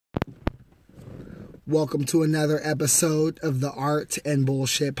Welcome to another episode of the Art and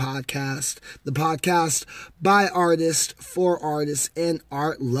Bullshit Podcast, the podcast by artists, for artists, and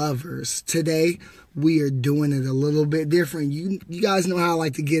art lovers. Today, we are doing it a little bit different. You guys know how I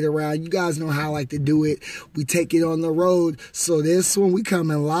like to get around. You guys know how I like to do it. We take it on the road. So this one, we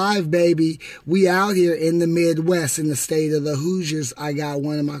coming live, baby. We out here in the Midwest, in the state of the Hoosiers. I got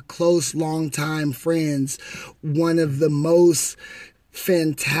one of my close, longtime friends, one of the most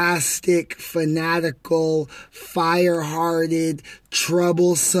fantastic, fanatical, fire-hearted,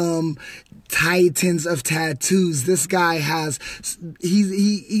 troublesome titans of tattoos. This guy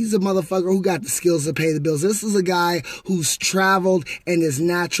he's a motherfucker who got the skills to pay the bills. This is a guy who's traveled and is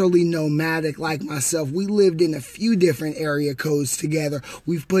naturally nomadic like myself. We lived in a few different area codes together.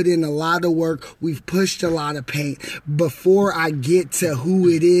 We've put in a lot of work. We've pushed a lot of paint. Before I get to who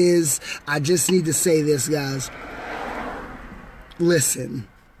it is, I just need to say this, guys. Listen,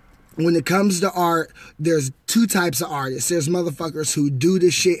 when it comes to art, there's two types of artists. There's motherfuckers who do the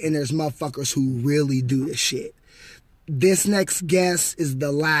shit, and there's motherfuckers who really do the shit. This next guest is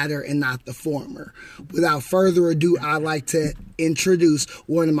the latter and not the former. Without further ado, I'd like to introduce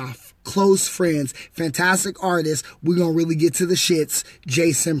one of my close friends, fantastic artist. We're going to really get to the shits,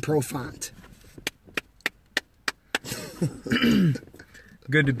 Jason Profant.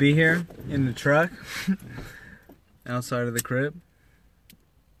 Good to be here in the truck, outside of the crib.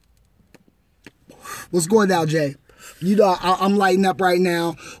 What's going down, Jay? You know, I'm lighting up right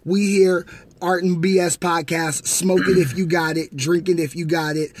now. We here, Art and BS Podcast. Smoke it if you got it. Drink it if you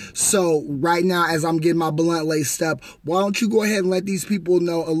got it. So right now, as I'm getting my blunt laced up, why don't you go ahead and let these people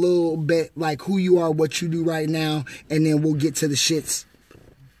know a little bit like who you are, what you do right now, and then we'll get to the shits.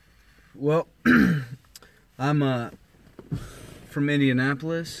 Well, I'm from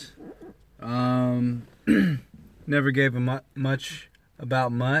Indianapolis. Never gave a much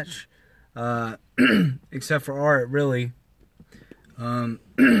about much. Except for art, really.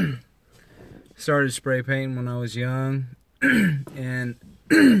 Started spray painting when I was young, and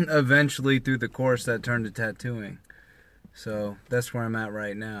eventually through the course that turned to tattooing. So that's where I'm at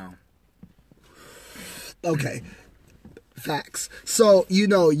right now. Okay, facts. So, you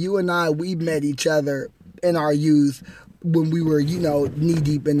know, you and I, we met each other in our youth when we were, you know,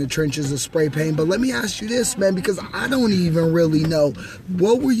 knee-deep in the trenches of spray paint. But let me ask you this, man, because I don't even really know.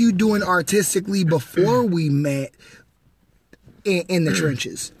 What were you doing artistically before we met in the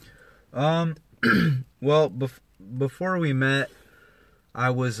trenches? Well, before we met, I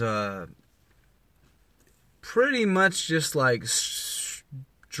was pretty much just, like,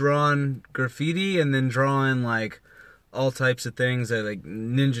 drawing graffiti and then drawing, like, all types of things, like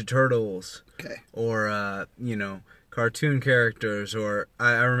Ninja Turtles. Okay. Or, you know, cartoon characters. Or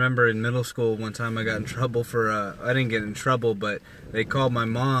I remember in middle school one time I got in trouble for I didn't get in trouble, but they called my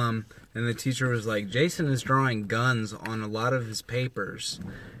mom and the teacher was like, Jason is drawing guns on a lot of his papers.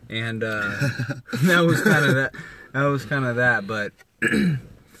 And that was kind of that, but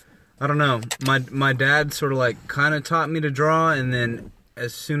I don't know, my dad sort of like kind of taught me to draw, and then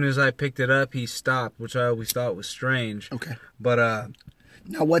as soon as I picked it up he stopped, which I always thought was strange. Okay. But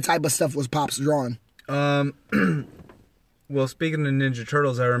now what type of stuff was Pops drawing? Well, speaking of Ninja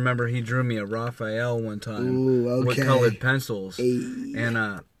Turtles, I remember he drew me a Raphael one time. Ooh, okay. With colored pencils. Hey. And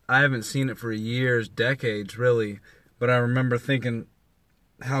I haven't seen it for years, decades, really. But I remember thinking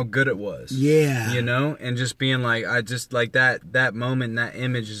how good it was. Yeah. You know? And just being like, I just, like, that moment, that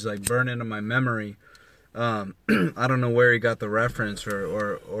image is, like, burned into my memory. I don't know where he got the reference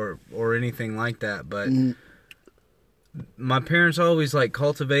or anything like that, but my parents always, like,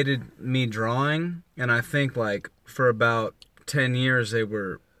 cultivated me drawing, and I think, like, for about 10 years they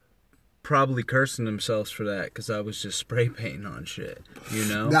were probably cursing themselves for that, because I was just spray painting on shit, you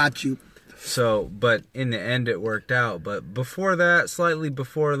know? Got you. So, but in the end it worked out. But before that, slightly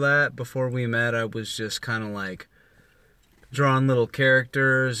before that, before we met, I was just kind of, like, drawing little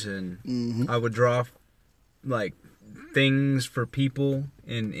characters, and I would draw, like, things for people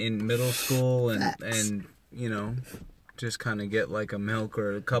in middle school, and you know, just kind of get like a milk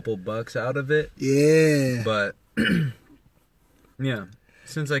or a couple bucks out of it. Yeah. But yeah,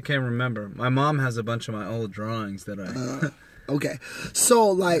 since I can remember, my mom has a bunch of my old drawings that I okay.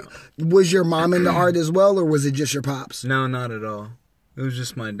 So, like, was your mom into art as well, or was it just your pops? No, not at all. It was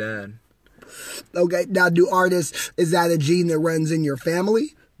just my dad. Okay. Now, do artists, is that a gene that runs in your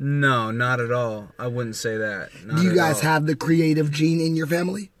family? No, not at all. I wouldn't say that. Not do you at guys all. have the creative gene in your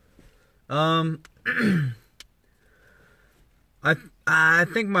family? I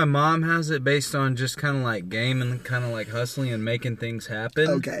think my mom has it based on just kind of like game and kind of like hustling and making things happen.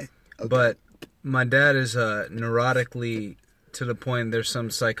 Okay. But my dad is neurotically to the point there's some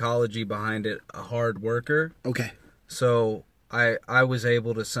psychology behind it, a hard worker. Okay. So I was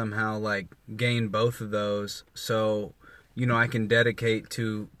able to somehow like gain both of those. So, you know, I can dedicate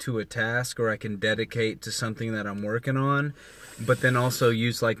to a task, or I can dedicate to something that I'm working on, but then also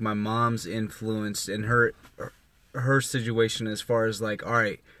use like my mom's influence and her situation as far as like, all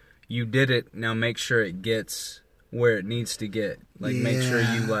right, you did it, now make sure it gets where it needs to get. Like, make sure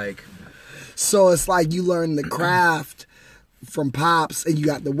you like... So it's like you learn the craft from pops and you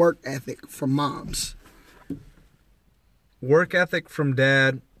got the work ethic from moms. Work ethic from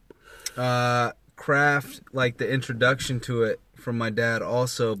dad, craft, like the introduction to it from my dad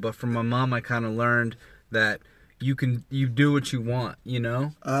also, but from my mom I kind of learned that you do what you want, you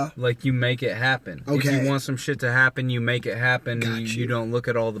know? Like, you make it happen. Okay. If you want some shit to happen, you make it happen. Got And you. you don't look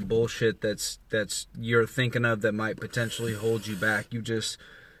at all the bullshit that's you're thinking of that might potentially hold you back. You just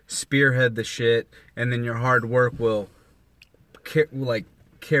spearhead the shit, and then your hard work will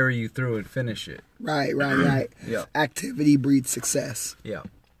carry you through and finish it. Right. Yeah. Activity breeds success. Yeah.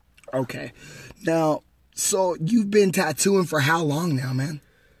 Okay. Now, so you've been tattooing for how long now, man?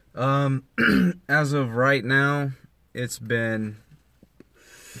 As of right now, it's been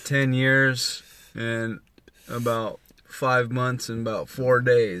 10 years and about 5 months and about 4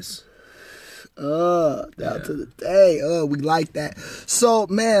 days. Down to the day. We like that. So,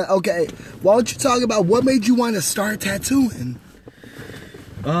 man, okay. Why don't you talk about what made you want to start tattooing?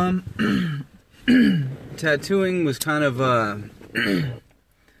 Tattooing was kind of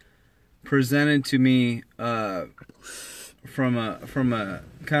presented to me from a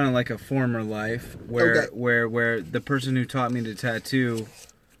kind of like a former life where the person who taught me to tattoo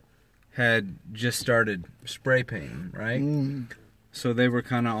had just started spray painting, right? So they were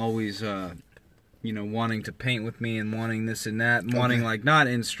kind of always you know, wanting to paint with me and wanting this and that, and wanting like not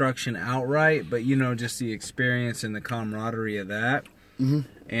instruction outright, but you know, just the experience and the camaraderie of that.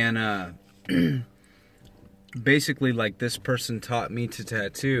 And basically, like, this person taught me to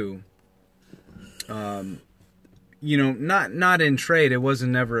tattoo. You know, not in trade. It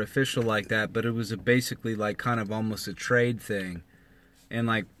wasn't never official like that, but it was basically like kind of almost a trade thing. And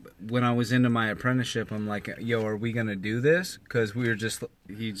like, when I was into my apprenticeship, I'm like, yo, are we gonna do this? Because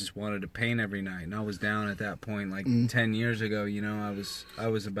he just wanted to paint every night, and I was down at that point, like 10 years ago. You know, I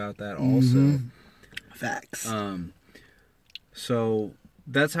was about that also. Facts. So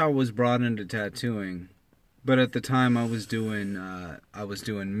that's how I was brought into tattooing. But at the time, I was doing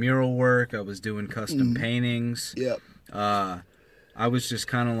mural work. I was doing custom paintings. Yep. I was just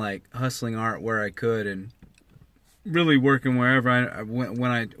kind of like hustling art where I could and really working wherever.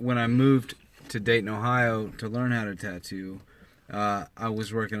 When I moved to Dayton, Ohio to learn how to tattoo, I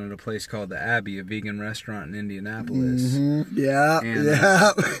was working at a place called the Abbey, a vegan restaurant in Indianapolis. Yeah.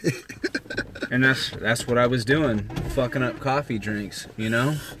 And that's what I was doing, fucking up coffee drinks, you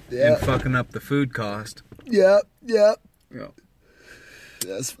know, and fucking up the food cost. Yep. Yeah.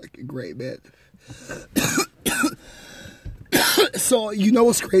 That's fucking great, man. So, you know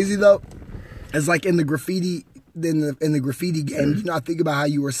what's crazy though? It's like in the graffiti game, you know, I think about how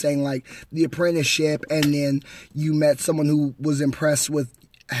you were saying like the apprenticeship, and then you met someone who was impressed with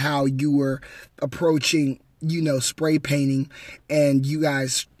how you were approaching, you know, spray painting, and you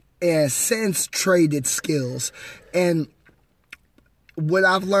guys in a sense traded skills. And what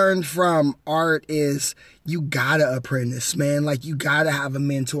I've learned from art is you gotta apprentice, man. Like, you gotta have a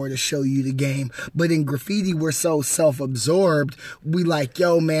mentor to show you the game. But in graffiti, we're so self-absorbed. We like,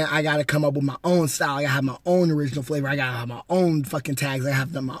 yo, man, I gotta come up with my own style. I gotta have my own original flavor. I gotta have my own fucking tags. I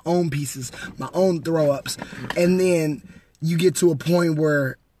have my own pieces, my own throw-ups. And then you get to a point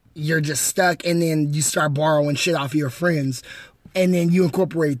where you're just stuck, and then you start borrowing shit off your friends. And then you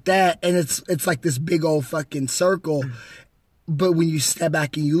incorporate that, and it's like this big old fucking circle. But when you step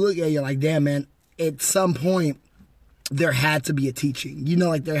back and you look at it, you're like, damn, man, at some point, there had to be a teaching. You know,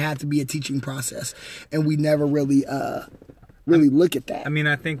 like, there had to be a teaching process. And we never really look at that. I mean,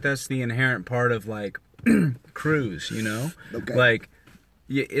 I think that's the inherent part of, like, crews, you know? Okay. Like,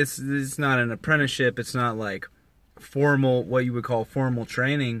 it's not an apprenticeship. It's not, like, formal, what you would call formal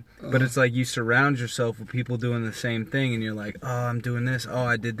training. But it's like you surround yourself with people doing the same thing. And you're like, oh, I'm doing this. Oh,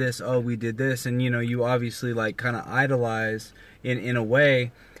 I did this. Oh, we did this. And, you know, you obviously, like, kind of idolize, in a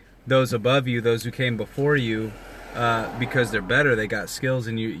way, those above you, those who came before you, because they're better, they got skills,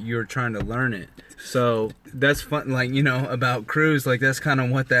 and you're trying to learn it. So that's fun, like, you know, about crews, like, that's kind of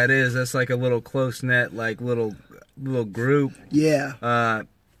what that is. That's like a little close-knit, like, little group. Yeah.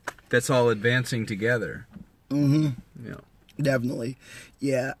 That's all advancing together. Mm-hmm. Yeah. Definitely.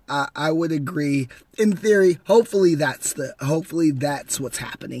 Yeah, I would agree. In theory, hopefully that's what's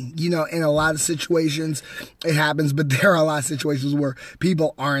happening. You know, in a lot of situations it happens, but there are a lot of situations where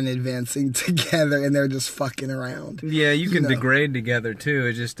people aren't advancing together and they're just fucking around. Yeah, you can degrade together too.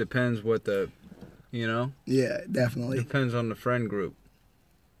 It just depends what the, Yeah, definitely. Depends on the friend group.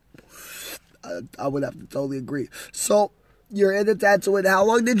 I would have to totally agree. So, you're in the tattooing. How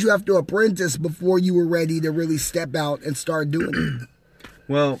long did you have to apprentice before you were ready to really step out and start doing it?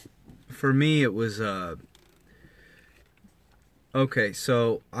 Well, for me, it was, okay,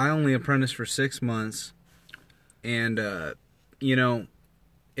 so I only apprenticed for 6 months, and,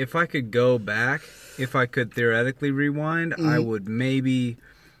 if I could go back, if I could theoretically rewind, I would maybe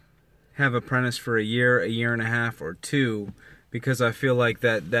have apprenticed for a year and a half, or 2, because I feel like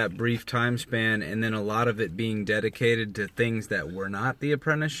that brief time span, and then a lot of it being dedicated to things that were not the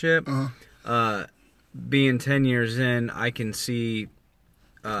apprenticeship, being 10 years in, I can see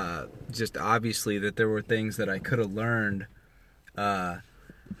just obviously that there were things that I could have learned. I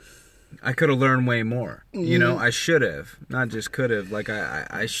could have learned way more. You know, I should have, not just could have. Like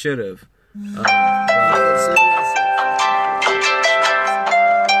I should have. Shout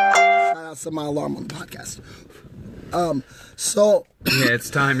out to my alarm on the podcast. So yeah,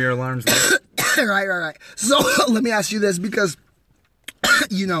 it's time your alarm's right. So let me ask you this, because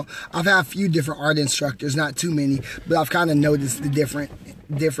I've had a few different art instructors, not too many, but I've kind of noticed the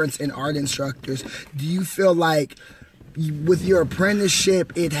difference in art instructors. Do you feel like with your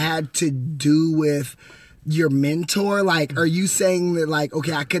apprenticeship it had to do with your mentor? Like, are you saying that, like,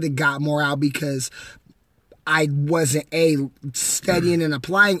 okay, I could have got more out because I wasn't studying and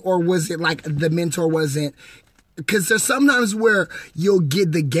applying, or was it like the mentor wasn't? Because there's sometimes where you'll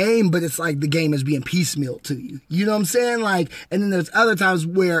get the game, but it's like the game is being piecemeal to you. You know what I'm saying? Like, and then there's other times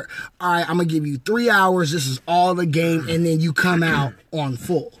where, all right, I'm going to give you 3 hours. This is all the game. And then you come out on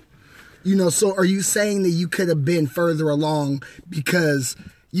full. So are you saying that you could have been further along because,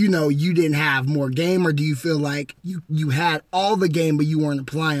 you didn't have more game? Or do you feel like you had all the game, but you weren't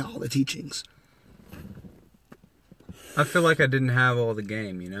applying all the teachings? I feel like I didn't have all the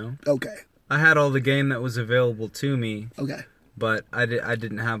game, Okay. I had all the game that was available to me. Okay. But I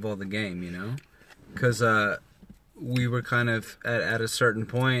didn't have all the game, because we were kind of at a certain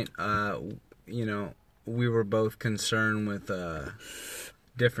point, we were both concerned with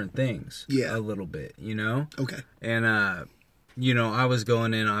different things. Yeah. A little bit, Okay. And I was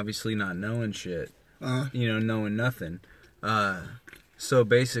going in obviously not knowing shit, knowing nothing. So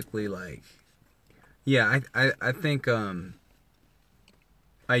basically, like, yeah, I think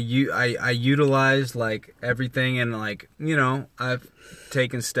I utilized like everything, and like, I've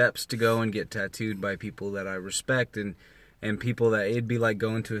taken steps to go and get tattooed by people that I respect, and people that it'd be like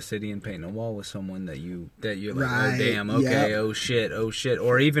going to a city and painting a wall with someone that you're like, right. Oh damn, okay, yep. oh shit,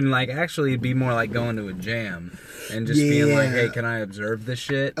 or even like actually it'd be more like going to a jam and just being like, hey, can I observe this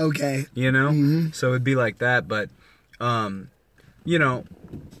shit? Okay. Mm-hmm. So it'd be like that, but I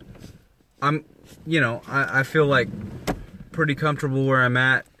feel like pretty comfortable where I'm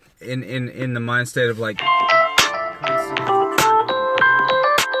at in the mind state of like.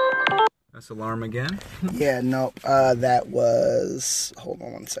 That's alarm again? Yeah, no, that was. Hold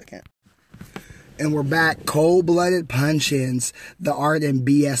on one second. And we're back. Cold-Blooded Punch-Ins, the Art and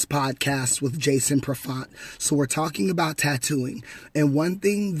BS podcast with Jason Profant. So we're talking about tattooing. And one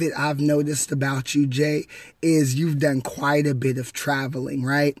thing that I've noticed about you, Jay, is you've done quite a bit of traveling,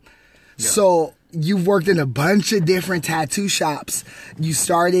 right? Yeah. So you've worked in a bunch of different tattoo shops. You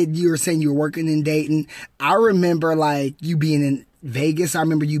were saying you were working in Dayton. I remember like you being in Vegas. I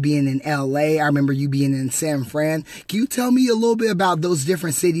remember you being in LA. I remember you being in San Fran. Can you tell me a little bit about those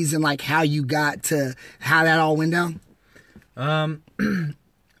different cities and like how you got to how that all went down?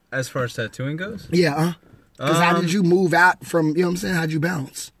 As far as tattooing goes? Yeah. Because how did you move out from, you know what I'm saying? How'd you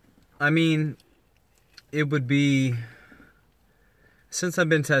bounce? I mean, it would be, since I've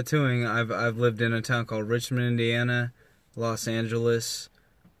been tattooing, I've lived in a town called Richmond, Indiana, Los Angeles,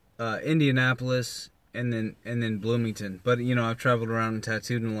 Indianapolis, and then Bloomington. But I've traveled around and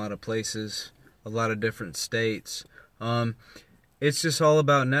tattooed in a lot of places, a lot of different states. It's just all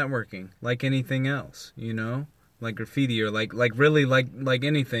about networking, like anything else, like graffiti or like really like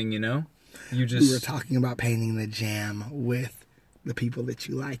anything, You just we were talking about painting the jam with the people that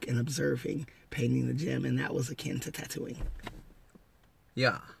you like and observing painting the jam, and that was akin to tattooing.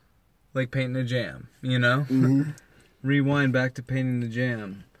 Yeah, like painting a jam, Mm-hmm. Rewind back to painting the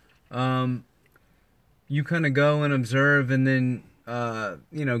jam. You kind of go and observe, and then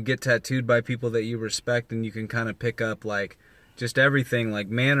get tattooed by people that you respect, and you can kind of pick up like just everything, like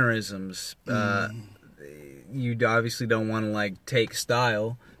mannerisms, you obviously don't want to like take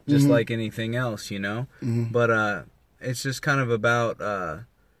style, just like anything else, you know. But it's just kind of about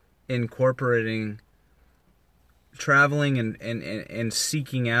incorporating, traveling and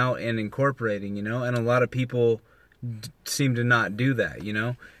seeking out and incorporating, you know. And a lot of people seem to not do that, you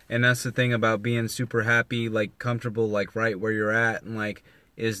know. And that's the thing about being super happy, like comfortable, like right where you're at, and like,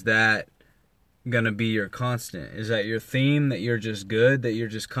 is that gonna be your constant? Is that your theme, that you're just good, that you're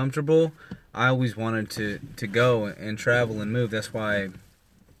just comfortable? I always wanted to go and travel and move. That's why,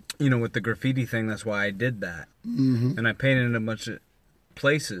 you know, with the graffiti thing, that's why I did that. And I painted in a bunch of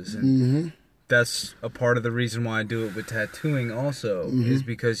places, and that's a part of the reason why I do it with tattooing also, is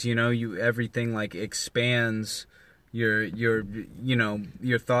because, you know, everything like expands your you know,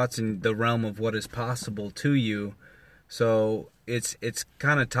 your thoughts in the realm of what is possible to you. So it's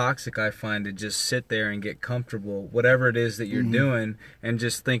kind of toxic, I find, to just sit there and get comfortable, whatever it is that you're doing, and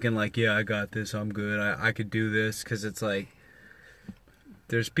just thinking like, yeah, I got this, I'm good, I could do this, because it's like,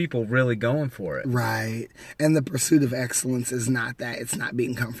 there's people really going for it. Right. And the pursuit of excellence is not that. It's not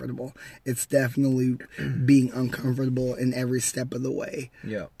being comfortable. It's definitely being uncomfortable in every step of the way.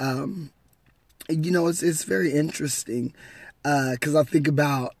 Yeah. You know, it's very interesting because I think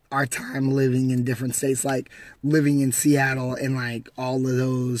about our time living in different states, like living in Seattle and like all of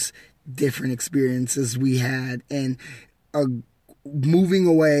those different experiences we had, and moving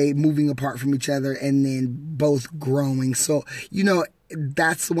away, moving apart from each other, and then both growing. So, you know,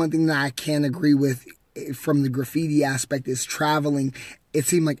 that's the one thing that I can agree with from the graffiti aspect is traveling. It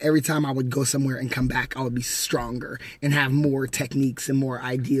seemed like every time I would go somewhere and come back, I would be stronger and have more techniques and more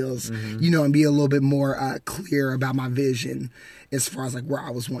ideals, you know, and be a little bit more clear about my vision as far as like where I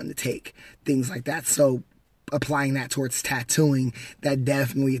was wanting to take things like that. So applying that towards tattooing, that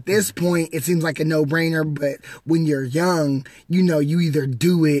definitely at this point, it seems like a no-brainer, but when you're young, you know, you either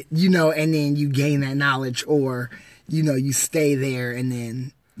do it, you know, and then you gain that knowledge, or, you know, you stay there and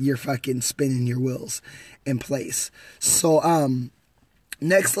then you're fucking spinning your wheels in place. So,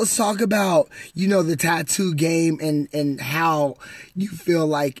 next, let's talk about, you know, the tattoo game and how you feel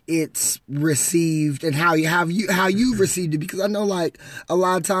like it's received and how you've received it. Because I know, like, a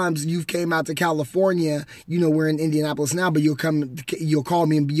lot of times you've came out to California, you know, we're in Indianapolis now, but you'll call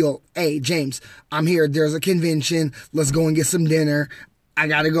me and be, hey, James, I'm here. There's a convention. Let's go and get some dinner. I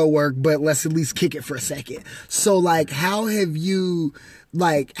gotta go work, but let's at least kick it for a second. So, like, how have you...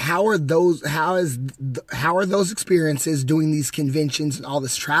 Like, how are those experiences doing these conventions and all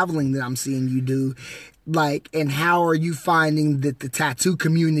this traveling that I'm seeing you do? Like, and how are you finding that the tattoo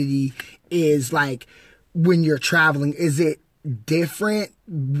community is, like, when you're traveling? Is it different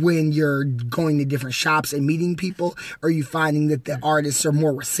when you're going to different shops and meeting people? Are you finding that the artists are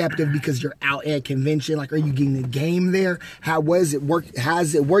more receptive because you're out at a convention? Like, are you getting the game there? What is it work?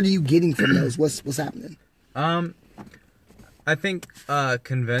 What are you getting from those? What's happening? I think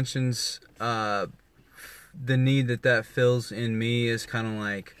conventions, the need that fills in me is kind of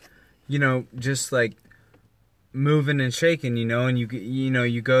like, you know, just like moving and shaking, you know, and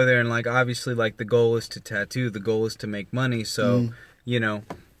you go there and like, obviously, like, the goal is to tattoo, the goal is to make money, so you know,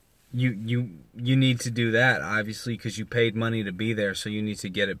 you need to do that, obviously, because you paid money to be there, so you need to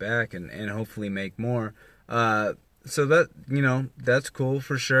get it back and hopefully make more. So that, you know, that's cool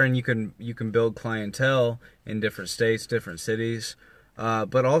for sure, and you can build clientele in different states, different cities,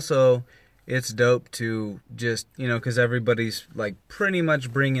 but also it's dope to just, you know, because everybody's like pretty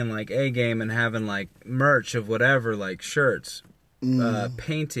much bringing like A game and having like merch of whatever, like shirts,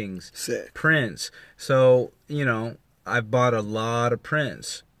 paintings, sick, prints. So, you know, I've bought a lot of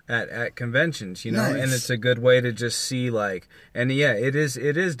prints at conventions, you know, nice. And it's a good way to just see, like, and yeah, it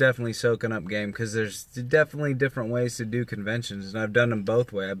is definitely soaking up game, because there's definitely different ways to do conventions, and I've done them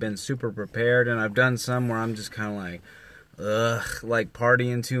both ways. I've been super prepared, and I've done some where I'm just kind of like, ugh, like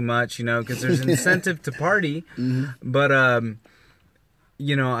partying too much, you know, because there's incentive to party, but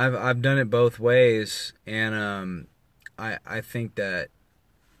you know, I've done it both ways, and I think that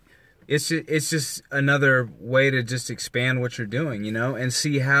it's just another way to just expand what you're doing, you know, and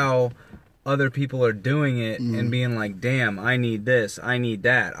see how other people are doing it and being like, damn, I need this, I need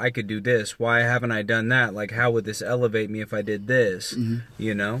that, I could do this, why haven't I done that? Like, how would this elevate me if I did this,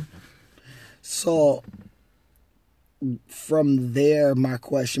 you know? So, from there, my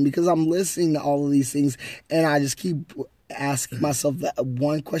question, because I'm listening to all of these things, and I just keep asking myself that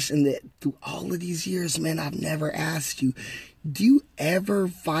one question that through all of these years, man, I've never asked you. Do you ever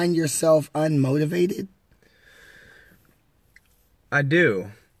find yourself unmotivated? I do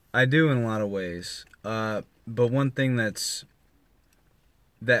in a lot of ways. But one thing that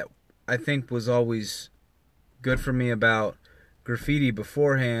I think was always good for me about graffiti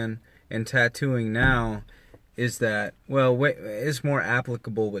beforehand and tattooing now is that, well, wait, it's more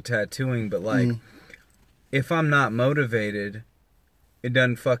applicable with tattooing, but like, if I'm not motivated, it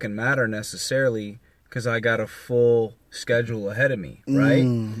doesn't fucking matter necessarily because I got a full schedule ahead of me, right?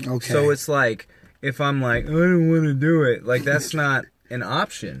 Okay. So it's like, if I'm like, I don't want to do it, like, that's not an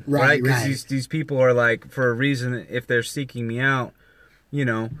option, right? Because these people are like, for a reason, if they're seeking me out, you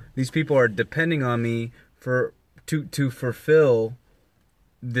know, these people are depending on me to fulfill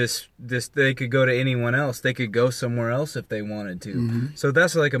this. They could go to anyone else. They could go somewhere else if they wanted to. So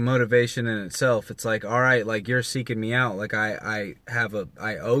that's like a motivation in itself. It's like, all right, like, you're seeking me out. Like, I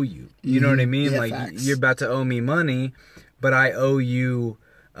owe you. You know what I mean? Yeah, like, facts. you're about to owe me money, but I owe you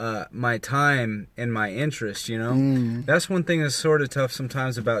my time and my interest, you know? That's one thing that's sort of tough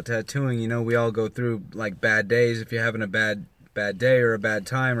sometimes about tattooing. You know, we all go through like bad days. If you're having a bad day or a bad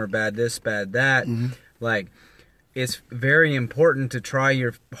time or bad this, bad that, like, it's very important to try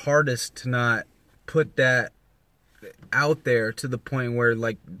your hardest to not put that out there to the point where,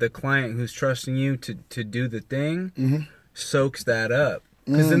 like, the client who's trusting you to do the thing soaks that up.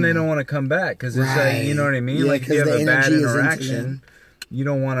 Because then they don't want to come back. Because it's like, you know what I mean? Yeah, like, if you have a bad interaction, you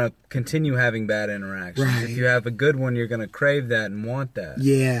don't want to continue having bad interactions. Right. If you have a good one, you're going to crave that and want that.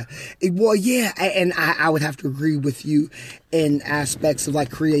 Yeah. Well, yeah, and I would have to agree with you in aspects of, like,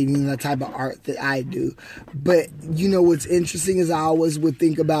 creating the type of art that I do. But, you know, what's interesting is I always would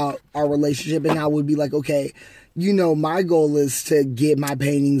think about our relationship, and I would be like, okay, you know, my goal is to get my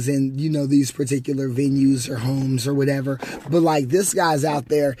paintings in, you know, these particular venues or homes or whatever. But, like, this guy's out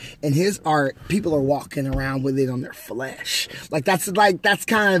there and his art, people are walking around with it on their flesh. That's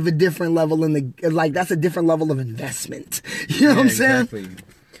kind of a different level that's a different level of investment. You know what I'm saying? Exactly.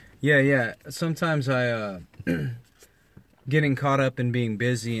 Yeah. Sometimes I, getting caught up in being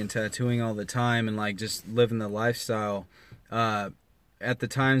busy and tattooing all the time and, like, just living the lifestyle, at the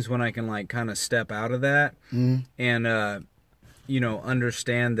times when I can, like, kind of step out of that and, you know,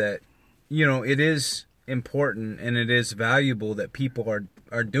 understand that, you know, it is important and it is valuable that people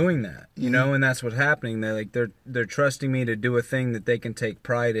are doing that, you know, and that's what's happening. They're trusting me to do a thing that they can take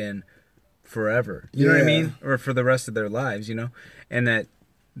pride in forever. You know what I mean? Or for the rest of their lives, you know, and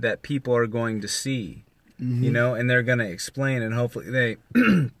that people are going to see, you know, and they're going to explain, and hopefully they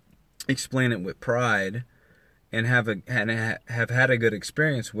explain it with pride. And have had a good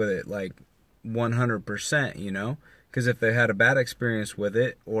experience with it, like 100%, you know? Because if they had a bad experience with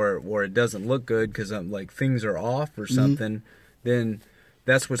it, or it doesn't look good because like things are off or something, then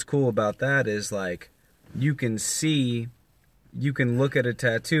that's what's cool about that is, like, you can look at a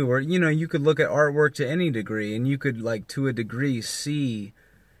tattoo, or, you know, you could look at artwork to any degree, and you could, like, to a degree, see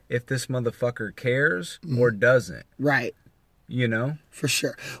if this motherfucker cares or doesn't. Right. You know? For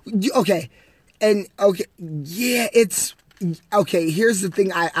sure. Okay. And, okay, yeah, it's, okay, here's the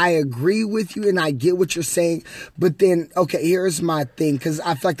thing. I agree with you and I get what you're saying. But then, okay, here's my thing, because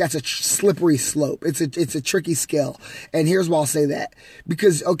I feel like that's a slippery slope. It's a tricky scale. And here's why I'll say that.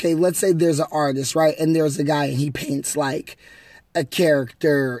 Because, okay, let's say there's an artist, right? And there's a guy and he paints, like, a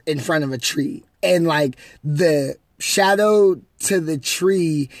character in front of a tree. And, like, the shadow to the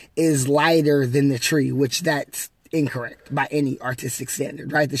tree is lighter than the tree, which that's incorrect by any artistic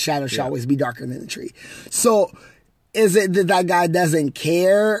standard, right? The shadow should always be darker than the tree. So is it that guy doesn't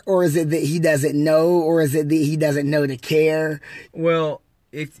care, or is it that he doesn't know, or is it that he doesn't know to care? Well,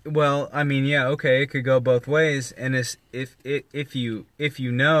 I mean, yeah, okay, it could go both ways, and if you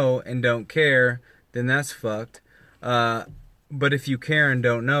know and don't care, then that's fucked. But if you care and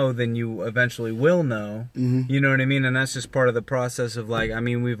don't know, then you eventually will know. You know what I mean? And that's just part of the process of, like, I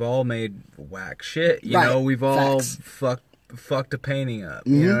mean, we've all made whack shit. You know, we've all fucked a painting up.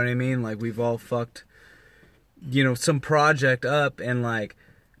 You know what I mean? Like, we've all fucked, you know, some project up, and, like,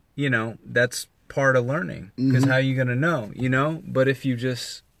 you know, that's part of learning. Because how are you going to know, you know? But if you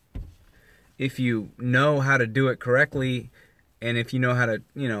know how to do it correctly, and if you know how to,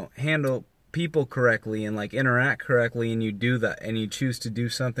 you know, handle people correctly and, like, interact correctly, and you do that, and you choose to do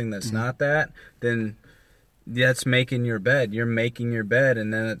something that's not that, then that's making your bed. You're making your bed,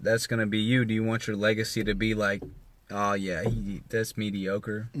 and then that's going to be you. Do you want your legacy to be like, oh yeah, that's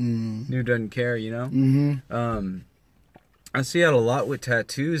mediocre, dude doesn't care, you know? I see that a lot with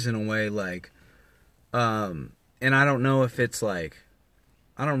tattoos in a way, like, and I don't know if it's like,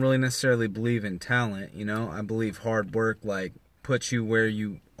 I don't really necessarily believe in talent, you know? I believe hard work, like, puts you where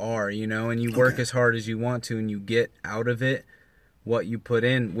you are, you know, and you work as hard as you want to, and you get out of it what you put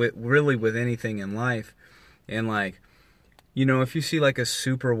in, with anything in life. And, like, you know, if you see, like, a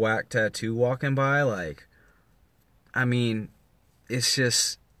super whack tattoo walking by, like, I mean, it's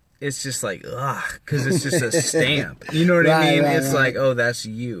just, it's just like, ugh, because it's just a stamp. You know what I mean? It's like, oh, that's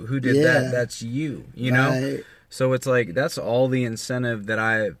you. Who did that? That's you. You know? So it's like, that's all the incentive that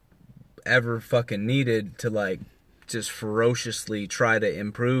I ever fucking needed to, like, just ferociously try to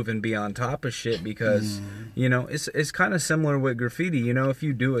improve and be on top of shit, because, you know, it's kind of similar with graffiti. You know, if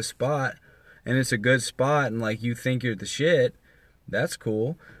you do a spot and it's a good spot and, like, you think you're the shit, that's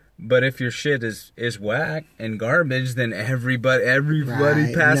cool. But if your shit is whack and garbage, then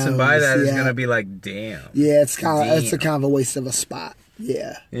everybody passing by that is gonna be like, damn. Yeah, it's a kind of a waste of a spot.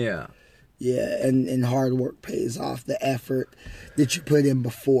 Yeah. Yeah. Yeah, and hard work pays off. The effort that you put in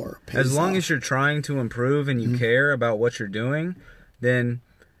before pays off. As long as you're trying to improve and you care about what you're doing, then,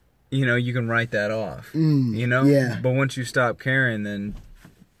 you know, you can write that off. You know? Yeah. But once you stop caring, then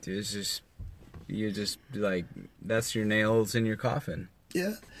it's just, you're just like, that's your nails in your coffin.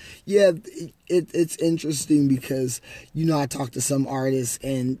 Yeah, it's interesting because, you know, I talk to some artists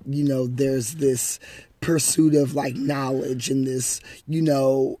and, you know, there's this pursuit of, like, knowledge and this, you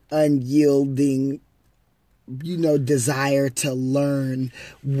know, unyielding, you know, desire to learn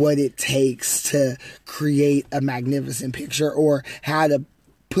what it takes to create a magnificent picture or how to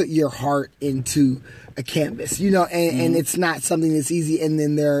put your heart into a canvas, you know, and it's not something that's easy. And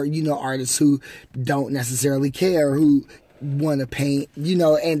then there are, you know, artists who don't necessarily care, who want to paint, you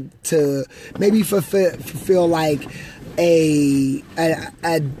know, and to maybe fulfill like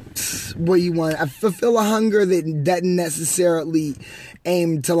what you want, fulfill a hunger that doesn't necessarily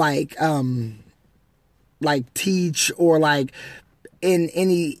aim to like teach or like in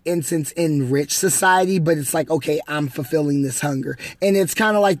any instance enrich society, but it's like, okay, I'm fulfilling this hunger. And it's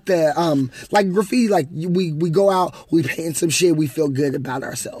kind of like the like graffiti, like we go out, we paint some shit, we feel good about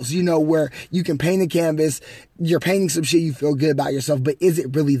ourselves, you know, where you can paint a canvas, you're painting some shit, you feel good about yourself, but is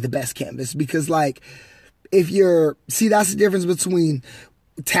it really the best canvas? Because, like, that's the difference between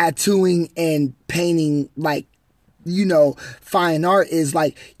tattooing and painting, like, you know, fine art is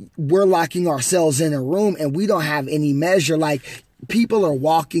like, we're locking ourselves in a room and we don't have any measure. Like, people are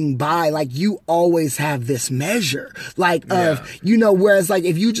walking by, like, you always have this measure, like, of, you know, whereas, like,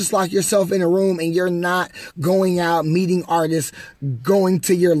 if you just lock yourself in a room and you're not going out, meeting artists, going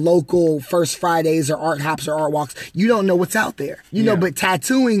to your local First Fridays or art hops or art walks, you don't know what's out there, you know, but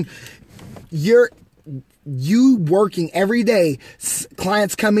tattooing, you working every day,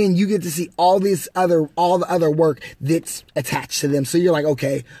 clients come in, you get to see all the other work that's attached to them. So you're like,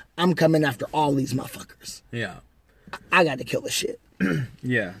 okay, I'm coming after all these motherfuckers. Yeah. I got to kill this shit.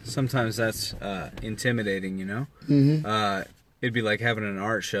 Yeah, sometimes that's intimidating, you know? It'd be like having an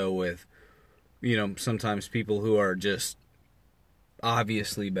art show with, you know, sometimes people who are just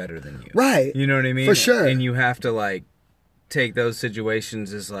obviously better than you. Right. You know what I mean? For sure. And you have to, like, take those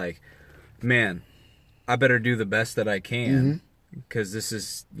situations as like, man, I better do the best that I can, because this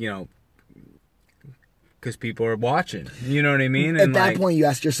is, you know, because people are watching. You know what I mean? At that point, you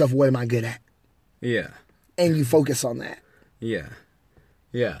ask yourself, what am I good at? Yeah. And you focus on that. Yeah.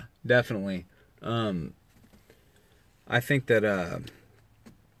 Yeah, definitely. I think that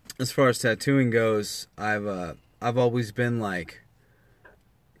as far as tattooing goes, I've always been like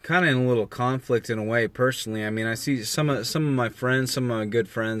kind of in a little conflict in a way personally. I mean, I see some of my friends, some of my good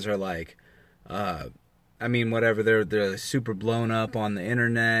friends are like, I mean, whatever, they're super blown up on the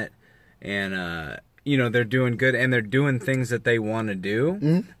internet, and you know, they're doing good and they're doing things that they want to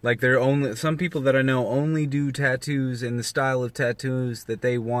do. Like, some people that I know only do tattoos in the style of tattoos that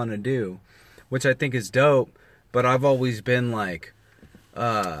they want to do, which I think is dope. But I've always been like,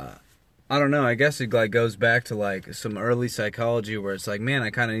 I don't know, I guess it like goes back to like some early psychology where it's like, man,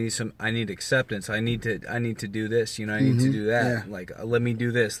 I need acceptance. I need to do this, you know, I need to do that. Yeah. Like, let me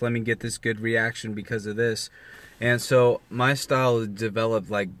do this. Let me get this good reaction because of this. And so my style is developed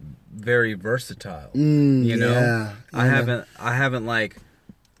like very versatile. You know, yeah. I haven't like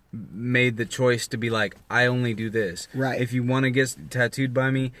made the choice to be like, I only do this. Right. If you want to get tattooed by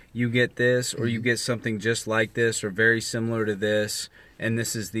me, you get this, or you get something just like this or very similar to this, and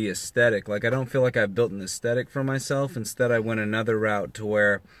this is the aesthetic. Like, I don't feel like I've built an aesthetic for myself. Instead, I went another route to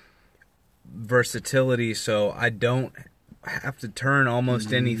where versatility, so I don't have to turn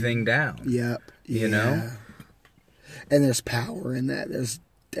almost anything down. Yep. You know? And there's power in that.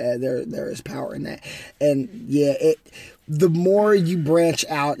 There is power in that. And yeah, the more you branch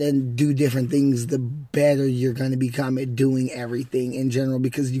out and do different things, the better you're going to become at doing everything in general,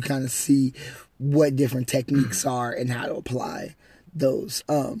 because you kind of see what different techniques are and how to apply those.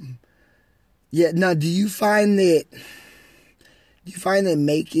 Yeah. Now, do you find that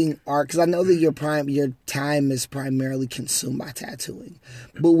making art, because I know that your time is primarily consumed by tattooing,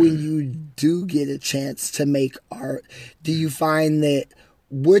 but when you do get a chance to make art, do you find that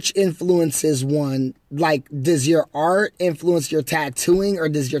which influences one? Like, does your art influence your tattooing, or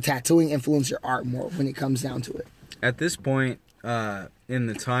does your tattooing influence your art more when it comes down to it? At this point in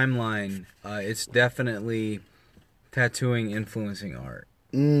the timeline, it's definitely tattooing influencing art.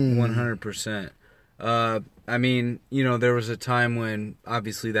 100%. I mean, you know, there was a time when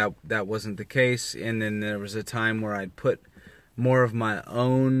obviously that wasn't the case, and then there was a time where I'd put more of my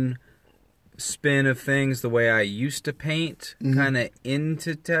own spin of things, the way I used to paint, kind of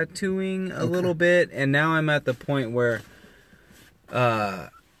into tattooing a little bit, and now I'm at the point where I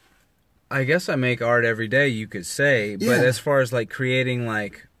guess I make art every day, you could say, but as far as like creating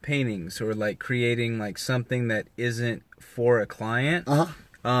like paintings or like creating like something that isn't for a client,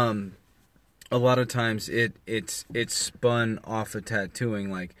 a lot of times it's spun off of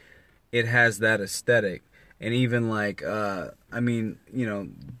tattooing. Like, it has that aesthetic. And even like I mean, you know,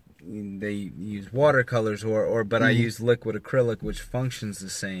 they use watercolors but I use liquid acrylic, which functions the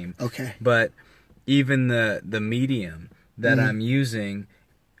same. Okay. But even the medium that I'm using,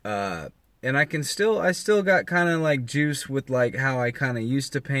 and I still got kind of like juice with like how I kind of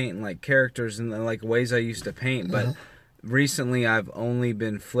used to paint and like characters and like ways I used to paint, but recently I've only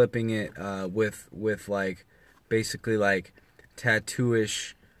been flipping it with like basically like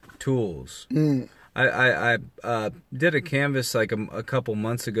tattooish tools. I did a canvas like a couple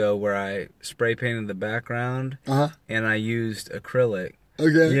months ago where I spray painted the background and I used acrylic.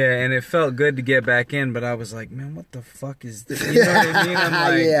 Okay. Yeah, and it felt good to get back in, but I was like, man, what the fuck is this? You know what I mean? I'm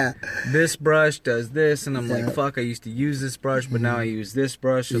like, this brush does this, and I'm like, fuck, I used to use this brush, but now I use this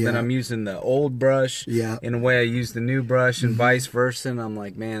brush, so then I'm using the old brush. In a way, I use the new brush, and vice versa, and I'm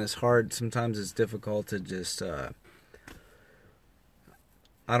like, man, it's hard. Sometimes it's difficult to just, I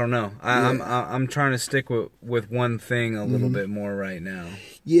don't know. I'm trying to stick with one thing a little bit more right now.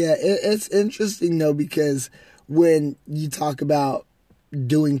 Yeah, it's interesting, though, because when you talk about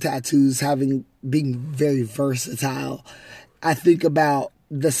doing tattoos, being very versatile, I think about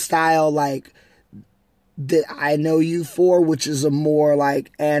the style like that I know you for, which is a more like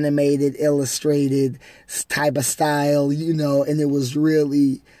animated, illustrated type of style, you know, and it was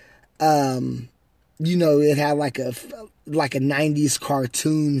really, you know, it had like a 90s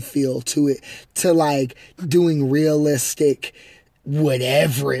cartoon feel to it, to like doing realistic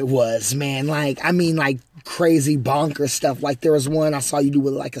whatever it was, man. Like, I mean, like crazy bonker stuff. Like, there was one I saw you do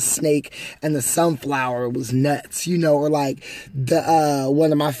with like a snake and the sunflower. It was nuts, you know. Or like the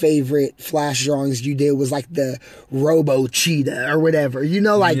one of my favorite flash drawings you did was like the robo cheetah or whatever, you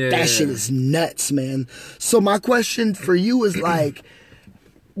know. Like, that shit is nuts, man. So my question for you is like,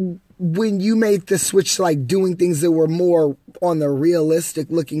 when you made the switch to like doing things that were more on the realistic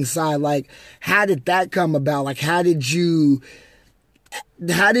looking side, like, how did that come about? Like, how did you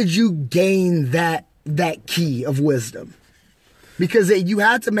gain that key of wisdom? Because you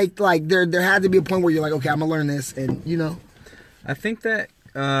had to make, like, there had to be a point where you're like, okay, I'm gonna learn this, and you know. I think that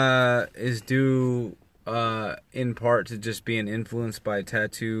is due in part to just being influenced by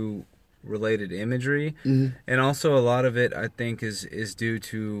tattoo related imagery, and also a lot of it I think is due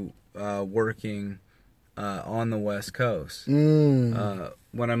to working on the West Coast.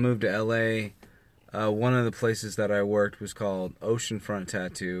 When I moved to LA, one of the places that I worked was called Oceanfront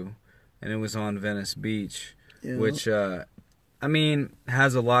Tattoo, and it was on Venice Beach, which, I mean,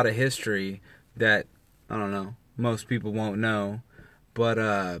 has a lot of history that, I don't know, most people won't know,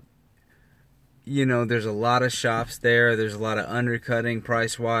 but, you know, there's a lot of shops there, there's a lot of undercutting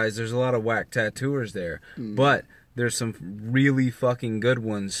price-wise, there's a lot of whack tattooers there, but there's some really fucking good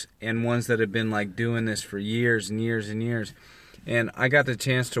ones, and ones that have been, like, doing this for years and years and years, and I got the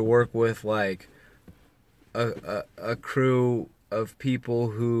chance to work with, like, a crew of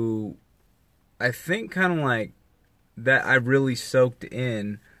people who I think kind of like that I really soaked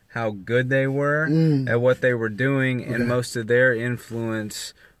in how good they were at what they were doing, and most of their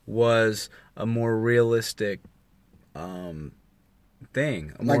influence was a more realistic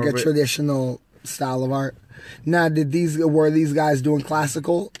thing. Like a traditional style of art. Now, were these guys doing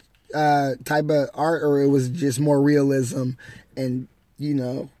classical type of art, or it was just more realism and, you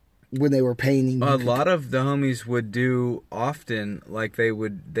know, when they were painting? A lot of the homies would do often, like they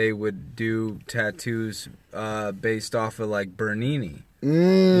would do tattoos based off of like Bernini.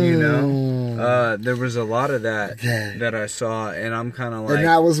 You know, there was a lot of that that I saw, and I'm kind of like. And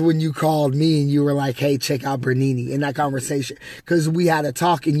that was when you called me and you were like, "Hey, check out Bernini." In that conversation, because we had a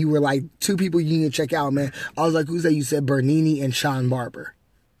talk, and you were like, "2 people you need to check out, man." I was like, "Who's that?" You said Bernini and Sean Barber.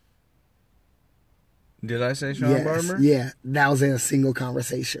 Did I say Sean Yes, Barber? yeah. That was in a single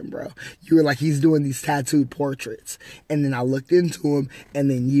conversation, bro. You were like, he's doing these tattooed portraits. And then I looked into him,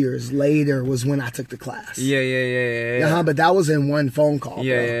 and then years later was when I took the class. Yeah. But that was in one phone call, bro.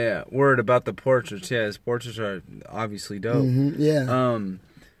 Yeah. Word about the portraits. Yeah, his portraits are obviously dope. Yeah.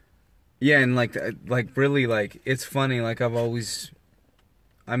 Yeah, and like really, like, it's funny. Like, I've always,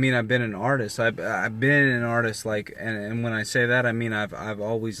 I mean, I've been an artist. I've been an artist. Like, and when I say that, I mean I've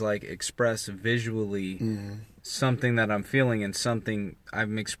always like expressed visually something that I'm feeling, and something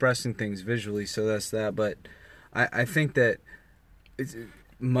I'm expressing things visually. So that's that. But I think that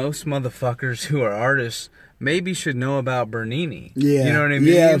most motherfuckers who are artists maybe should know about Bernini. Yeah. You know what I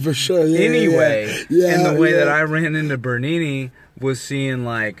mean? Yeah, for sure. Yeah, anyway, yeah. And the way that I ran into Bernini was seeing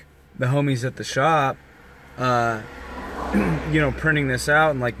like the homies at the shop, printing this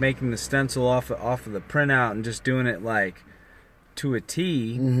out and like making the stencil off of the printout and just doing it like to a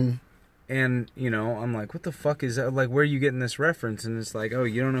T. And I'm like, what the fuck is that? Like, where are you getting this reference? And it's like, oh,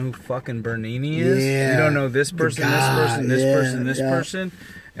 you don't know who fucking Bernini is? Yeah. You don't know this person, this person, this person, this person?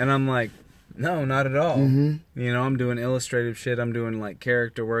 And I'm like, no, not at all. I'm doing illustrative shit. I'm doing like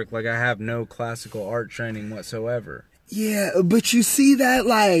character work. Like, I have no classical art training whatsoever. Yeah, but you see that,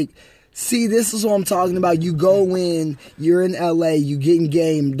 like, this is what I'm talking about. You go in, you're in LA, you getting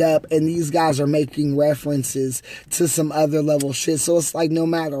gamed up, and these guys are making references to some other level shit. So it's like, no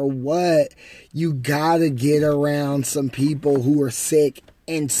matter what, you gotta get around some people who are sick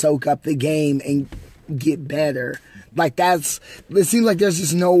and soak up the game and get better. Like, it seems like there's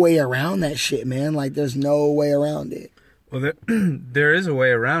just no way around that shit, man. Like, there's no way around it. Well, there is a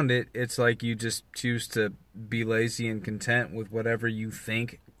way around it. It's like you just choose to be lazy and content with whatever you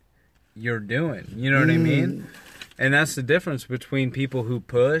think you're doing. You know what I mean? And that's the difference between people who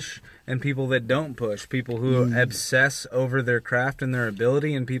push and people that don't push. People who obsess over their craft and their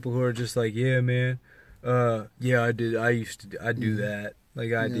ability, and people who are just like, yeah, man, I do that.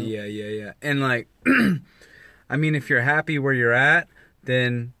 Like, I did, yeah. And like, I mean, if you're happy where you're at,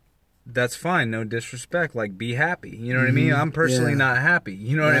 then that's fine. No disrespect. Like, be happy. You know what I mean? I'm personally not happy.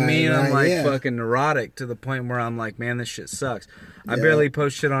 You know what I mean? I'm like fucking neurotic to the point where I'm like, man, this shit sucks. I barely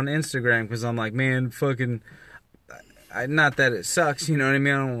post shit on Instagram because I'm like, man, fucking. Not that it sucks, you know what I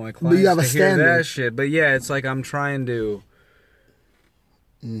mean? I don't want my clients to hear that shit. But yeah, it's like I'm trying to.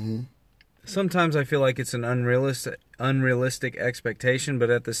 Sometimes I feel like it's an unrealistic expectation,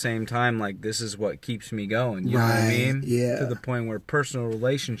 but at the same time, like, this is what keeps me going. You know what I mean? Yeah. To the point where personal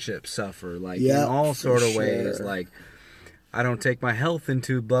relationships suffer, like, in all sort of ways. Like, I don't take my health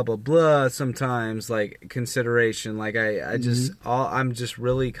into blah blah blah. Sometimes, like, consideration. Like, I'm just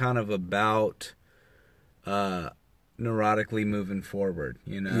really kind of about neurotically moving forward.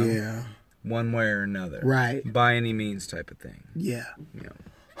 You know? Yeah. One way or another. Right. By any means, type of thing. Yeah. You know.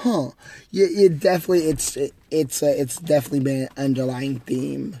 Huh. Yeah, it's definitely been an underlying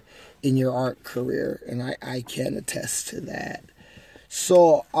theme in your art career, and I can attest to that.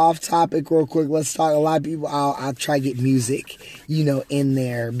 So, off topic real quick, let's talk. A lot of people, I'll try to get music, in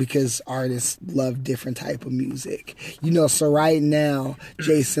there, because artists love different type of music. So right now,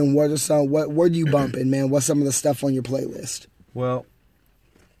 Jason, what are you bumping, man? What's some of the stuff on your playlist? Well,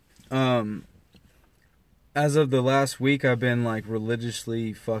 as of the last week, I've been, like,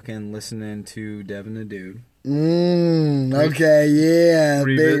 religiously fucking listening to Devin the Dude. Okay, yeah.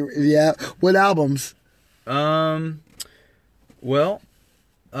 Yeah. What albums? Well,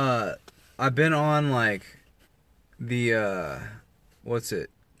 I've been on, like, the, what's it?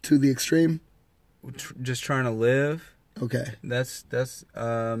 To the Extreme? Just Trying to Live. Okay. That's,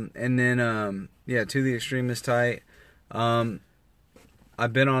 and then, To the Extreme is tight.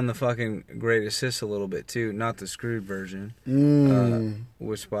 I've been on the fucking Great Assist a little bit too, not the screwed version,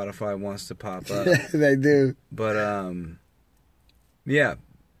 which Spotify wants to pop up. They do. But yeah,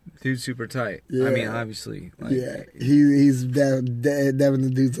 dude's super tight. Yeah. I mean, obviously, like, he's Devin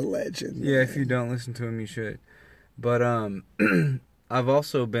the Dude's a legend. Yeah, if you don't listen to him, you should. But I've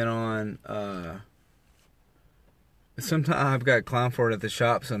also been on. Sometimes I've got Clown for it at the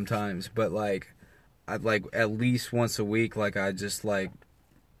shop sometimes, but like, I'd like at least once a week, like I just like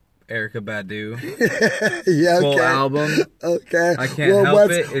Erykah Badu. Full album. Okay. I can't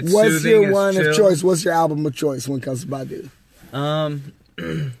help it. It's what's soothing. Your one it's of chill. choice? What's your album of choice when it comes to Badu?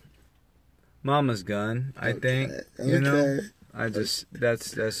 Mama's Gun, I think. You know?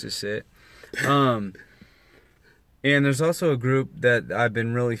 That's just it. And there's also a group that I've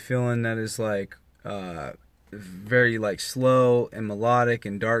been really feeling that is like very like slow and melodic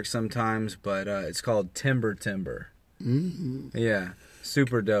and dark sometimes, but it's called Timber. Yeah,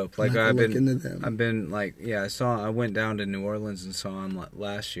 super dope. Like I've been like, I went down to New Orleans and saw him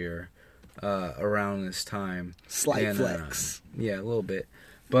last year, around this time. Slight flex. Yeah, a little bit.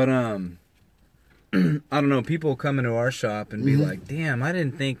 But I don't know. People come into our shop and be like, "Damn, I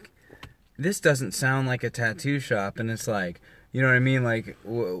didn't think this doesn't sound like a tattoo shop." And it's like, you know what I mean? Like,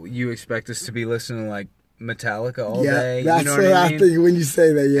 you expect us to be listening to like Metallica all day? That's you know what I mean? think when you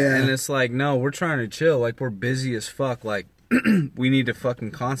say that. Yeah, and it's like, no, we're trying to chill. Like, we're busy as fuck. Like, we need to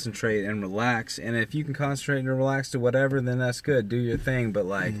fucking concentrate and relax. And if you can concentrate and relax to whatever, then that's good. Do your thing. But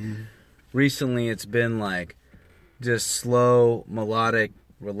like, recently it's been like just slow, melodic,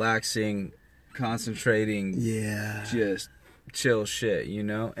 relaxing, concentrating, just chill shit, you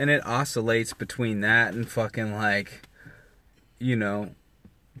know? And it oscillates between that and fucking like, you know,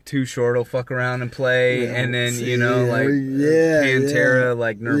 Too Short will fuck around and play, and then, you know, like Pantera,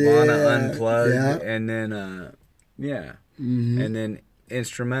 like Nirvana Unplugged, and then, and then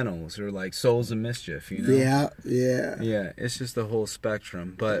instrumentals or like Souls of Mischief, you know? Yeah, it's just the whole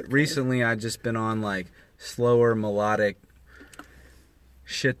spectrum. But recently I just been on like slower, melodic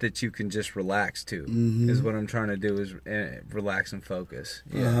shit that you can just relax to, is what I'm trying to do, is relax and focus.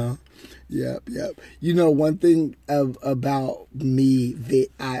 Yep. You know, one thing about me that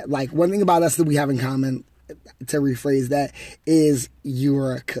I like, one thing about us that we have in common, to rephrase that, is you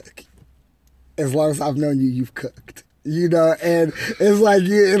are a cook. As long as I've known you, you've cooked. You know, and it's like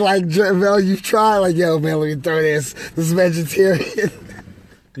Mel, you've tried, like, yo, man, let me throw this vegetarian.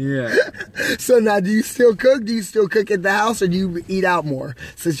 Yeah. So now, do you still cook? Do you still cook at the house, or do you eat out more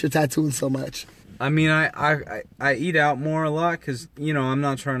since you're tattooing so much? I mean, I eat out more a lot because, you know, I'm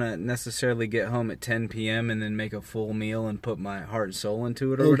not trying to necessarily get home at 10 p.m. and then make a full meal and put my heart and soul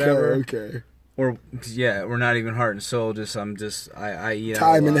into it or whatever. Okay. Or, we're not even heart and soul, I eat out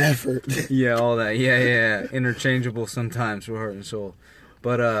time and effort. Yeah, all that. Yeah. Interchangeable sometimes for heart and soul.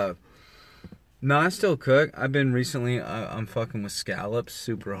 But, no, I still cook. I've been recently, I'm fucking with scallops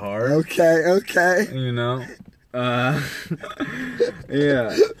super hard. Okay. You know? Yeah.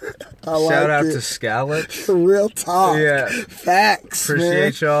 Shout out to scallops. Real talk. Yeah. Facts.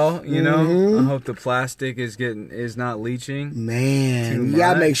 Appreciate y'all, you know? I hope the plastic is not leaching. Man, you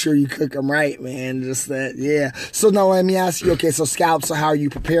gotta make sure you cook them right, man. Just that, yeah. So now let me ask you, okay, so scallops, so how are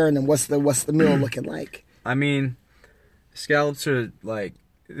you preparing them? What's the meal looking like? I mean, scallops are like,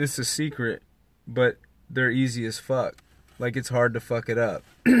 it's a secret, but they're easy as fuck. Like, it's hard to fuck it up.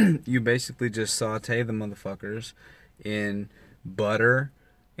 You basically just saute the motherfuckers in butter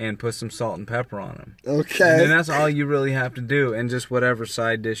and put some salt and pepper on them. Okay. And then that's all you really have to do, and just whatever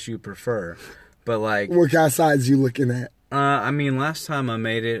side dish you prefer. But like, what kind of sides you looking at? I mean, last time I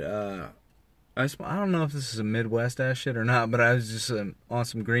made it, I don't know if this is a Midwest ass shit or not, but I was just on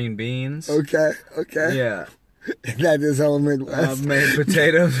some green beans. Okay. Yeah. That is element. I've made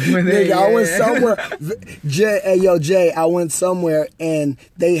potatoes with it. Nigga, I went somewhere. Jay, I went somewhere and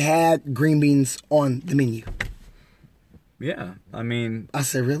they had green beans on the menu. Yeah, I mean, I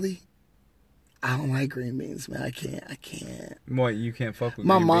said, really? I don't like green beans, man. I can't. What, you can't fuck with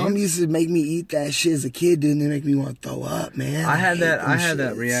my green mom beans? used to make me eat that shit as a kid, didn't it? Make me want to throw up, man. I had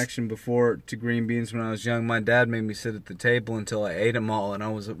that reaction before to green beans when I was young. My dad made me sit at the table until I ate them all, and I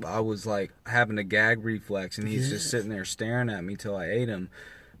was like having a gag reflex, and he's just sitting there staring at me till I ate them.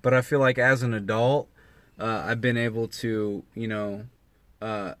 But I feel like as an adult, I've been able to, you know,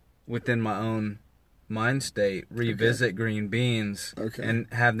 within my own mind state, revisit green beans and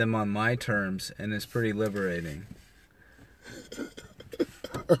have them on my terms, and it's pretty liberating.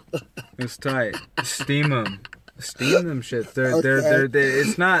 It's tight. Steam them shits. They're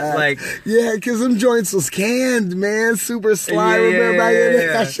it's not like, yeah, because them joints was canned, man, super slimy. Yeah.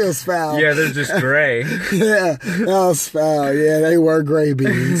 That shit was foul. Yeah, they're just gray. Yeah, that was foul. Yeah, they were gray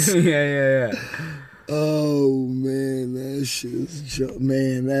beans. yeah. Oh man, that shit is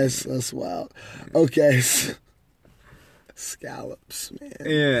man. That's wild. Okay, scallops, man.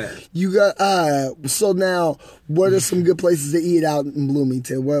 Yeah. You got So now, what are some good places to eat out in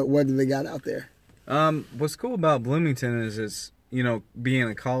Bloomington? What do they got out there? What's cool about Bloomington is it's, you know, being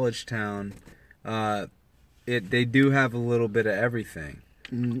a college town, they do have a little bit of everything.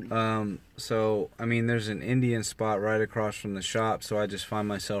 So, I mean, there's an Indian spot right across from the shop, so I just find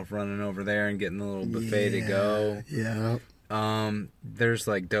myself running over there and getting a little buffet to go. Yeah. There's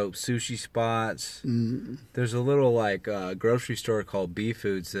like dope sushi spots. There's a little like grocery store called B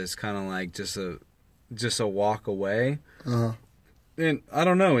Foods that's kind of like just a walk away. And I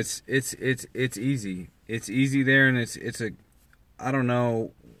don't know, it's easy. It's easy there, and it's a, I don't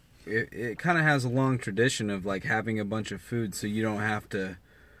know, it kind of has a long tradition of like having a bunch of food, so you don't have to,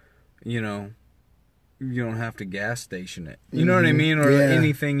 you know, you don't have to gas station it. You know what I mean? Or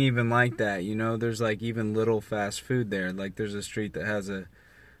anything even like that, you know? There's like even little fast food there. Like there's a street that has a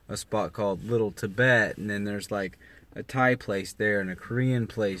a spot called Little Tibet, and then there's like a Thai place there and a Korean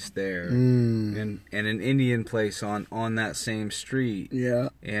place there, and an Indian place on that same street. Yeah.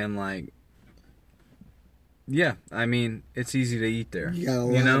 And like, yeah, I mean, it's easy to eat there. You got a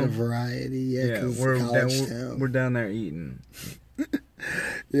lot of variety. Yeah, we're down there eating.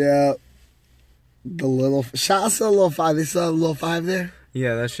 Yeah. The little shout out to the Little Five. They still have a Little Five there?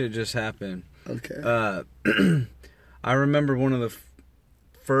 Yeah, that shit just happened. Okay. I remember one of the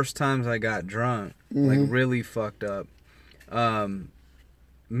first times I got drunk, like really fucked up.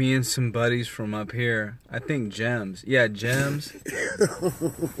 Me and some buddies from up here, I think Gems. Yeah, Gems.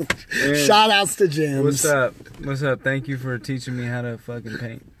 Shout outs to Gems. What's up? What's up? Thank you for teaching me how to fucking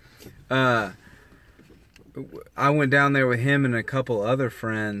paint. I went down there with him and a couple other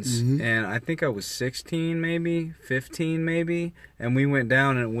friends, and I think I was 16 maybe, 15 maybe, and we went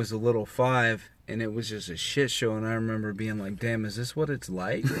down and it was a Little Five, and it was just a shit show, and I remember being like, damn, is this what it's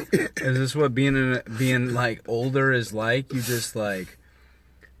like? Is this what being like older is like? You just like,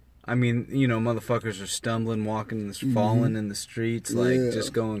 I mean, you know, motherfuckers are stumbling, walking, falling in the streets, like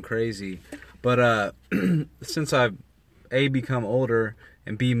just going crazy. But since I've A, become older,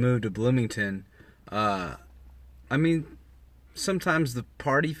 and B, moved to Bloomington, I mean, sometimes the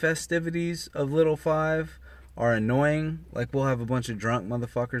party festivities of Little Five are annoying. Like, we'll have a bunch of drunk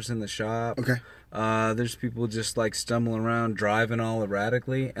motherfuckers in the shop. Okay. There's people just, like, stumbling around, driving all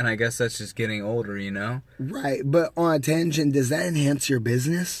erratically, and I guess that's just getting older, you know? Right, but on a tangent, does that enhance your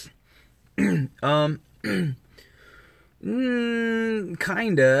business? Kinda.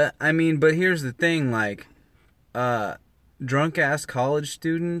 I mean, but here's the thing, like, drunk-ass college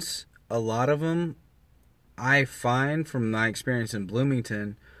students, a lot of them, I find from my experience in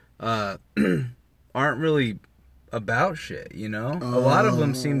Bloomington, aren't really about shit, you know? A lot of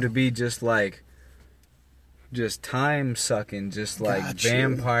them seem to be just like, just time sucking, just like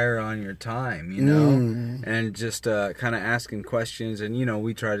vampire on your time, you know? And just kind of asking questions, and, you know,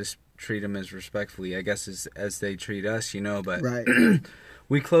 we try to treat them as respectfully, I guess, as they treat us, you know? But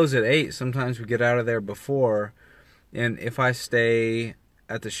we close at 8. Sometimes we get out of there before, and if I stay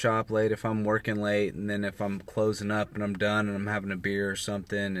at the shop late, if I'm working late, and then if I'm closing up and I'm done and I'm having a beer or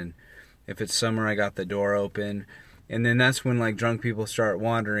something, and if it's summer, I got the door open, and then that's when like drunk people start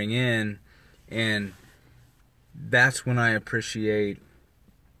wandering in, and that's when I appreciate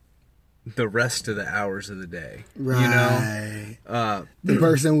the rest of the hours of the day. Right. You know? The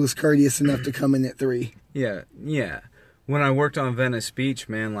person was courteous enough to come in at 3. Yeah. When I worked on Venice Beach,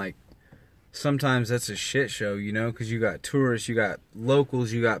 man, like, sometimes that's a shit show, you know, because you got tourists, you got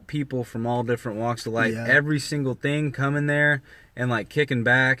locals, you got people from all different walks of life. Every single thing coming there and like kicking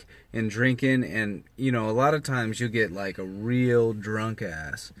back and drinking, and you know, a lot of times you get like a real drunk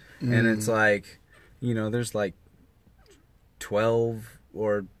ass, and it's like, you know, there's like 12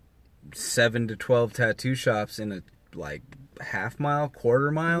 or 7 to 12 tattoo shops in a like half mile,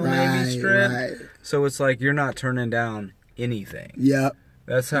 quarter mile maybe strip. So it's like you're not turning down anything. Yep.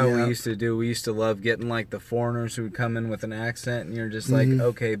 That's how we used to do. We used to love getting like the foreigners who would come in with an accent, and you're just like,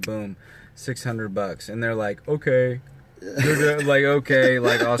 okay, boom, $600, and they're like, okay, they're like, okay,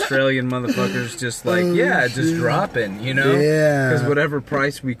 like Australian motherfuckers, just like, just dropping, you know, because whatever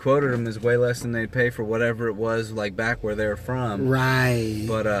price we quoted them is way less than they'd pay for whatever it was like back where they're from. Right.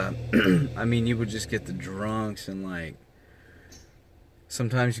 But I mean, you would just get the drunks, and like,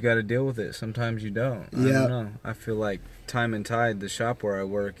 sometimes you got to deal with it, sometimes you don't. I don't know. I feel like Time and Tide, the shop where I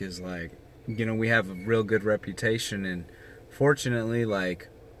work, is like, you know, we have a real good reputation, and fortunately, like,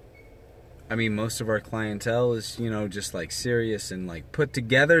 I mean, most of our clientele is, you know, just like serious and like put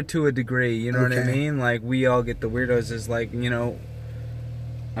together to a degree, you know what I mean? Like, we all get the weirdos as like, you know,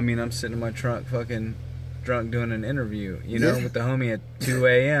 I mean, I'm sitting in my trunk fucking drunk doing an interview, you know, with the homie at 2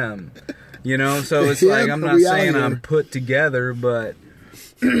 a.m., you know? So it's like, I'm not saying I'm put together, but,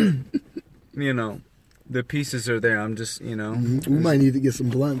 you know, the pieces are there. I'm just, you know. We might need to get some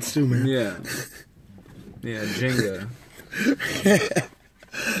blunts too, man. Yeah, Jenga.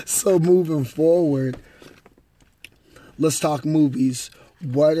 So moving forward, let's talk movies.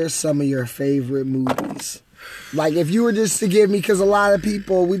 What are some of your favorite movies? Like, if you were just to give me, because a lot of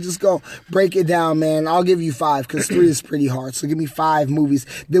people, we just go break it down, man. I'll give you 5, because 3 is pretty hard. So give me 5 movies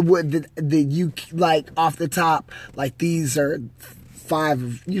that you like off the top. Like, these are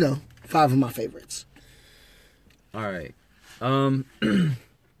 5 of my favorites. All right. I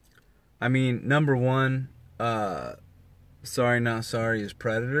mean, number 1, Sorry Not Sorry is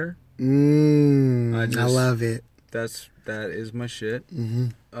Predator. I love it. That is my shit.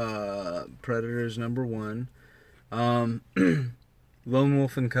 Predator is number 1. Lone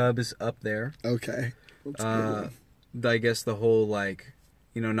Wolf and Cub is up there. Okay. I guess the whole like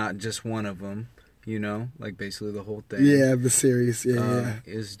not just one of them, like basically the whole thing. Yeah, the series. Yeah.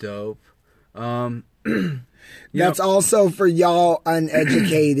 Is dope. That's also for y'all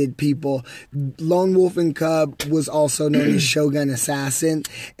uneducated people. Lone Wolf and Cub was also known as Shogun Assassin,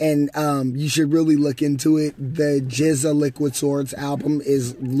 and you should really look into it. The Jizza Liquid Swords album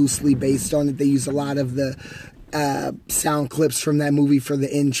is loosely based on it. They use a lot of the sound clips from that movie for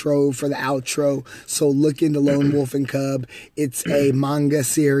the intro, for the outro. So look into Lone Wolf and Cub. It's a manga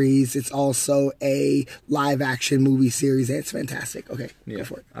series. It's also a live action movie series. And it's fantastic. Okay, go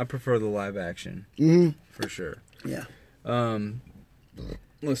for it. I prefer the live action. For sure. Yeah.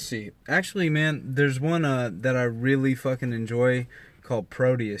 Let's see. Actually, man, there's one that I really fucking enjoy called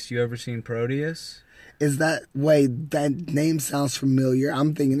Proteus. You ever seen Proteus? Is that, wait, that name sounds familiar.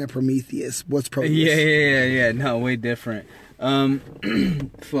 I'm thinking of Prometheus. What's Proteus? Yeah. No, way different.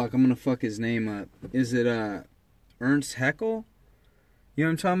 Fuck, I'm gonna fuck his name up. Is it Ernst Haeckel? You know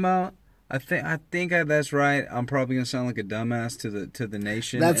what I'm talking about? I think that's right. I'm probably gonna sound like a dumbass to the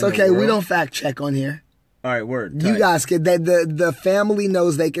nation. That's okay. We don't fact check on here. All right, word. You guys can. The family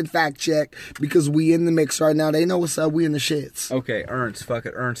knows they can fact check because we in the mix right now. They know what's up. We in the shits. Okay, Ernst. Fuck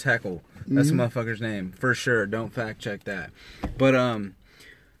it, Ernst Haeckel. That's the motherfucker's name for sure. Don't fact check that. But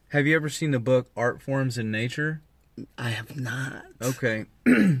have you ever seen the book Art Forms in Nature? I have not. Okay.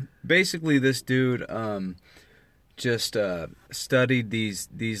 Basically, this dude just studied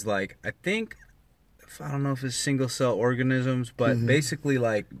these like, I don't know if it's single cell organisms, but basically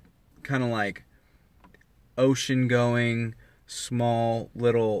like kind of like ocean going small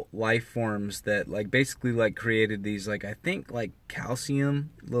little life forms that like basically like created these like I think like calcium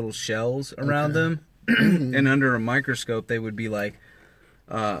little shells around them, and under a microscope they would be like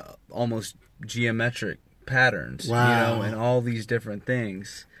almost geometric patterns. Wow. And all these different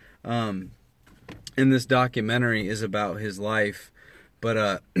things. And this documentary is about his life,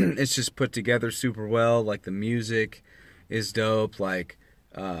 but it's just put together super well. Like the music is dope. Like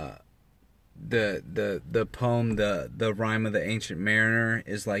the poem, the rhyme of the Ancient Mariner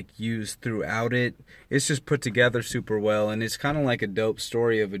is like used throughout it. It's just put together super well, and it's kind of like a dope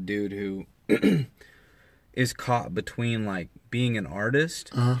story of a dude who is caught between like being an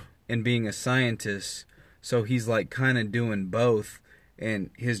artist and being a scientist. So he's like kind of doing both,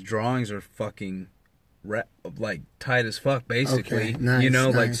 and his drawings are fucking like tight as fuck, basically. Okay,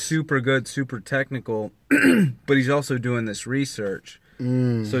 nice, like super good, super technical. But he's also doing this research.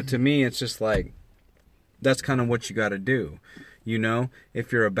 So to me, it's just like, that's kind of what you got to do.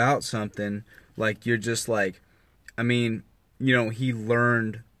 If you're about something, like you're just like, I mean, he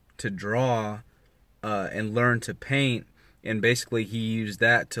learned to draw and learned to paint, and basically he used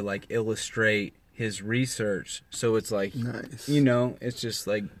that to like illustrate his research. So it's like, nice. It's just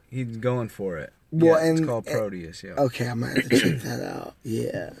like he's going for it. Well, yeah, it's called Proteus. Yeah. Okay, I might have to check that out.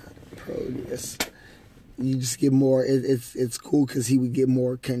 Yeah, Proteus. You just get more. It's cool because he would get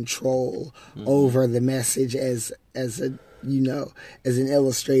more control over the message as an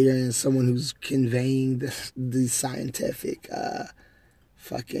illustrator and someone who's conveying the scientific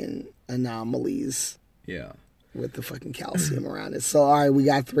fucking anomalies. Yeah. With the fucking calcium around it. So all right, we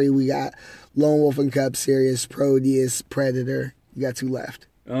got 3. We got Lone Wolf and Cub series, Proteus, Predator. You got 2 left.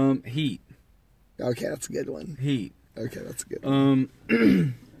 Heat. Okay, that's a good one. Heat. Okay, that's a good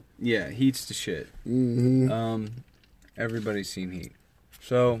one. Yeah, Heat's the shit. Everybody's seen Heat.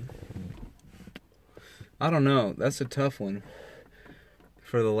 So, I don't know. That's a tough one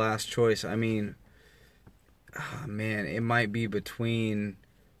for the last choice. I mean, man, it might be between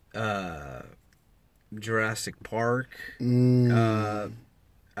Jurassic Park. I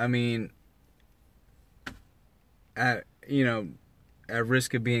mean, at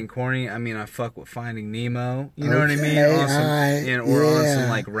risk of being corny, I mean, I fuck with Finding Nemo. You know what I mean? On some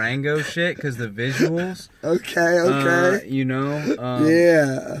like Rango shit, because the visuals. Okay.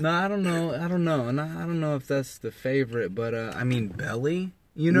 Yeah. No, I don't know. And I don't know if that's the favorite, but I mean, Belly.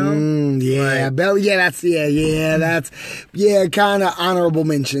 Belly. That's kind of honorable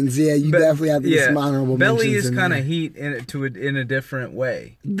mentions. Yeah, you definitely have to get some honorable Belly mentions. Belly is kind of Heat in a different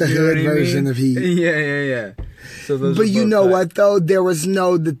way. The hood version of Heat. Yeah. So those. But you know what though?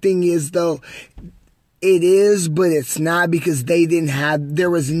 The thing is though, it is, but it's not, because there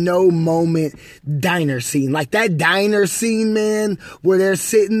was no moment diner scene. Like that diner scene, man, where they're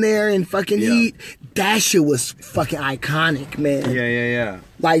sitting there in fucking Heat, that shit was fucking iconic, man. Yeah.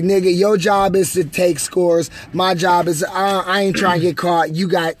 Like, nigga, your job is to take scores. My job is, I ain't trying to get caught. You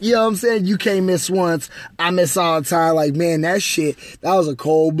know what I'm saying? You can't miss once. I miss all the time. Like, man, that was a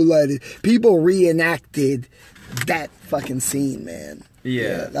cold-blooded. People reenacted that fucking scene, man.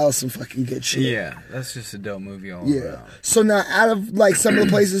 Yeah. That was some fucking good shit. Yeah, that's just a dope movie all around. So now, out of like some of the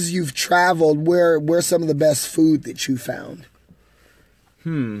places you've traveled, where's some of the best food that you found?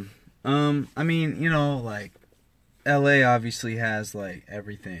 I mean, like LA obviously has like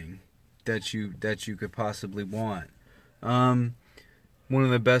everything that you could possibly want. One of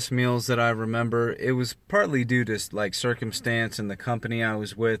the best meals that I remember, it was partly due to like circumstance and the company I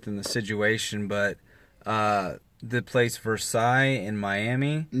was with and the situation, but the place Versailles in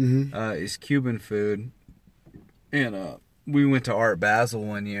Miami is Cuban food, and we went to Art Basel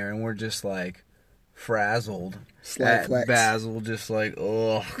one year and we're just like frazzled at Basel, just like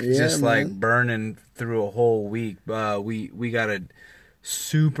like burning through a whole week. We got a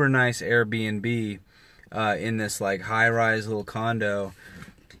super nice Airbnb in this like high-rise little condo,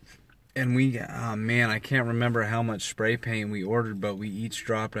 and I can't remember how much spray paint we ordered, but we each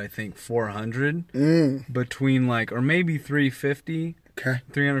dropped I think $400 between like, or maybe $350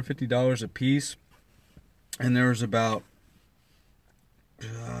 $350 a piece, and there was about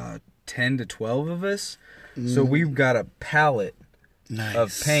 10 to 12 of us, so we've got a pallet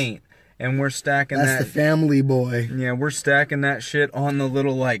of paint. And we're stacking That's the family boy. Yeah, we're stacking that shit on the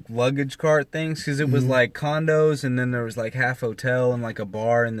little, like, luggage cart things. Because it was, like, condos, and then there was, like, half hotel and, like, a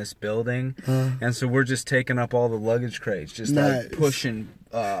bar in this building. And so we're just taking up all the luggage crates. Just, like, pushing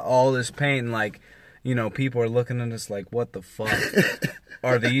all this paint. And, like, people are looking at us like, what the fuck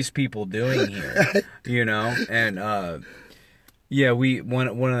are these people doing here? And,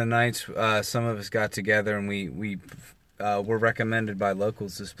 one of the nights, some of us got together, and we were recommended by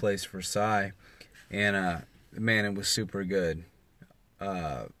locals this place Versailles, and man, it was super good.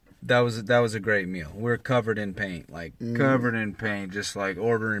 That was a great meal. We're covered in paint, just like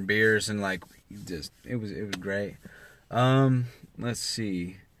ordering beers and like just it was great. Let's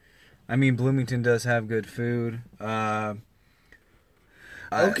see. I mean, Bloomington does have good food. Okay,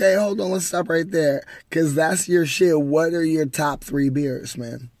 hold on. Let's stop right there, because that's your shit. What are your top 3 beers,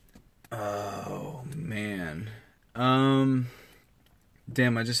 man? Oh man.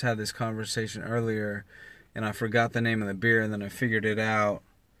 Damn, I just had this conversation earlier and I forgot the name of the beer, and then I figured it out.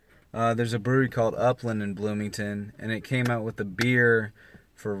 There's a brewery called Upland in Bloomington, and it came out with a beer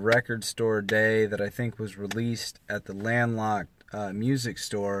for Record Store Day that I think was released at the Landlocked music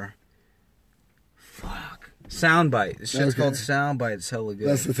store. Fuck. Soundbite. This shit's called Soundbite. It's hella good.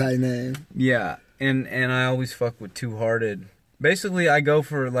 That's the tight name. Yeah, and I always fuck with Two Hearted. Basically, I go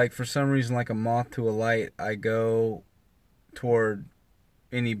for, like, for some reason, like a moth to a light, I go toward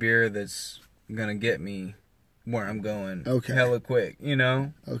any beer that's gonna get me where I'm going hella quick,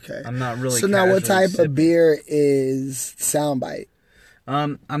 Okay. I'm not really. So now what type of beer is Soundbite?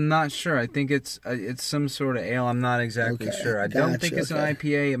 I'm not sure. I think it's some sort of ale. I'm not exactly sure. I don't think it's an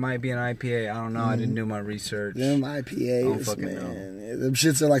IPA. It might be an IPA. I don't know. I didn't do my research. Them IPAs, man. Them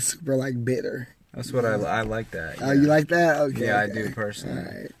shits are like super like bitter. That's what I like that. Oh, you like that? Okay. Yeah, I do personally. All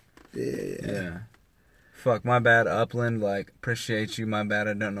right. Yeah. Fuck, my bad, Upland. Like, appreciate you. My bad,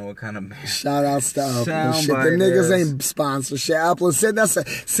 I don't know what kind of beer. Shout outs to Upland. Shit, the niggas ain't sponsored. Shit, Upland,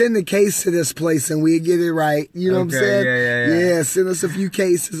 send the case to this place and we'll get it right. You know what I'm saying? Yeah, send us a few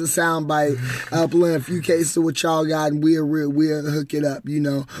cases of Soundbite. Upland, a few cases of what y'all got, and we'll hook it up.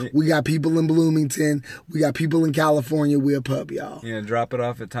 We got people in Bloomington. We got people in California. We'll pub y'all. Yeah, drop it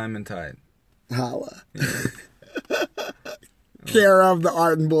off at Time and Tide. Holla. Yeah. Care of the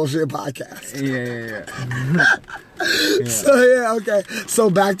Art and Bullshit podcast. Yeah. So, okay. So,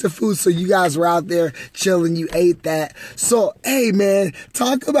 back to food. So, you guys were out there chilling. You ate that. So, hey, man,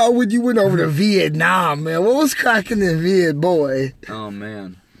 talk about when you went over to Vietnam, man. What was cracking in Viet, boy? Oh,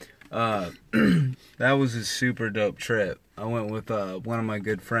 man. That was a super dope trip. I went with one of my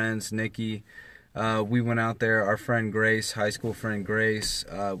good friends, Nikki. We went out there. Our friend Grace, high school friend Grace,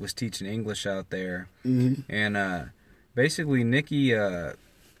 was teaching English out there. And basically, Nikki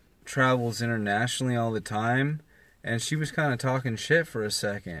travels internationally all the time, and she was kind of talking shit for a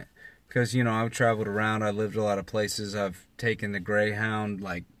second. Because, I've traveled around. I lived a lot of places. I've taken the Greyhound,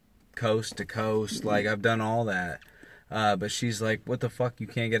 like, coast to coast. Like, I've done all that. But she's like, what the fuck, you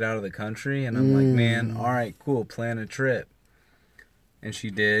can't get out of the country? And I'm like, man, all right, cool, plan a trip. And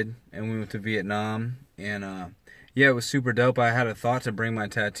she did, and we went to Vietnam, and it was super dope. I had a thought to bring my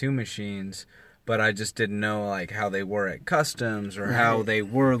tattoo machines, but I just didn't know like how they were at customs or how they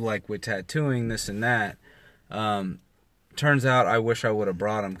were like with tattooing this and that. Turns out I wish I would have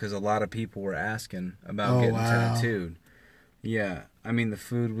brought them, because a lot of people were asking about getting tattooed. Yeah, I mean the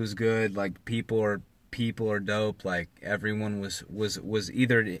food was good. Like people are dope. Like everyone was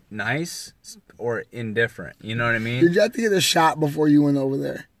either nice or indifferent. You know what I mean? Did you have to get a shot before you went over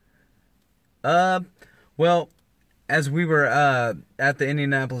there? Well, as we were at the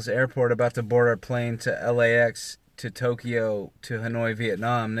Indianapolis airport about to board our plane to LAX to Tokyo to Hanoi,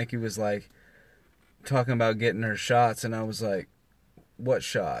 Vietnam, Nikki was like talking about getting her shots, and I was like, what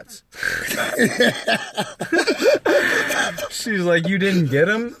shots? She's like, you didn't get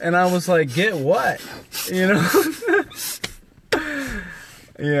them? And I was like, get what? You know?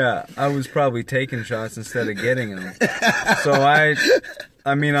 Yeah, I was probably taking shots instead of getting them. So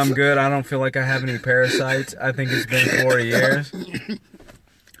I mean, I'm good. I don't feel like I have any parasites. I think it's been 4 years.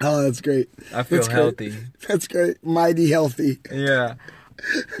 Oh, that's great. I feel healthy. That's great. Mighty healthy. Yeah.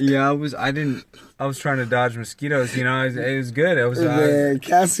 Yeah, I was trying to dodge mosquitoes, you know. It was good. It was man,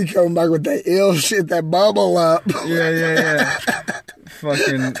 Cassie coming back with that ill shit, that bubble up. Yeah.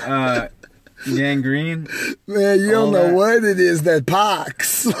 Fucking gangrene. Man, you don't know what it is, that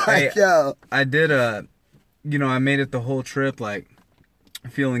pox. Like, yo. I did I made it the whole trip, like,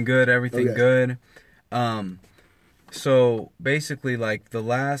 feeling good, everything good. So basically, like, the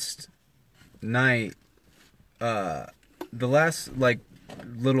last night, the last, like,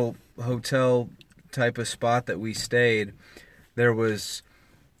 little hotel type of spot that we stayed, there was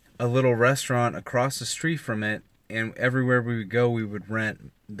a little restaurant across the street from it, and everywhere we would go, we would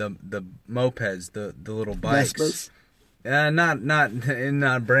rent the mopeds, the little bikes. Vespas?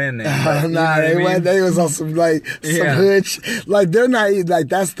 Not brand name. They was on some like some hood like they're not like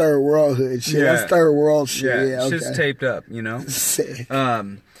that's third world hood shit. Yeah. That's third world shit. Yeah, okay. Shit's taped up, you know. Sick.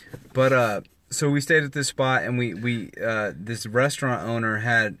 So we stayed at this spot, and we this restaurant owner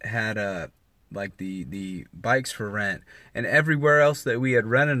had like the bikes for rent, and everywhere else that we had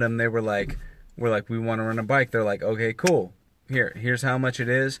rented them, they were like, we want to rent a bike. They're like, okay, cool. Here's how much it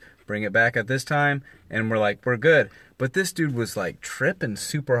is. Bring it back at this time, and we're like, we're good. But this dude was like tripping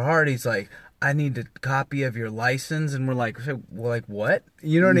super hard. He's like, I need a copy of your license, and we're like what?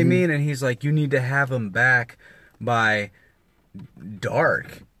 You know what I mean? And he's like, you need to have them back by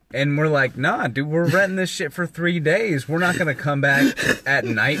dark. And we're like, nah, dude, we're renting this shit for 3 days. We're not gonna come back at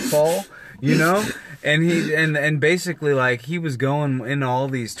nightfall, you know? And he basically, like, he was going into all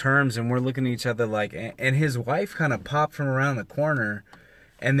these terms, and we're looking at each other like, and his wife kind of popped from around the corner,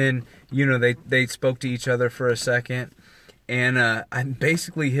 and then, you know, they spoke to each other for a second, and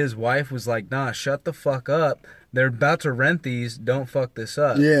basically his wife was like, nah, shut the fuck up. They're about to rent these. Don't fuck this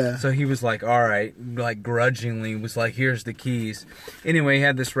up. Yeah. So he was like, all right, like grudgingly was like, here's the keys. Anyway, he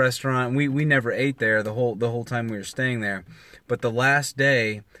had this restaurant. We never ate there the whole time we were staying there. But the last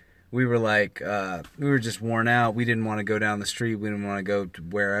day, we were like, we were just worn out. We didn't want to go down the street. We didn't want to go to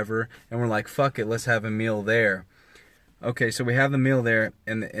wherever. And we're like, fuck it, let's have a meal there. Okay, so we have the meal there,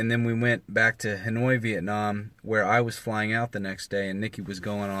 and then we went back to Hanoi, Vietnam, where I was flying out the next day, and Nikki was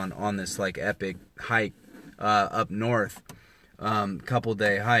going on this like epic hike up north, couple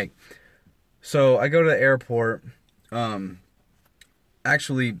day hike. So I go to the airport.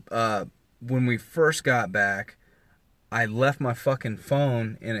 Actually, when we first got back, I left my fucking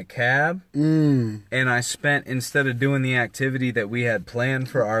phone in a cab, and I spent, instead of doing the activity that we had planned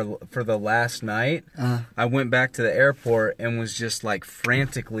for the last night, I went back to the airport and was just like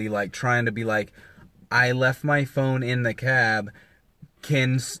frantically like trying to be like, I left my phone in the cab.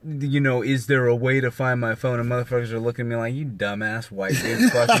 Is there a way to find my phone? And motherfuckers are looking at me like, you dumbass white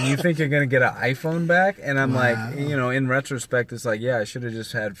dude, fucking, you think you're gonna get an iPhone back? And I'm like, in retrospect, it's like, yeah, I should have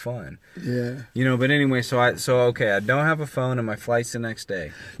just had fun. Yeah. But anyway, so I don't have a phone, and my flight's the next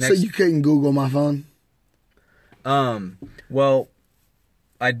day. So you couldn't Google my phone? Well,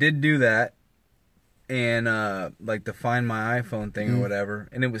 I did do that, and like the Find My iPhone thing or whatever,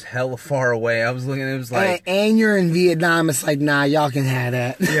 and it was hella far away. I was looking, it was like, and you're in Vietnam. It's like, nah, y'all can have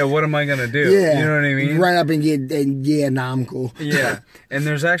that. Yeah, what am I gonna do? Yeah, you know what I mean. Run up and nah, I'm cool. Yeah, and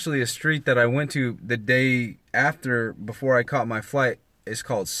there's actually a street that I went to the day after, before I caught my flight. It's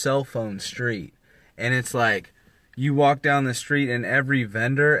called Cell Phone Street, and it's like, you walk down the street, and every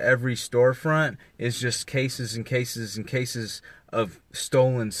vendor, every storefront is just cases and cases and cases of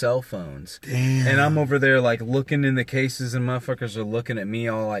stolen cell phones. Damn. And I'm over there like looking in the cases, and motherfuckers are looking at me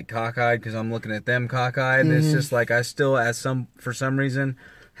all like cockeyed because I'm looking at them cockeyed. And it's just like, I still, for some reason,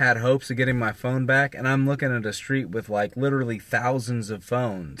 had hopes of getting my phone back, and I'm looking at a street with like literally thousands of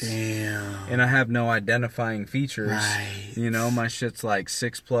phones. Damn. And I have no identifying features. Right. My shit's like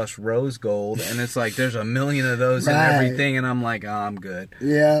 6+ rose gold, and it's like there's a million of those and everything, and I'm like, oh, I'm good.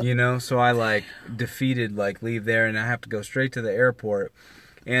 Yeah. So I like defeated, like, leave there, and I have to go straight to the airport.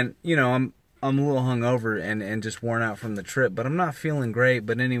 And I'm a little hungover and just worn out from the trip, but I'm not feeling great.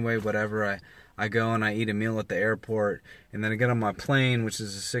 But anyway, whatever, I go and I eat a meal at the airport, and then I get on my plane, which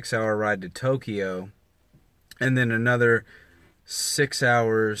is a 6-hour ride to Tokyo, and then another 6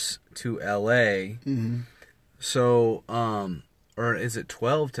 hours to LA. So, or is it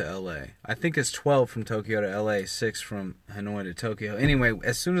 12 to LA? I think it's 12 from Tokyo to LA, 6 from Hanoi to Tokyo. Anyway,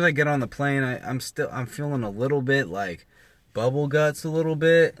 as soon as I get on the plane, I'm feeling a little bit like bubble guts a little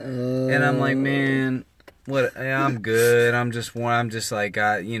bit. And I'm like, man, what? I'm good. I'm just like,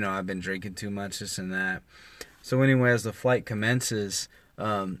 I've been drinking too much, this and that. So anyway, as the flight commences,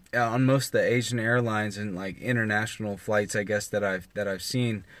 on most of the Asian airlines and like international flights, I guess that I've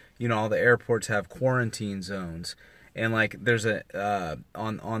seen, all the airports have quarantine zones. And like there's a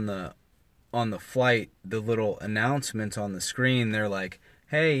on the flight, the little announcements on the screen, they're like,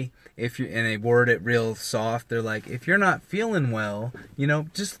 hey, and they word it real soft, they're like, if you're not feeling well,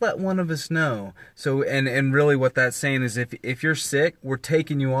 just let one of us know. So and really what that's saying is if you're sick, we're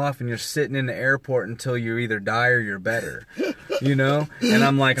taking you off and you're sitting in the airport until you either die or you're better. And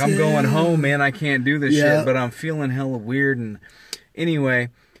I'm like, I'm going home, man, I can't do this shit, but I'm feeling hella weird. And anyway,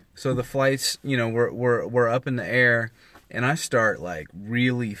 so the flights, we're up in the air, and I start like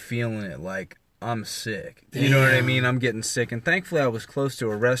really feeling it, like I'm sick. You know what I mean? I'm getting sick, and thankfully I was close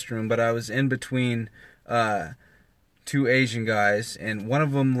to a restroom, but I was in between two Asian guys, and one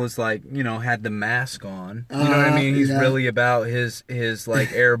of them was like, had the mask on. You know what I mean? He's really about his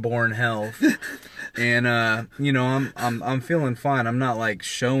like airborne health. And I'm feeling fine. I'm not like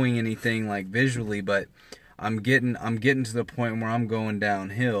showing anything like visually, but I'm getting to the point where I'm going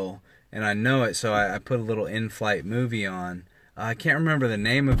downhill, and I know it. So I put a little in-flight movie on. I can't remember the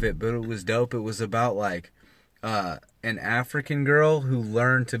name of it, but it was dope. It was about like an African girl who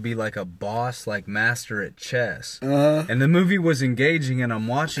learned to be like a boss, like master at chess. And the movie was engaging, and I'm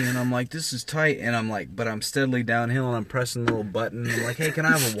watching, and I'm like, this is tight. And I'm like, but I'm steadily downhill, and I'm pressing the little button. And I'm like, hey, can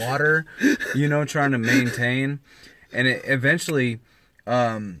I have a water? Trying to maintain. And it eventually,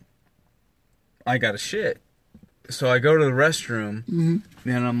 I got a shit. So I go to the restroom,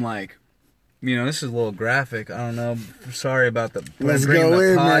 and I'm like, this is a little graphic. I don't know. Sorry about bringing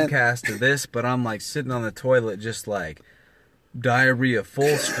the podcast to this, but I'm like sitting on the toilet, just like diarrhea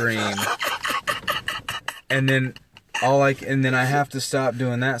full stream, and then I have to stop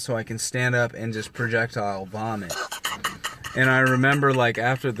doing that so I can stand up and just projectile vomit. And I remember like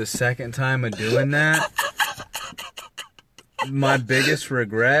after the second time of doing that, my biggest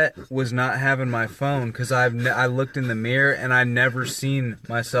regret was not having my phone, because I looked in the mirror and I never seen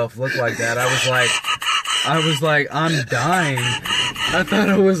myself look like that. I was like, I'm dying. I thought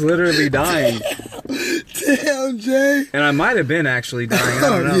I was literally dying. Damn, Jay. And I might have been actually dying. I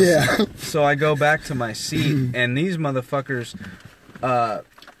don't know. Yeah. So I go back to my seat, and these motherfuckers,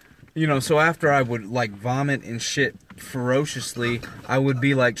 so after I would like vomit and shit ferociously, I would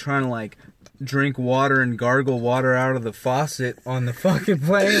be like trying to like drink water and gargle water out of the faucet on the fucking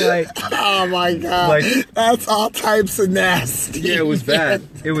plane, like, oh my god, like, that's all types of nasty. Yeah, it was bad.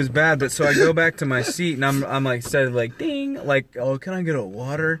 It was bad. But so I go back to my seat, and I'm like, started like ding, like, oh, can I get a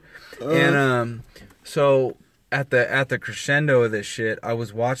water? And so at the crescendo of this shit, I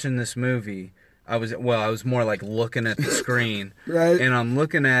was watching this movie. I was more like looking at the screen, right? And I'm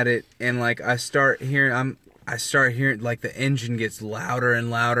looking at it, and like I start hearing like the engine gets louder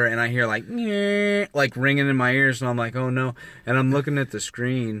and louder, and I hear like ringing in my ears, and I'm like, oh no. And I'm looking at the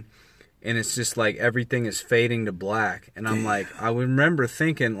screen, and it's just like everything is fading to black, and I'm like, I remember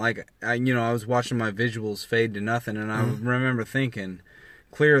thinking like, I was watching my visuals fade to nothing, and I remember thinking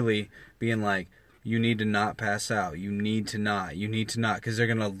clearly, being like, you need to not pass out. You need to not, because they're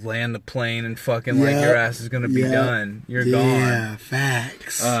gonna land the plane and fucking like your ass is gonna be done. You're gone. Yeah,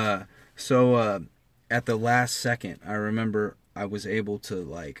 facts. So at the last second, I remember I was able to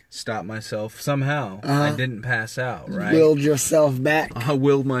like stop myself somehow. I didn't pass out. Right? Willed yourself back. I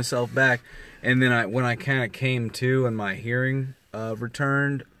willed myself back, and then when I kind of came to and my hearing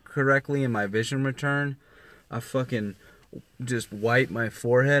returned correctly and my vision returned, I fucking just wiped my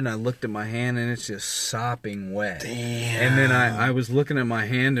forehead, and I looked at my hand, and it's just sopping wet. Damn. And then I was looking at my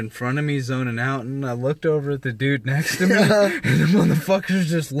hand in front of me, zoning out, and I looked over at the dude next to me, and the motherfucker's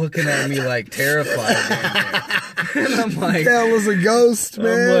just looking at me like terrified. And I'm like, that was a ghost,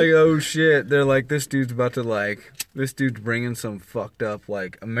 man. I'm like, oh shit. They're like, this dude's bringing some fucked up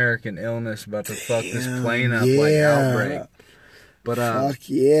like American illness, about to fuck this plane up, like outbreak. But fuck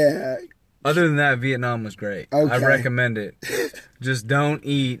yeah. Other than that, Vietnam was great. Okay. I recommend it. Just don't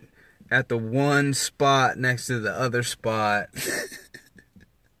eat at the one spot next to the other spot,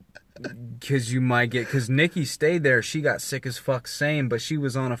 because you might get. Because Nikki stayed there. She got sick as fuck, same, but she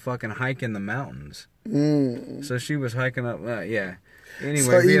was on a fucking hike in the mountains. So she was hiking up. Yeah. Anyway,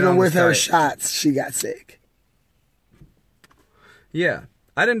 so Vietnam even with her tight. shots, she got sick. Yeah.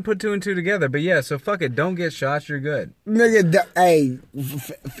 I didn't put two and two together, but yeah, so fuck it. Don't get shots. You're good. Nigga, hey,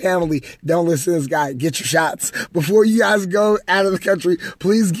 family, don't listen to this guy. Get your shots. Before you guys go out of the country,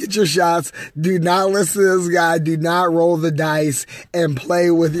 please get your shots. Do not listen to this guy. Do not roll the dice and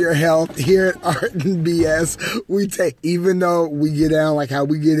play with your health. Here at Art and BS, we take, even though we get down like how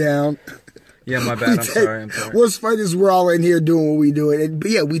we get down. Yeah, my bad. I'm sorry. What's funny is we're all in here doing what we do. But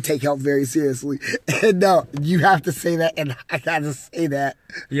yeah, we take health very seriously. And no, you have to say that, and I got to say that.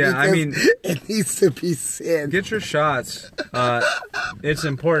 Yeah, I mean, it needs to be said. Get your shots. It's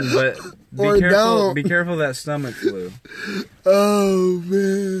important, but Or don't. Be careful of that stomach flu. Oh,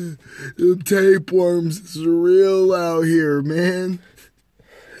 man. The tapeworms is real out here, man.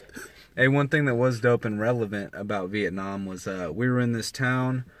 Hey, one thing that was dope and relevant about Vietnam was we were in this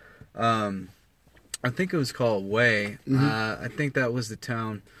town. I think it was called Hue. I think that was the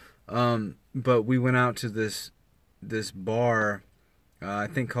town. But we went out to this bar, I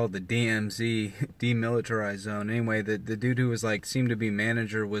think called the DMZ, Demilitarized Zone. Anyway, the dude who was like seemed to be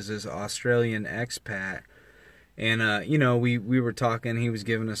manager was this Australian expat. And you know, we were talking, he was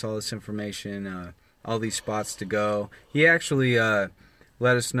giving us all this information, all these spots to go. He actually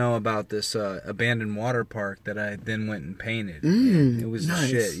let us know about this abandoned water park that I then went and painted. It was nice.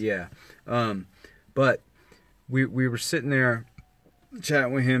 shit, yeah. But we were sitting there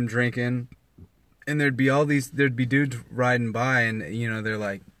chatting with him, drinking, and there'd be dudes riding by, and you know, they're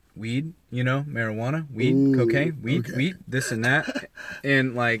like, weed, you know, marijuana, weed, cocaine, weed, weed, this and that.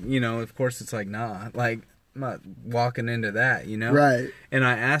 And like, you know, of course it's like, nah, like I'm not walking into that, you know? Right. And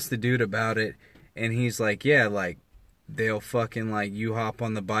I asked the dude about it, and he's like, yeah, like they'll fucking like, you hop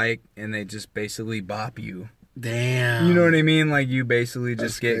on the bike and they just basically bop you. Damn. You know what I mean? Like you basically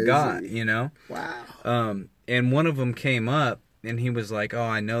just get crazy. got, you know? Wow. And one of them came up and he was like, oh,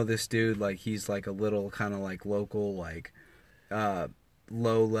 I know this dude. Like he's like a little kind of like local, like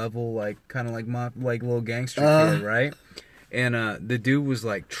low level, like kind of like like little gangster kid, right? And the dude was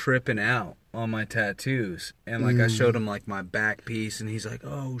like tripping out on my tattoos. And like I showed him like my back piece and he's like,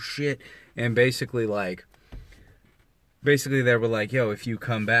 oh shit. And basically they were like, yo, if you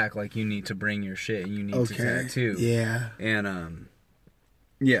come back, like, you need to bring your shit. You need to tattoo. Yeah. And,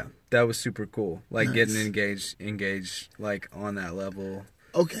 yeah, that was super cool. Like, nice. Getting engaged, like, on that level.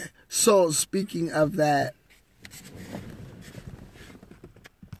 Okay. So, speaking of that.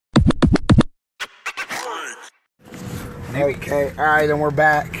 Okay. All right, and we're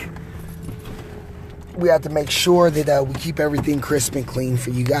back. We have to make sure that we keep everything crisp and clean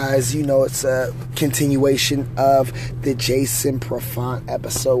for you guys. You know, it's a continuation of the Jason Profant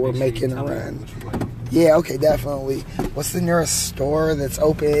episode we're making a run. Yeah, okay, definitely. What's the nearest store that's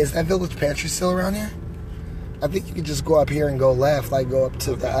open? Is that Village Pantry still around here? I think you could just go up here and go left, like go up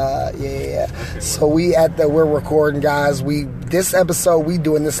to the yeah. Okay, so we're recording, guys. This episode we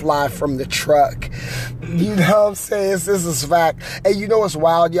doing this live from the truck. You know what I'm saying? This is fact. And you know what's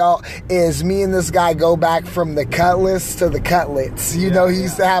wild, y'all? Is me and this guy go back from the Cutlass to the Cutlets. You know, he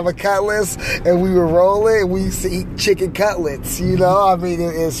used to have a Cutlass and we would roll it and we used to eat chicken cutlets. You know, I mean,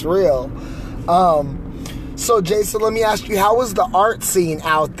 it's real. So Jason, let me ask you, how was the art scene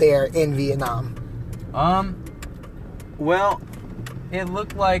out there in Vietnam? Well, it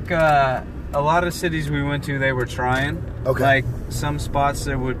looked like a lot of cities we went to, they were trying. Okay. Like some spots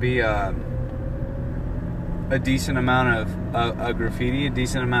there would be a decent amount of graffiti, a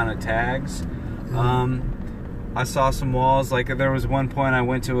decent amount of tags. I saw some walls. Like there was one point I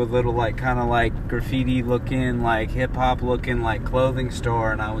went to a little like kind of like graffiti looking, like hip hop looking like clothing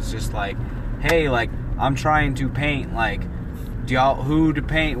store, and I was just like, hey, like I'm trying to paint. Like, do y'all who to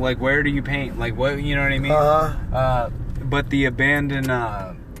paint? Like, where do you paint? Like, what? You know what I mean? But the abandoned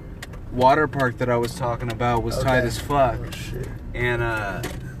water park that I was talking about was tight as fuck. Oh, shit. And yeah.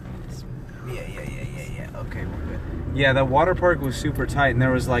 Okay, we're good. Yeah, that water park was super tight, and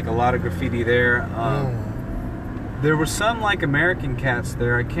there was like a lot of graffiti there. There were some like American cats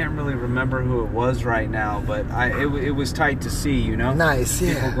there. I can't really remember who it was right now, but it was tight to see, you know. Nice,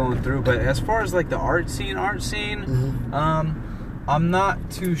 yeah. People going through. But as far as like the art scene, I'm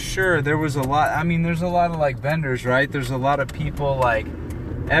not too sure. There was a lot. I mean, there's a lot of like vendors, right? There's a lot of people like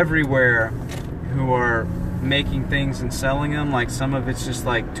everywhere who are making things and selling them. Like some of it's just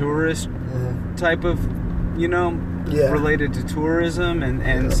like tourist type of, you know, related to tourism,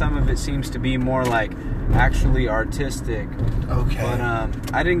 and some of it seems to be more like actually artistic. Okay. But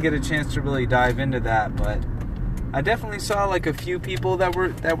I didn't get a chance to really dive into that, but I definitely saw like a few people that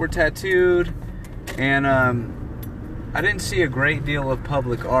were tattooed, and I didn't see a great deal of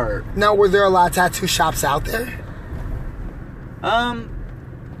public art. Now, were there a lot of tattoo shops out there?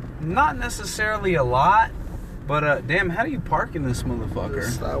 Not necessarily a lot, But, damn, how do you park in this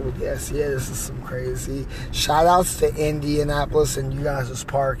motherfucker? Yes, this is some crazy. Shout outs to Indianapolis and you guys is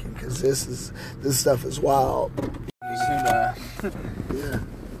parking, because this stuff is wild. Yeah. Yeah.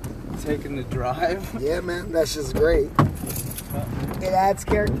 Taking the drive. Yeah, man, that's just great. It adds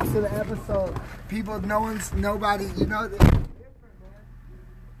character to the episode. People, nobody, you know.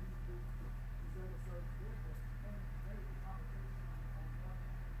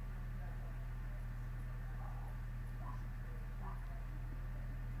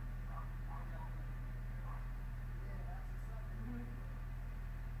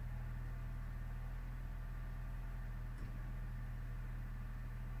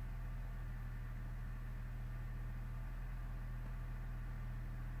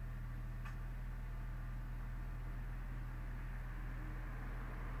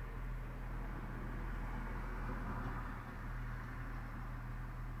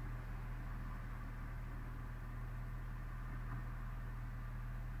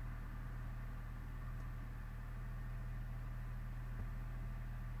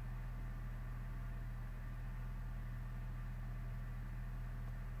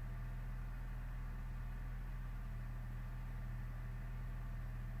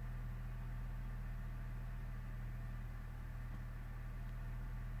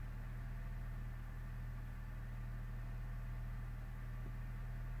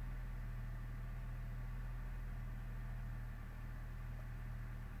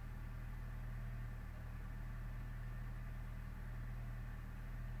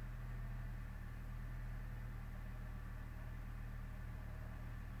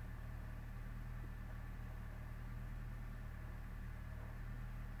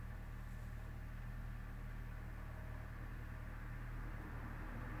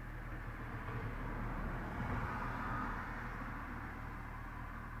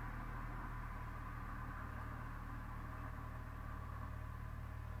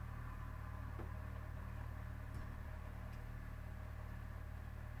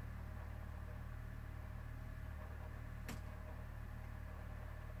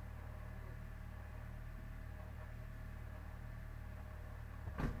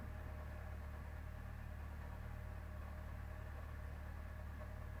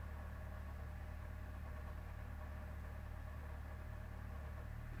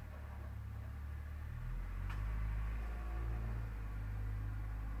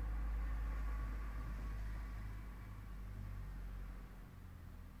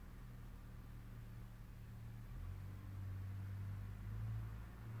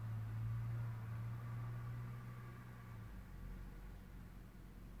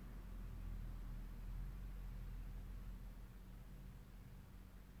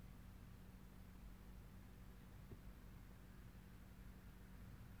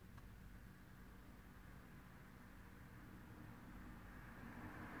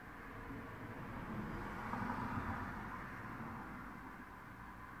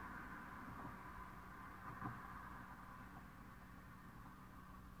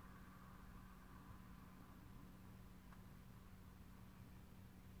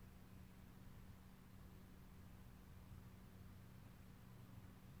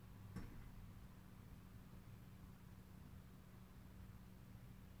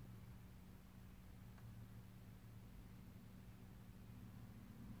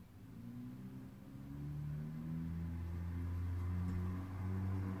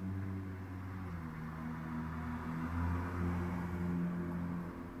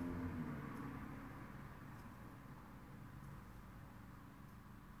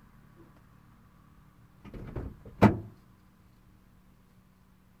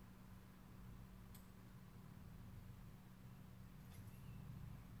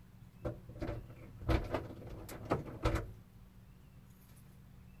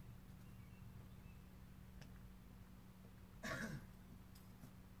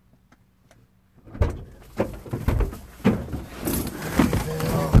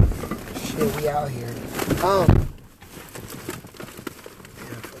 We out here.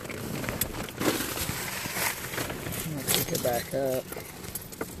 Pick it back up.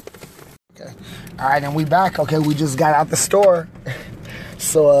 Okay. All right, and we back. Okay, we just got out the store.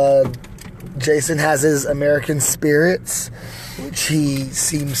 So, Jason has his American Spirits, which he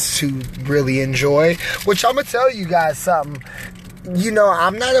seems to really enjoy. Which I'm gonna tell you guys something. You know,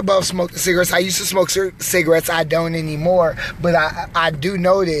 I'm not above smoking cigarettes. I used to smoke cigarettes. I don't anymore. But I do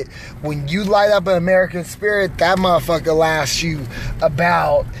know that when you light up an American Spirit, that motherfucker lasts you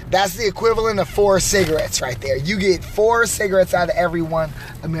about... That's the equivalent of 4 cigarettes right there. You get 4 cigarettes out of every one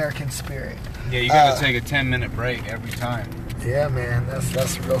American Spirit. Yeah, you gotta take a 10-minute break every time. Yeah, man.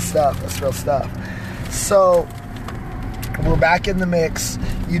 That's real stuff. That's real stuff. So we're back in the mix.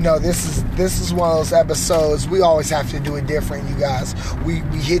 You know, this is one of those episodes. We always have to do it different, you guys. We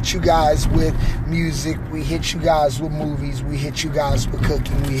hit you guys with music. We hit you guys with movies. We hit you guys with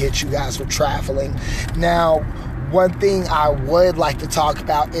cooking. We hit you guys with traveling. Now, one thing I would like to talk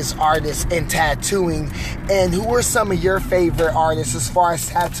about is artists and tattooing. And who are some of your favorite artists as far as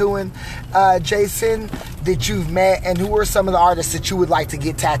tattooing, Jason, that you've met? And who are some of the artists that you would like to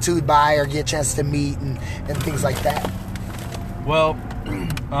get tattooed by or get a chance to meet and things like that? Well,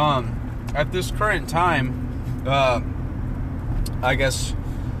 at this current time, I guess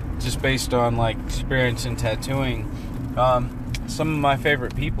just based on like experience in tattooing, some of my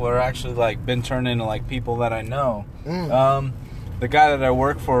favorite people are actually like been turned into like people that I know. The guy that I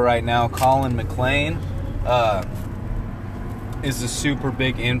work for right now, Colin McLean, is a super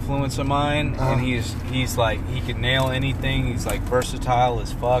big influence of mine, and he's like, he can nail anything. He's like versatile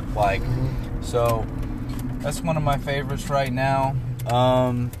as fuck, like so. That's one of my favorites right now.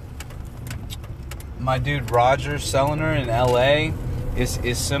 My dude Roger Sellener in LA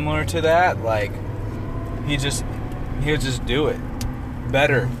is similar to that. Like he'll just do it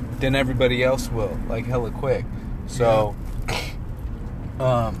better than everybody else will, like hella quick. So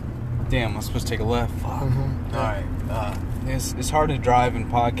damn, I'm supposed to take a left. Fuck. Alright. It's hard to drive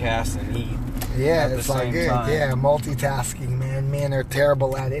and podcast and eat. Yeah, it's like good. Yeah, multitasking, man. Men are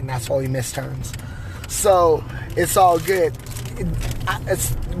terrible at it, and that's why we miss turns. So it's all good.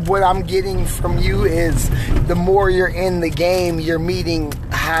 It's what I'm getting from you is the more you're in the game, you're meeting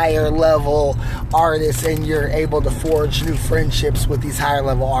higher level artists, and you're able to forge new friendships with these higher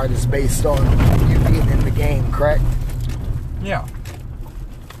level artists based on you being in the game. Correct? Yeah,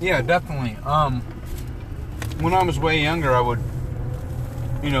 definitely. When I was way younger, I would,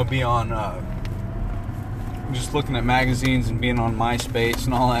 be on just looking at magazines and being on MySpace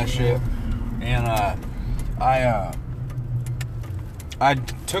and all that shit. And I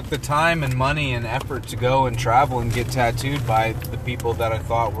took the time and money and effort to go and travel and get tattooed by the people that I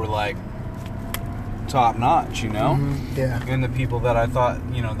thought were like top notch, Yeah. And the people that I thought,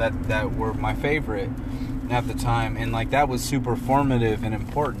 that were my favorite at the time, and like that was super formative and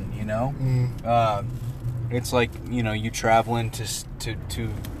important, It's like, you travel into to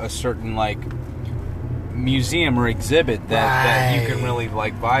a certain like museum or exhibit that you can really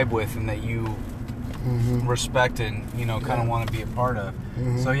like vibe with and that you respect and kind of want to be a part of.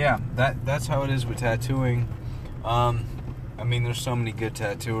 So yeah, that's how it is with tattooing. I mean, there's so many good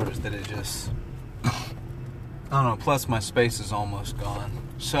tattooers that it just, I don't know. Plus my space is almost gone,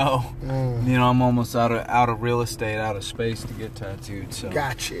 so I'm almost out of real estate, out of space to get tattooed. So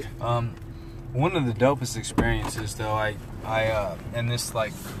gotcha. One of the dopest experiences, though, I and this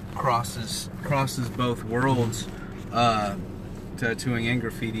like crosses both worlds, tattooing and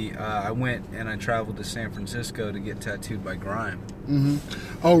graffiti. I went and I traveled to San Francisco to get tattooed by Grime.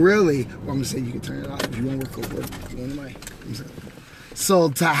 Oh, really? Well, I'm gonna say you can turn it off if you want to work over. If you want to mic. So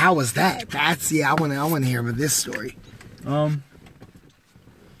how was that? I want to hear about this story. I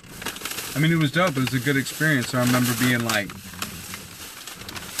mean, it was dope. It was a good experience. I remember being like,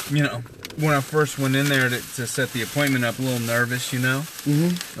 when I first went in there to set the appointment up, a little nervous,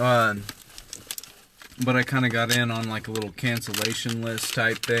 but I kind of got in on like a little cancellation list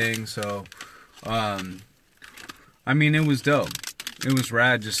type thing. So, I mean, it was dope. It was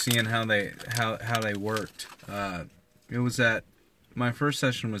rad just seeing how they worked. It was my first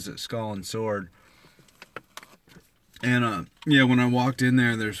session was at Skull and Sword, and when I walked in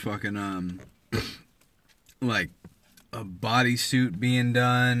there, there's fucking like a bodysuit being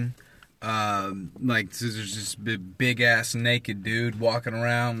done. Like there's this big ass naked dude walking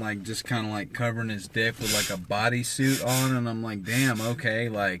around, like just kind of like covering his dick with like a bodysuit on, and I'm like, damn, okay,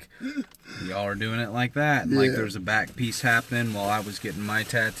 like y'all are doing it like that. And, like there's a back piece happening while I was getting my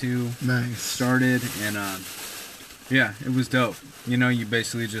tattoo started, and it was dope. You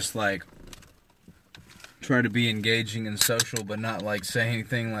basically just like try to be engaging and social, but not like say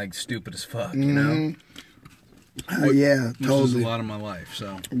anything like stupid as fuck, Yeah, which totally. is a lot of my life,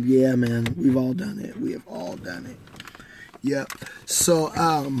 so. Yeah, man, we've all done it. We have all done it. Yep. So,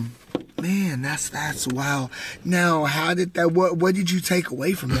 man, that's wow. Now, how did that? What did you take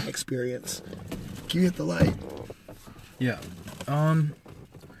away from that experience? Can you hit the light? Yeah.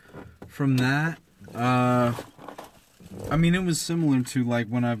 From that, I mean, it was similar to like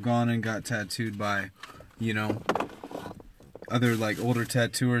when I've gone and got tattooed by, other like older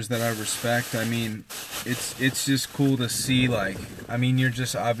tattooers that I respect. I mean, it's just cool to see, like, I mean, you're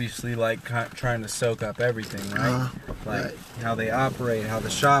just obviously like trying to soak up everything, right? Like how they operate, how the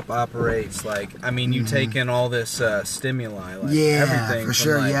shop operates. Like, I mean, you take in all this stimuli, like everything. For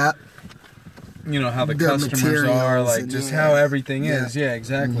sure. Like, yeah. how the Their customers are, materials like and, just yeah. how everything is. Yeah. Yeah,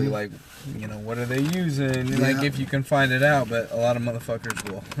 exactly. Like, what are they using? Like, Yeah. if you can find it out, but a lot of motherfuckers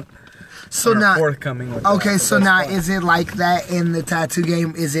will. So aren't now, forthcoming with okay, that, so but that's now fine. is it like that in the tattoo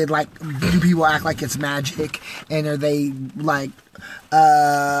game? Is it like, do people act like it's magic, and are they like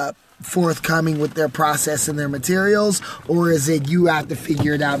forthcoming with their process and their materials, or is it you have to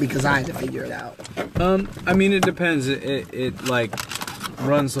figure it out because I had to figure it out? I mean, it depends. It like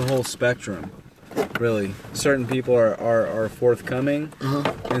runs the whole spectrum, really. Certain people are forthcoming,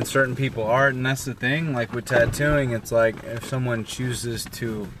 and certain people aren't, and that's the thing. Like with tattooing, it's like if someone chooses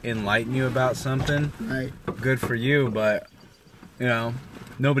to enlighten you about something, Right. good for you, but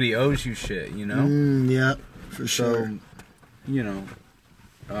nobody owes you shit, Yeah, for sure. So,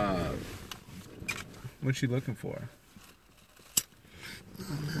 what you looking for?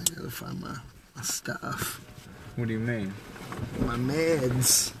 Oh, man, I gotta find my stuff. What do you mean? My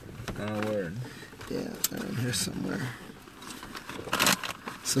meds. Oh, word. Yeah, they're in here somewhere.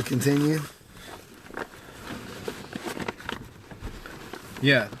 So continue.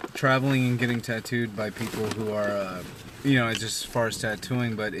 Yeah, traveling and getting tattooed by people who are, just as far as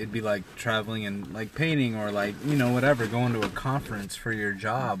tattooing, but it'd be like traveling and like painting or like, whatever, going to a conference for your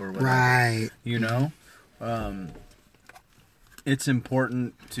job or whatever. Right. It's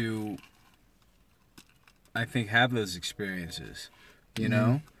important to, I think, have those experiences,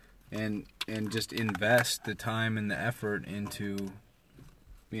 and just invest the time and the effort into,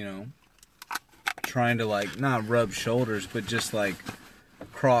 trying to like not rub shoulders, but just like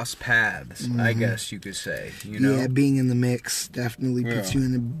cross paths, I guess you could say, Yeah, being in the mix definitely puts you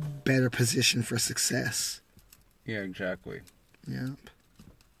in a better position for success. Yeah, exactly. Yep.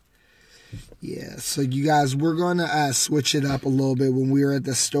 Yeah, so you guys, we're going to switch it up a little bit. When we were at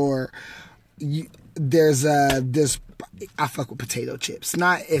the store, there's this, I fuck with potato chips.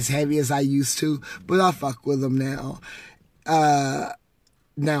 Not as heavy as I used to, but I fuck with them now.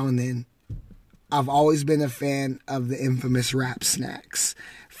 Now and then. I've always been a fan of the infamous wrap snacks.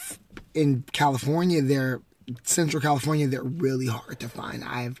 In California, Central California, they're really hard to find.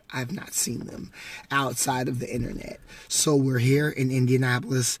 I've not seen them outside of the internet. So we're here in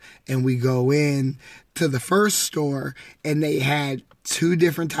Indianapolis, and we go in to the first store, and they had 2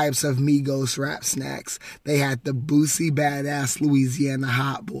 different types of Migos wrap snacks. They had the Boosie Badass Louisiana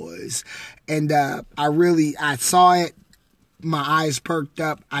Hot Boys, and I saw it. My eyes perked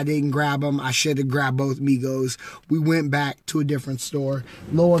up. I didn't grab them. I should have grabbed both Migos. We went back to a different store.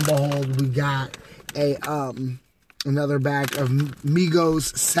 Lo and behold, we got another bag of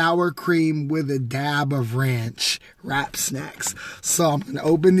Migos sour cream with a dab of ranch wrap snacks. So I'm going to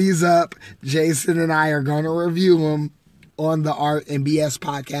open these up. Jason and I are going to review them on the Art and BS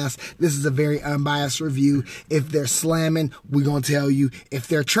podcast. This is a very unbiased review. If they're slamming, we're going to tell you. If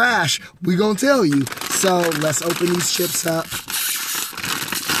they're trash, we're going to tell you. So let's open these chips up.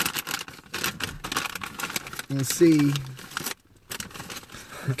 Let's see.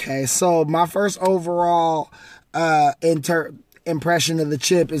 Okay, so my first overall impression of the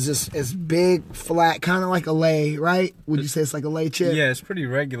chip is just it's big, flat, kind of like a lay, right? Would you say it's like a lay chip? Yeah, it's pretty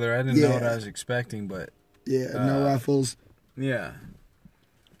regular. I didn't know what I was expecting, but yeah, no ruffles. Yeah.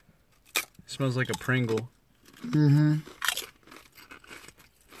 Smells like a Pringle. Mm-hmm.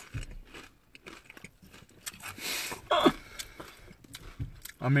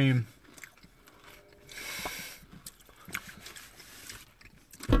 I mean,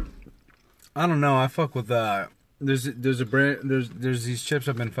 I don't know. I fuck with there's a brand there's these chips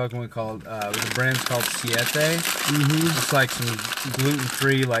I've been fucking with called the brand's called Siete. Mm-hmm. It's like some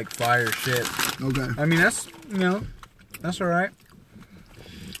gluten-free like fire shit. Okay. I mean that's that's all right.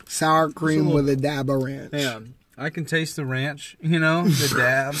 Sour cream with a dab of ranch. Yeah, I can taste the ranch. The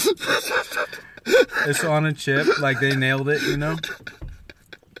dab. It's on a chip. Like they nailed it.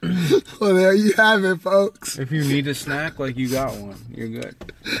 Well, there you have it, folks. If you need a snack, like you got one, you're good.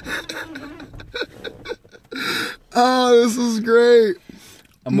 Oh, this is great.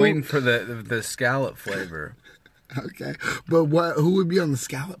 I'm waiting for the scallop flavor. Okay, but who would be on the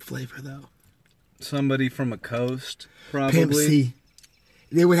scallop flavor though? Somebody from a coast, probably. Pimp C.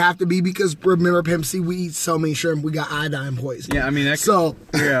 They would have to be because remember Pimp C, we eat so many shrimp, we got iodine poisoning. Yeah, I mean,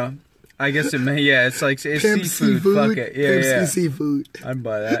 yeah. I guess it may. Yeah, it's like it's Pimp seafood. Fuck it. Yeah, Pimp C seafood. I'd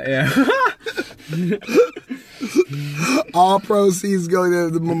buy that. Yeah. All proceeds go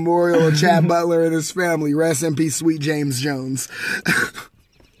to the memorial of Chad Butler and his family. Rest in peace, sweet James Jones.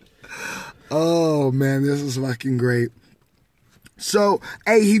 Oh man, this is fucking great. So,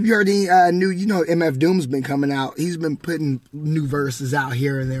 hey, have you heard any new, MF Doom's been coming out. He's been putting new verses out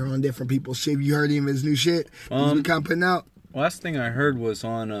here and there on different people's shit. Have you heard any of his new shit he's been kind of putting out? Last thing I heard was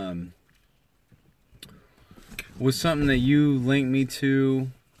on was something that you linked me to.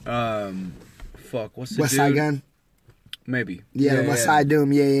 What's the West dude? Side Gun? Maybe. Yeah, West Side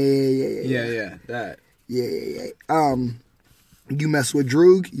Doom. Yeah. Yeah, that. Yeah. You mess with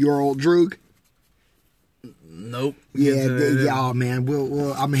Droog? Your old Droog? Nope. Yeah, oh man,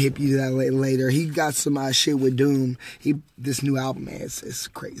 we'll I'm gonna hit you that later. He got some shit with Doom. This new album, man, it's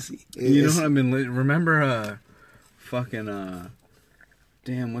crazy. You know what I've been remember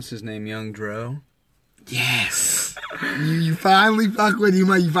damn, what's his name, Young Dro? Yes. you finally fuck with him.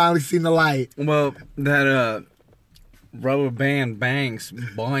 You finally seen the light. Well, that Rubber Band Banks,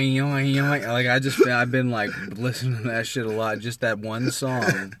 boing, yoing, yoing. Like I've been like listening to that shit a lot. Just that one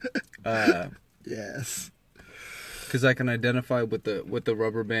song. Yes. Because I can identify with the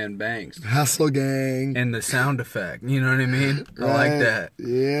Rubber Band Banks. Hustle Gang. And the sound effect. You know what I mean? Right. I like that.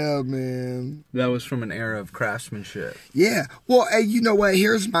 Yeah, man. That was from an era of craftsmanship. Yeah. Well, hey, you know what?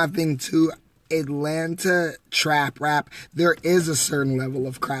 Here's my thing, too. Atlanta trap rap, there is a certain level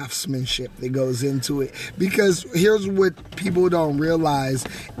of craftsmanship that goes into it. Because here's what people don't realize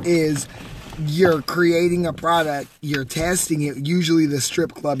is you're creating a product, you're testing it. Usually the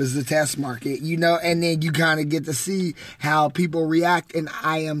strip club is the test market, you know, and then you kind of get to see how people react. And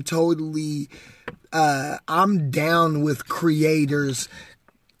I am totally, I'm down with creators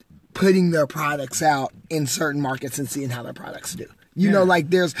putting their products out in certain markets and seeing how their products do. You know, like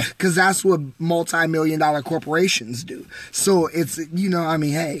because that's what multi-million-dollar corporations do. So it's, you know, I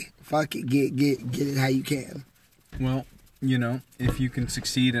mean, hey, fuck it, get it how you can. Well, you know, if you can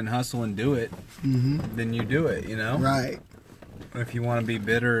succeed and hustle and do it, then you do it, you know? Right. If you want to be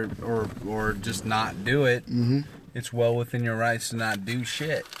bitter or just not do it, it's well within your rights to not do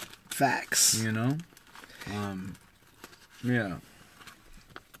shit. Facts. You know? Yeah.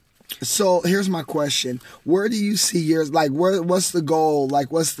 So here's my question. Where do you see yours? Like, what's the goal?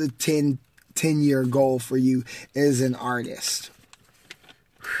 Like, what's the 10-year goal for you as an artist?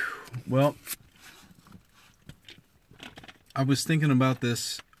 Well, I was thinking about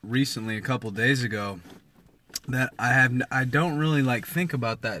this recently a couple days ago, that I don't really like think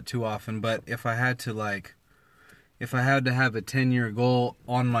about that too often, but if I had to have a 10-year goal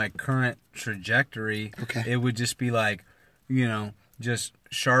on my current trajectory, it would just be like, you know, just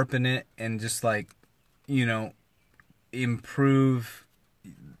sharpen it and just like, you know, improve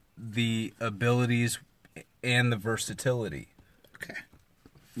the abilities and the versatility. Okay.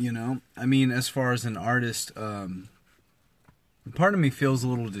 You know, I mean, as far as an artist, part of me feels a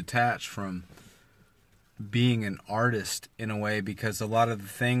little detached from being an artist in a way, because a lot of the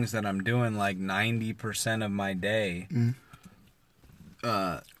things that I'm doing, like 90% of my day,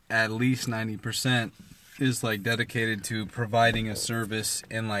 at least 90%, is like dedicated to providing a service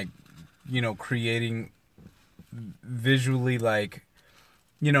and like, you know, creating visually, like,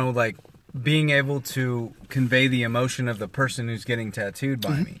 you know, like being able to convey the emotion of the person who's getting tattooed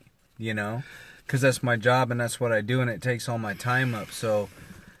by me, you know, because that's my job and that's what I do, and it takes all my time up. So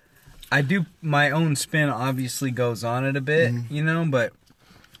I do, my own spin obviously goes on it a bit, you know, but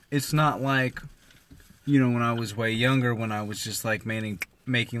it's not like, you know, when I was way younger, when I was just like making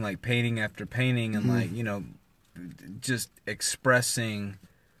like painting after painting and like, you know, just expressing,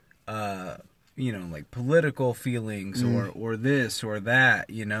 you know, like political feelings or this or that,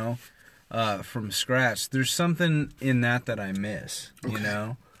 you know, from scratch. There's something in that I miss, you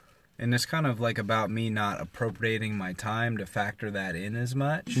know, and it's kind of like about me not appropriating my time to factor that in as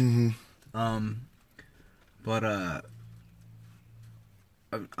much. But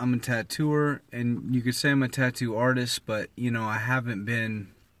I'm a tattooer, and you could say I'm a tattoo artist, but you know, I haven't been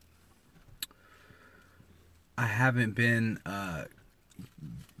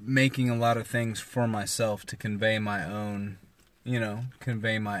making a lot of things for myself to convey my own, you know,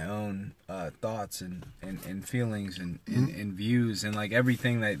 thoughts and feelings and views and like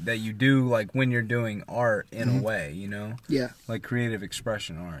everything that you do, like when you're doing art in a way, you know? Yeah. Like creative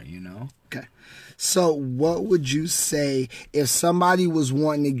expression art, you know? Okay. So what would you say if somebody was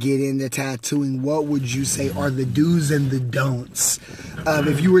wanting to get into tattooing? What would you say are the do's and the don'ts?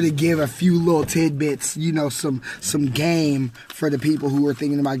 If you were to give a few little tidbits, you know, some game for the people who are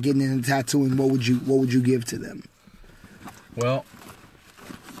thinking about getting into tattooing, what would you give to them? Well,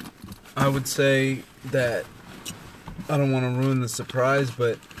 I would say that I don't want to ruin the surprise,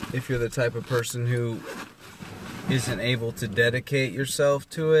 but if you're the type of person who isn't able to dedicate yourself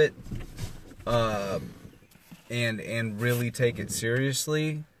to it, and really take it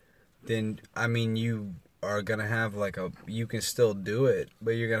seriously, then I mean you are gonna have like you can still do it,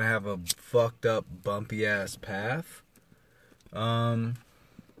 but you're gonna have a fucked up bumpy ass path. I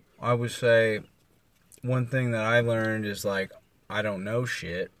would say one thing that I learned is like, I don't know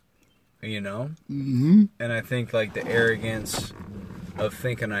shit. you know? Mm-hmm. And I think, like, the arrogance of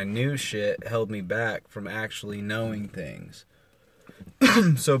thinking I knew shit held me back from actually knowing things.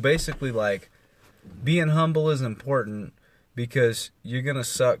 So basically, like, being humble is important because you're gonna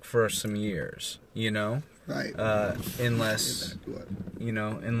suck for some years, you know? Right. Unless,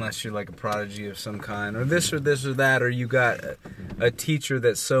 unless you're like a prodigy of some kind, or this or that, or you got a teacher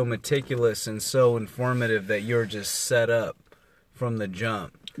that's so meticulous and so informative that you're just set up from the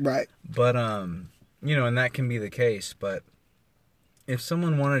jump. Right. But, and that can be the case, but if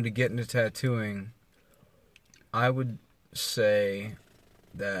someone wanted to get into tattooing, I would say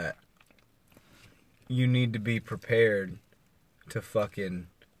that you need to be prepared to fucking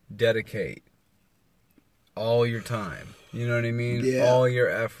dedicate all your time. You know what I mean? Yeah. All your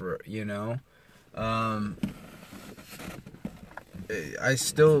effort, you know? I'm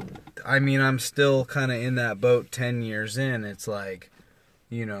still kind of in that boat 10 years in. It's like,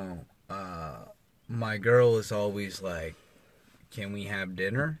 my girl is always like, can we have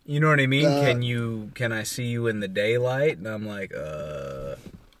dinner? You know what I mean? Can I see you in the daylight? And I'm like,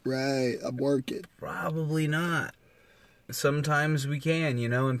 right, I'm working. Probably not. Sometimes we can,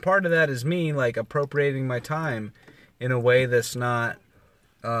 and part of that is me, like, appropriating my time in a way that's not,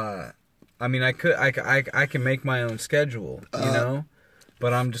 I can make my own schedule,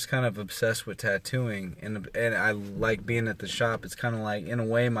 but I'm just kind of obsessed with tattooing, and I like being at the shop. It's kind of like, in a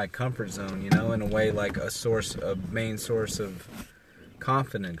way, my comfort zone, in a way, like a main source of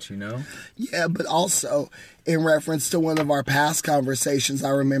confidence, Yeah, but also in reference to one of our past conversations, I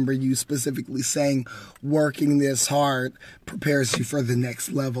remember you specifically saying working this hard prepares you for the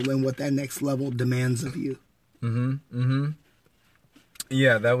next level and what that next level demands of you.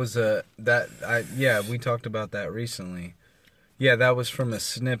 Yeah, we talked about that recently. Yeah, that was from a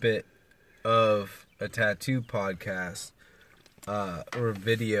snippet of a tattoo podcast, or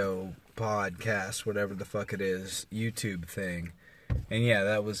video podcast, whatever the fuck it is, YouTube thing. And yeah,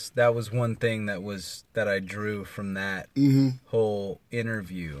 that was one thing that I drew from that whole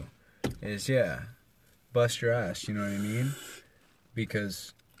interview is, bust your ass, you know what I mean?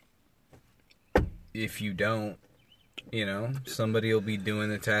 Because if you don't, somebody will be doing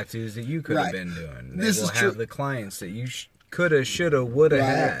the tattoos that you could have been doing. They will have the clients that you coulda, shoulda, woulda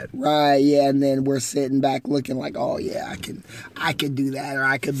had. Right, yeah, and then we're sitting back looking like, oh yeah, I could do that, or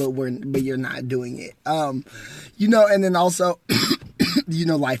I could, but you're not doing it. And then also,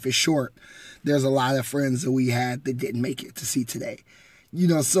 life is short. There's a lot of friends that we had that didn't make it to see today.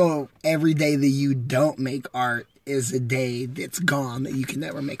 So every day that you don't make art is a day that's gone, that you can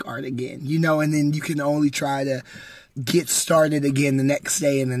never make art again. And then you can only try to get started again the next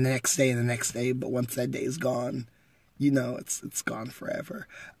day and the next day and the next day. But once that day is gone, it's gone forever.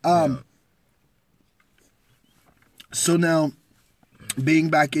 So now, being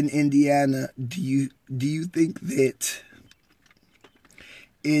back in Indiana, do you think that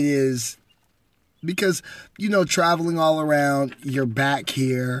it is because, traveling all around, you're back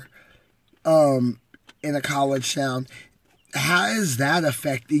here, in a college town, how is that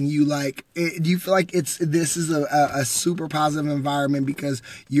affecting you? Like, do you feel like this is a super positive environment because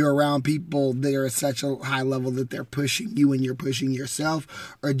you're around people that are at such a high level that they're pushing you and you're pushing yourself?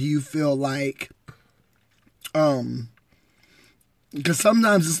 Or do you feel like, because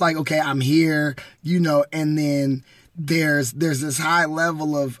sometimes it's like, okay, I'm here, and then there's this high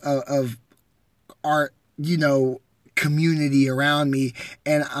level of art, community around me.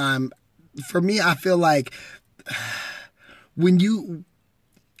 And for me, I feel like when you've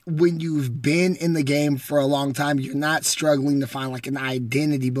been in the game for a long time, you're not struggling to find like an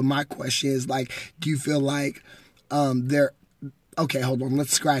identity. But my question is, like, do you feel like okay, hold on,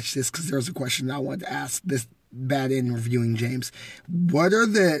 let's scratch this, because there's a question that I wanted to ask this bad interviewing James. What are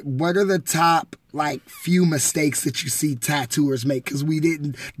the top like few mistakes that you see tattooers make? Because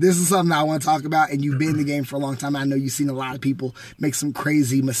this is something I want to talk about, and you've been in the game for a long time. I know you've seen a lot of people make some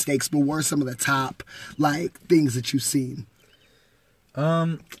crazy mistakes, but what are some of the top like things that you've seen?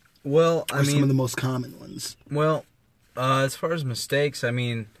 Some of the most common ones. Well, as far as mistakes, I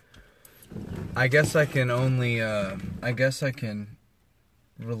mean, I guess I can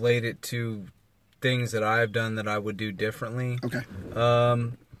relate it to things that I've done that I would do differently. Okay.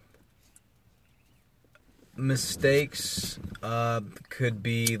 Mistakes could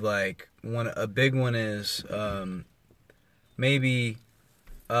be like a big one is maybe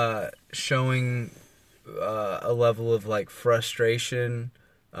showing a level of like frustration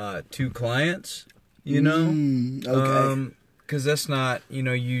to clients, Okay. Because that's not,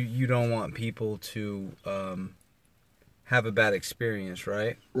 you don't want people to have a bad experience,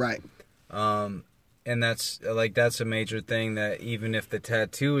 right? Right. that's a major thing, that even if the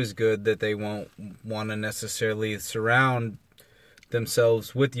tattoo is good, that they won't want to necessarily surround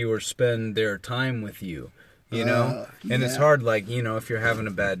themselves with you or spend their time with you, you know? And it's hard, like, you know, if you're having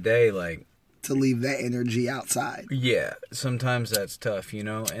a bad day, like, to leave that energy outside. Yeah, sometimes that's tough, you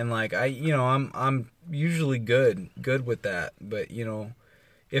know? And like I'm usually good with that, but you know,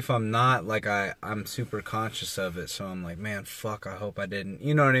 if I'm not, like I'm super conscious of it, so I'm like, man, fuck, I hope I didn't.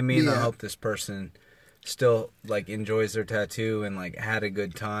 You know what I mean? Yeah. I hope this person still like enjoys their tattoo and like had a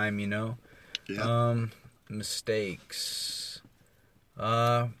good time, you know? Yeah. Mistakes.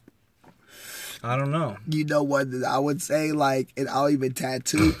 I don't know. You know what I would say, like, and I'll even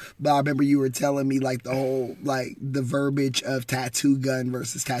tattoo, but I remember you were telling me, like, the whole, like, the verbiage of tattoo gun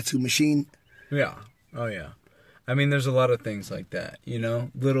versus tattoo machine. Yeah. Oh, yeah. I mean, there's a lot of things like that, you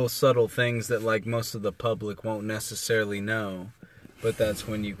know? Little subtle things that, like, most of the public won't necessarily know, but that's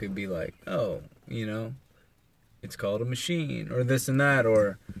when you could be like, oh, you know, it's called a machine, or this and that,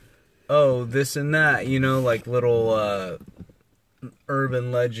 or, oh, this and that, you know, like little,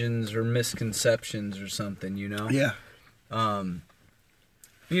 urban legends or misconceptions or something, you know? Yeah.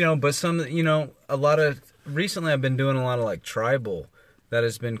 You know, but recently I've been doing a lot of like tribal that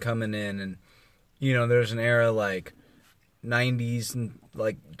has been coming in, and, you know, there's an era like 90s and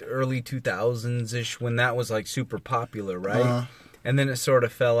like early 2000s-ish when that was like super popular, right? And then it sort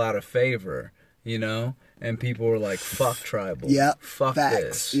of fell out of favor, you know? And people were like, fuck tribal. Yeah. Fuck Facts.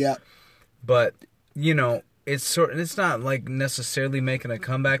 this. Yeah. But, you know, it's not like necessarily making a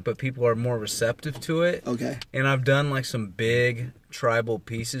comeback, but people are more receptive to it. Okay. And I've done like some big tribal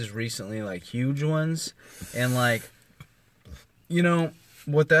pieces recently, like huge ones. And like, you know,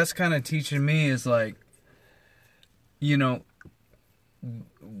 what that's kind of teaching me is like, you know,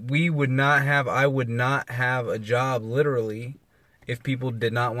 I would not have a job literally if people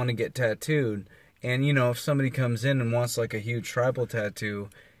did not want to get tattooed. And, you know, if somebody comes in and wants like a huge tribal tattoo,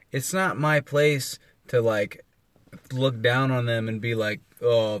 it's not my place to like look down on them and be like,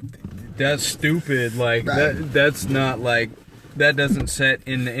 oh, that's stupid, like right. that's not like, that doesn't set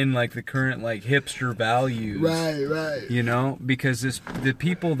in like the current like hipster values, right, you know, because the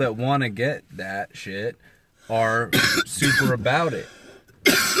people that want to get that shit are super about it,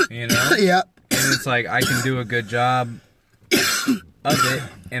 you know. Yep. And it's like, I can do a good job of it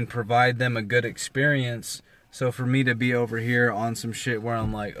and provide them a good experience. So for me to be over here on some shit where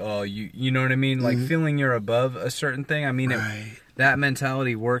I'm like, oh, you know what I mean? Like feeling you're above a certain thing. I mean, right. That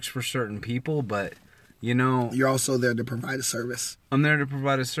mentality works for certain people, but, you know. You're also there to provide a service. I'm there to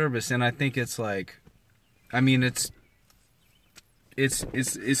provide a service. And I think it's like, I mean, it's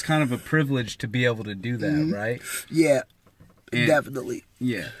kind of a privilege to be able to do that, right? Yeah, and, definitely.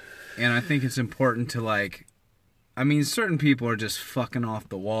 Yeah. And I think it's important to like, I mean, certain people are just fucking off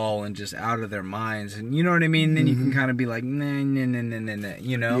the wall and just out of their minds, and you know what I mean? Then you can kind of be like, nah,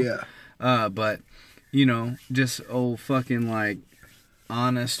 you know? Yeah. But, you know, just old fucking, like,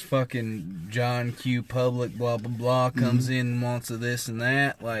 honest fucking John Q. Public blah, blah, blah comes in and wants a this and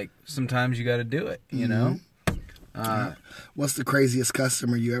that. Like, sometimes you gotta do it, you know? What's the craziest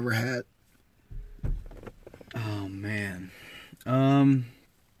customer you ever had? Oh, man.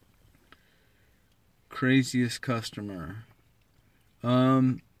 Craziest customer.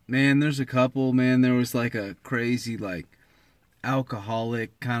 Man, there's a couple, man. There was like a crazy, like,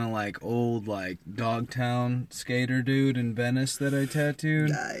 alcoholic, kind of like old, like, Dogtown skater dude in Venice that I tattooed.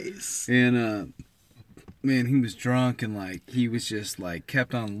 Nice. And, man, he was drunk and, like, he was just, like,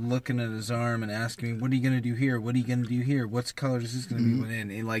 kept on looking at his arm and asking me, what are you going to do here? What are you going to do here? What's color is this going to be within?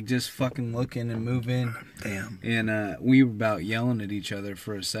 And, like, just fucking looking and moving. Damn. And, we were about yelling at each other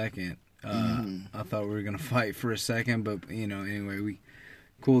for a second. I thought we were going to fight for a second, but, you know, anyway, we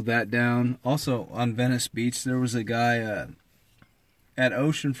cooled that down. Also, on Venice Beach, there was a guy at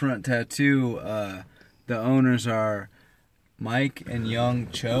Oceanfront Tattoo. The owners are Mike and Young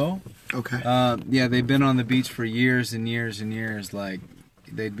Cho. Okay. Yeah, they've been on the beach for years and years and years. Like,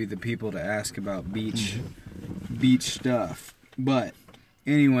 they'd be the people to ask about beach stuff. But,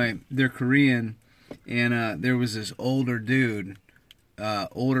 anyway, they're Korean, and there was this older dude,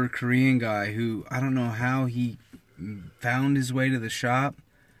 older Korean guy who, I don't know how he found his way to the shop,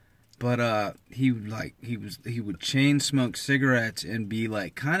 but he would chain smoke cigarettes and be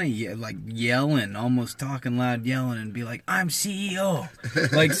like kind of like yelling, almost talking loud, yelling, and be like, I'm CEO,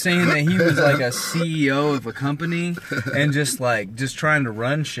 like saying that he was like a CEO of a company and just trying to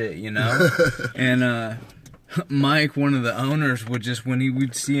run shit, you know. And Mike, one of the owners, would just, when he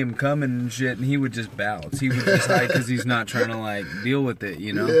would see him coming and shit, and he would just bounce. He would just hide because he's not trying to like deal with it,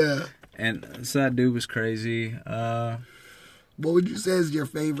 you know. Yeah. And so that dude was crazy. What would you say is your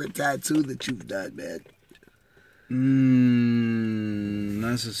favorite tattoo that you've done, man?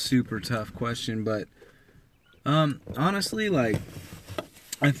 That's a super tough question, but honestly, like,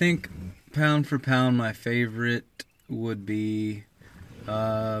 I think pound for pound, my favorite would be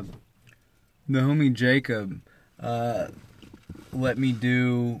the homie Jacob let me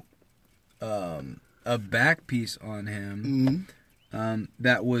do a back piece on him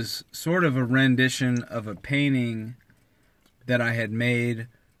that was sort of a rendition of a painting that I had made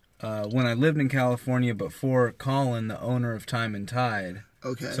when I lived in California before Colin, the owner of Time and Tide.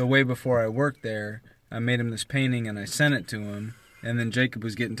 Okay. So way before I worked there, I made him this painting and I sent it to him. And then Jacob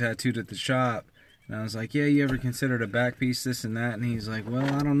was getting tattooed at the shop. And I was like, yeah, you ever considered a back piece, this and that? And he's like, well,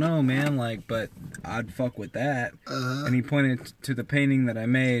 I don't know, man. Like, but I'd fuck with that. And he pointed to the painting that I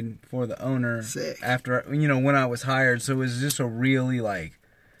made for the owner. Sick. After, when I was hired. So it was just a really, like,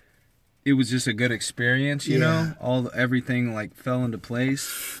 it was just a good experience, you know? Everything, like, fell into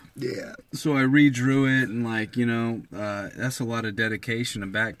place. Yeah. So I redrew it, and, like, that's a lot of dedication. A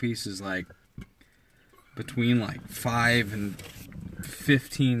back piece is, like, between, like, 5 and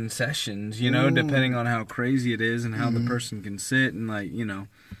 15 sessions, depending on how crazy it is and how the person can sit. And, like,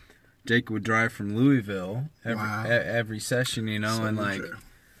 Jake would drive from Louisville every session, so and, like,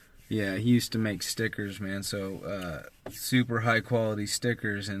 yeah, he used to make stickers, man. So, super high quality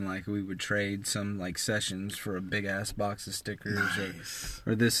stickers, and, like, we would trade some, like, sessions for a big ass box of stickers. Nice.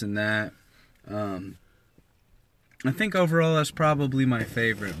 or this and that. I think overall that's probably my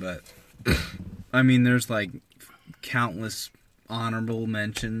favorite, but I mean, there's, like, countless honorable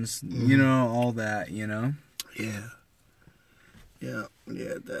mentions, all that, Yeah. Yeah,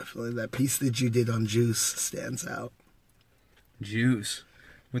 definitely. That piece that you did on Juice stands out. Juice?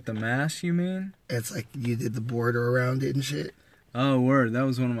 With the mask, you mean? It's like you did the border around it and shit. Oh, word. That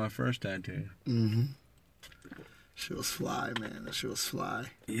was one of my first tattoos. She was fly, man. That shit was fly.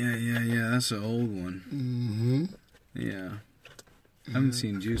 Yeah. That's an old one. Yeah. I haven't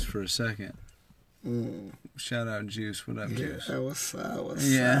seen Juice for a second. Shout out Juice. What up, Juice? What's up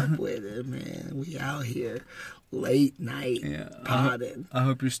with it, man? We out here late night potting. I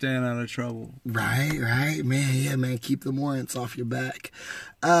hope you're staying out of trouble. Right, man. Yeah, man. Keep the warrants off your back.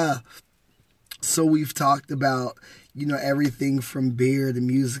 So we've talked about, everything from beer to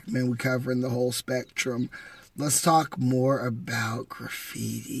music, man. We're covering the whole spectrum. Let's talk more about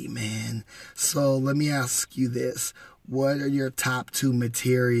graffiti, man. So let me ask you this. What are your top 2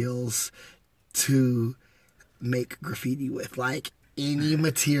 materials to make graffiti with? Like, any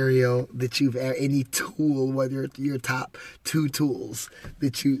material that you've ever, any tool, whether it's your top 2 tools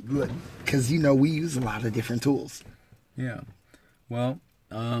that you, because we use a lot of different tools. Yeah. Well,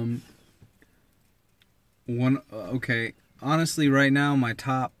 honestly, right now my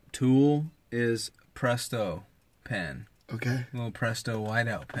top tool is Presto pen. Okay. A little Presto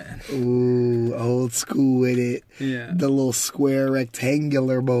whiteout pen. Ooh, old school with it. Yeah. The little square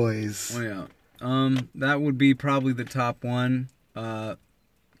rectangular boys. Oh yeah. That would be probably the top one, because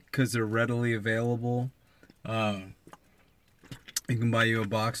they're readily available. You can buy you a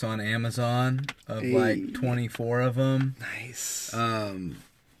box on Amazon of like 24 of them. Nice. I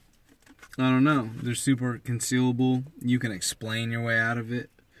don't know. They're super concealable. You can explain your way out of it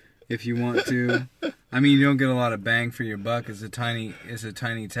if you want to. I mean, you don't get a lot of bang for your buck. It's a tiny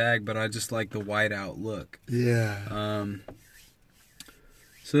tag, but I just like the whiteout look. Yeah.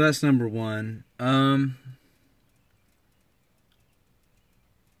 So that's number 1. I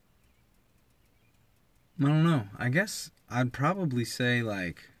don't know. I guess I'd probably say,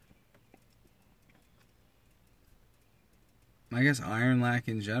 like, iron lac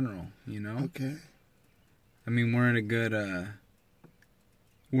in general, Okay. I mean, we're in a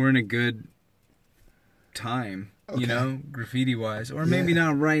good time, graffiti wise, or maybe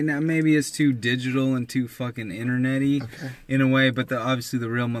not right now. Maybe it's too digital and too fucking internet-y in a way, but obviously the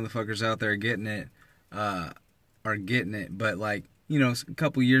real motherfuckers out there getting it, but, like, a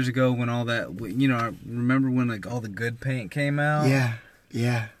couple years ago when all that, I remember when, like, all the good paint came out.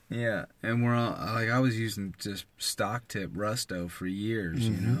 Yeah. And we're all, like, I was using just stock tip Rusto for years,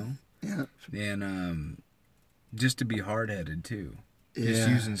 Yeah. And just to be hard-headed too. Just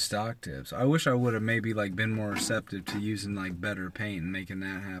using stock tips. I wish I would have maybe, like, been more receptive to using, like, better paint and making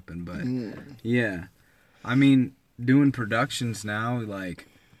that happen. But yeah, I mean, doing productions now, like,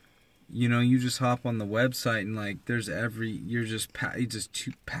 you just hop on the website and, like, there's you're just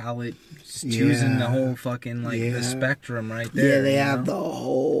palette, choosing the whole fucking, like, the spectrum right there. Yeah, they have the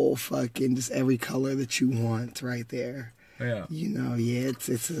whole fucking, just every color that you want right there. Yeah.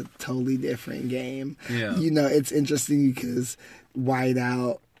 It's a totally different game. Yeah. It's interesting because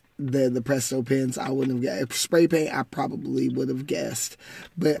whiteout, the Presto pens, I wouldn't have guessed. Spray paint, I probably would have guessed.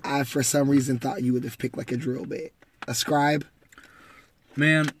 But I, for some reason, thought you would have picked like a drill bit. A scribe?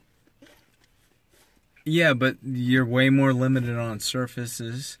 Man. Yeah, but you're way more limited on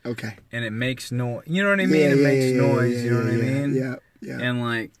surfaces. Okay. And it makes noise. You know what I mean? It makes noise. You know what I mean? Yeah. And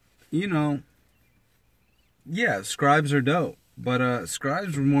like, you know, yeah, scribes are dope. But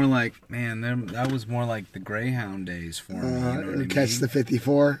scribes were more like, man, that was more like the Greyhound days for me. You know what I mean? Catch the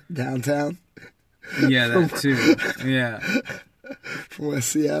 54 downtown. Yeah, that too. Yeah. From West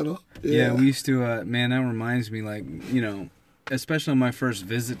Seattle. Yeah, we used to, man, that reminds me, like, you know, especially on my first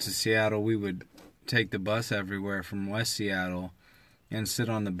visit to Seattle, we would take the bus everywhere from West Seattle and sit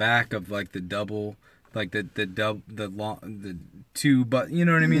on the back of, like, the double, like, the two, but you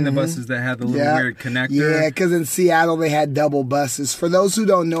know what I mean? The buses that had the little weird connector. Yeah, because in Seattle they had double buses. For those who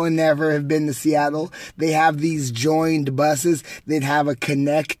don't know and never have been to Seattle, they have these joined buses. They'd have a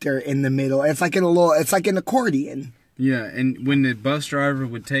connector in the middle. It's like it's like an accordion. Yeah, and when the bus driver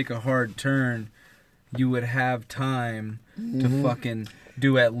would take a hard turn, you would have time to fucking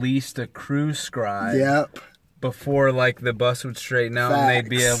do at least a cruise scribe. Yep. Before, like, the bus would straighten out and they'd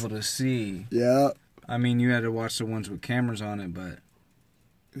be able to see. Yep. I mean, you had to watch the ones with cameras on it, but...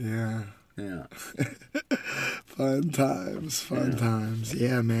 Yeah. Fun times.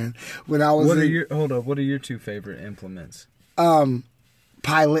 Yeah, man. When I was what are your two favorite implements?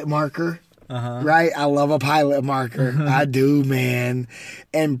 Pilot marker. Right? I love a pilot marker. I do, man.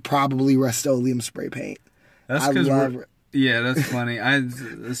 And probably Rust-Oleum spray paint. That's because yeah, that's funny. I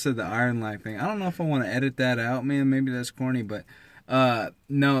said the iron light thing. I don't know if I want to edit that out, man. Maybe that's corny, but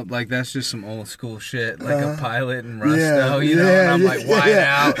no, like that's just some old school shit, like a pilot and Rusto, you know. And I'm like,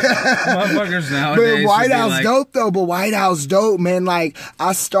 whiteout, motherfuckers nowadays. But whiteout's dope though. But whiteout's dope, man. Like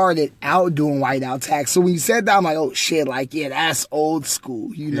I started out doing whiteout tags, so when you said that, I'm like, oh shit, like yeah, that's old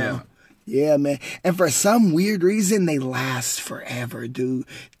school, you know. Yeah, man. And for some weird reason, they last forever, dude.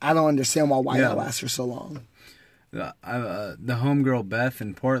 I don't understand why whiteout lasts for so long. The homegirl Beth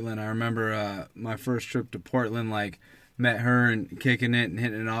in Portland, I remember my first trip to Portland, like, met her and kicking it and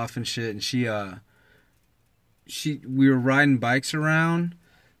hitting it off and shit, and we were riding bikes around,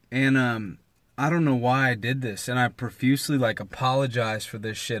 and I don't know why I did this, and I profusely, like, apologized for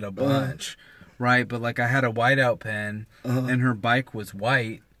this shit a bunch, right? But, like, I had a whiteout pen, and her bike was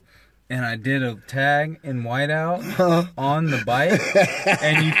white, and I did a tag in whiteout on the bike,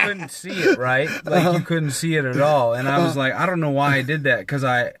 and you couldn't see it, right? Like, you couldn't see it at all. And I was like, I don't know why I did that, because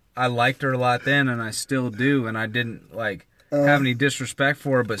I liked her a lot then, and I still do, and I didn't, like, have any disrespect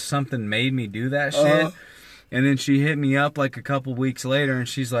for her, but something made me do that shit. And then she hit me up, like, a couple weeks later, and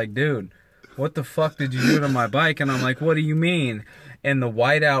she's like, dude, what the fuck did you do to my bike? And I'm like, what do you mean? And the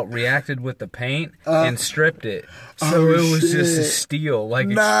whiteout reacted with the paint and stripped it. So it was just a steel, like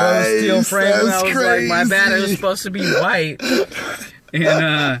exposed steel frame. And I was like, my bad, it was supposed to be white.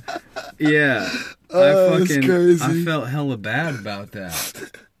 And yeah, I felt hella bad about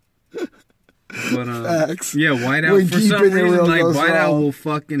that. But yeah, whiteout for some reason, like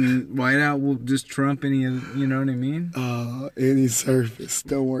whiteout will just trump any of, you know what I mean? Any surface,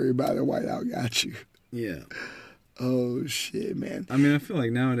 don't worry about it. Whiteout got you. Yeah. Oh, shit, man. I mean, I feel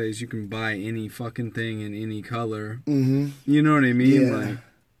like nowadays you can buy any fucking thing in any color. You know what I mean? Yeah. Like,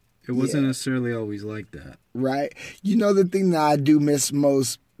 it wasn't necessarily always like that. Right. You know the thing that I do miss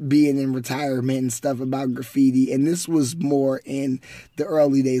most being in retirement and stuff about graffiti, and this was more in the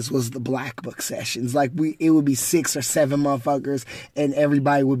early days, was the black book sessions. Like it would be 6 or 7 motherfuckers, and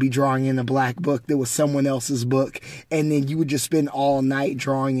everybody would be drawing in a black book that was someone else's book, and then you would just spend all night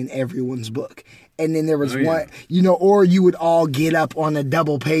drawing in everyone's book. And then there was one, you know, or you would all get up on a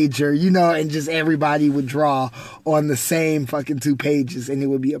double pager, you know, and just everybody would draw on the same fucking 2 pages, and it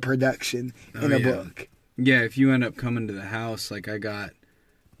would be a production in a book. Yeah, if you end up coming to the house, like I got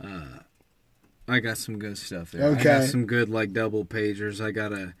some good stuff there. Okay. I got some good, like, double pagers.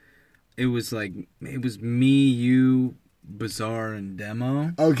 It was me, you, Bazaar, and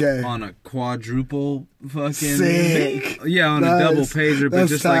Demo. Okay. On a quadruple fucking... Sick. Yeah, on a double pager, but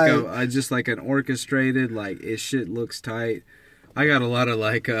That's just tight. just like an orchestrated, like, it shit looks tight. I got a lot of,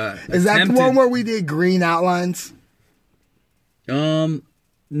 like, Is that the one where we did green outlines? No,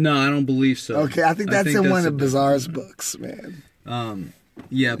 I don't believe so. Okay, I think that's in one of Bazaar's books, man.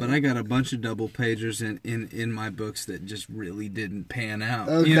 Yeah, but I got a bunch of double pagers in my books that just really didn't pan out.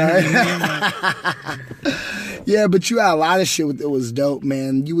 Okay. You know what I mean? Yeah, but you had a lot of shit that was dope,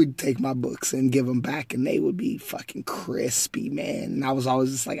 man. You would take my books and give them back, and they would be fucking crispy, man. And I was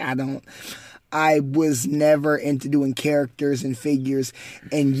always just like, I I was never into doing characters and figures,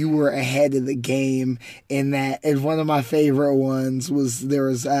 and you were ahead of the game in that. And one of my favorite ones was there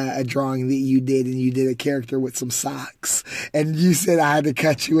was a drawing that you did, and you did a character with some socks, and you said I had to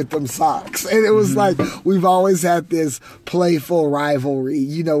cut you with them socks, and it was like we've always had this playful rivalry,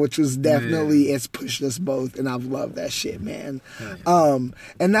 you know, which was definitely it's pushed us both, and I've loved that shit, man. And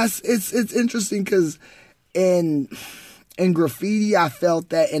that's it's interesting because in graffiti, I felt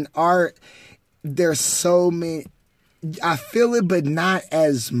that in art, there's so many, I feel it, but not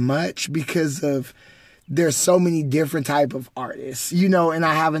as much because of there's so many different type of artists, you know, and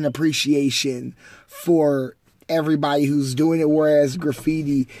I have an appreciation for everybody who's doing it. Whereas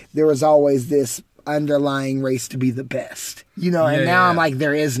graffiti, there was always this underlying race to be the best, you know, and now I'm like,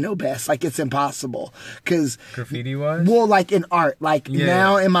 there is no best, like it's impossible, because graffiti wise, well, like in art, like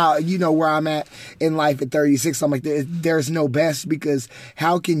now in my, you know, where I'm at in life at 36, I'm like, there's no best, because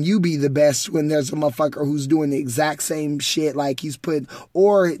how can you be the best when there's a motherfucker who's doing the exact same shit like he's put,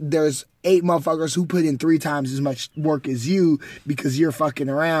 or there's 8 motherfuckers who put in 3 times as much work as you because you're fucking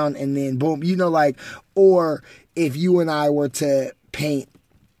around, and then boom, you know, like, or if you and I were to paint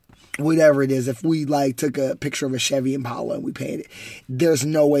whatever it is, if we like took a picture of a Chevy Impala and we painted it, there's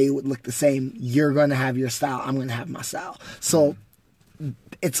no way it would look the same. You're going to have your style. I'm going to have my style. So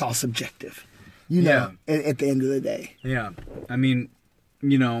it's all subjective, you know, at the end of the day. Yeah. I mean,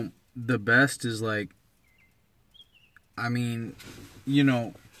 you know, the best is like, I mean, you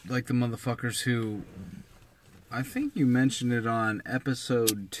know, like the motherfuckers who, I think you mentioned it on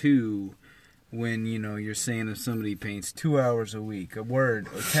episode 2, when, you know, you're saying if somebody paints 2 hours a week, a word,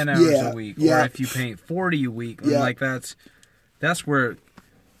 or 10 hours a week, or if you paint 40 a week, like that's where,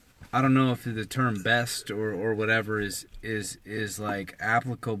 I don't know if the term best or whatever is like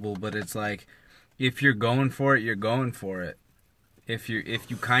applicable, but it's like, if you're going for it, you're going for it. If you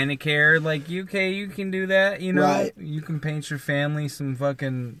kind of care, like, you can do that, you know, you can paint your family some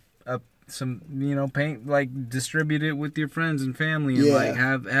fucking, some, you know, paint, like, distribute it with your friends and family, and like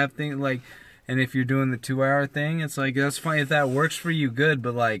have things like. And if you're doing the 2-hour thing, it's like, that's fine. If that works for you, good.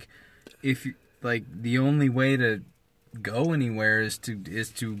 But like, if you, like, the only way to go anywhere is to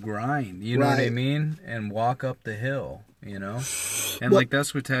grind. You know what I mean? And walk up the hill. You know, and like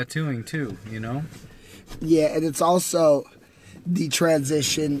that's with tattooing too. You know. Yeah, and it's also the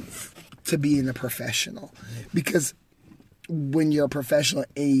transition to being a professional, because when you're a professional at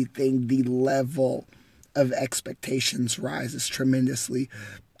anything, the level of expectations rises tremendously.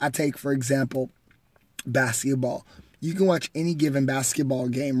 I take, for example, basketball. You can watch any given basketball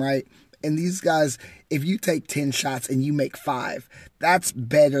game, right? And these guys, if you take 10 shots and you make 5, that's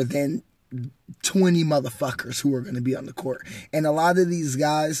better than 20 motherfuckers who are going to be on the court. And a lot of these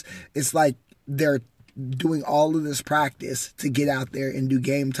guys, it's like they're doing all of this practice to get out there and do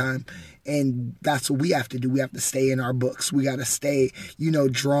game time. And that's what we have to do. We have to stay in our books. We got to stay, you know,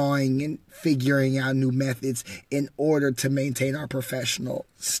 drawing and figuring out new methods in order to maintain our professional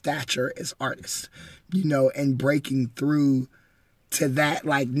stature as artists, you know, and breaking through to that,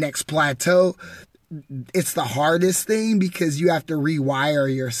 like, next plateau. It's the hardest thing, because you have to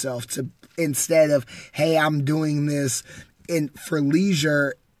rewire yourself to, instead of, hey, I'm doing this for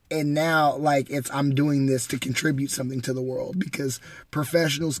leisure, and now, like, I'm doing this to contribute something to the world, because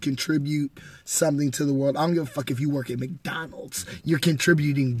professionals contribute something to the world. I don't give a fuck if you work at McDonald's. You're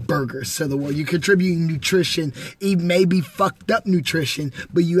contributing burgers to the world. You're contributing nutrition, even maybe fucked up nutrition,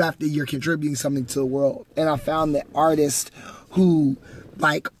 but you're contributing something to the world. And I found that artists who,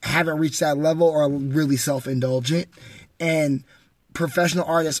 like, haven't reached that level are really self-indulgent, and professional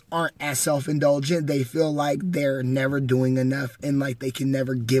artists aren't as self-indulgent. They feel like they're never doing enough, and like they can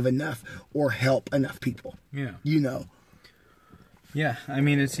never give enough or help enough people. Yeah. You know. Yeah, I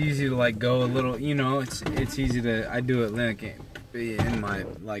mean, it's easy to, like, go a little, you know, it's easy to, I do it like in my,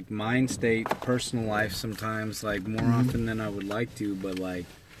 like, mind state, personal life sometimes, like, more often than I would like to, but, like,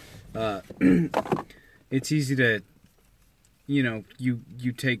 it's easy to, you know,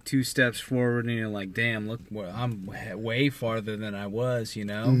 you take 2 steps forward and you're like, damn, look, I'm way farther than I was, you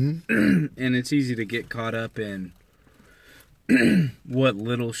know? And it's easy to get caught up in what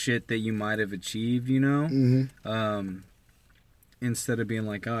little shit that you might have achieved, you know? Instead of being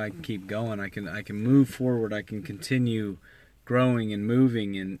like, oh, I can keep going, I can move forward, I can continue growing and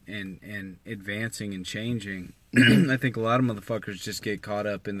moving and advancing and changing. I think a lot of motherfuckers just get caught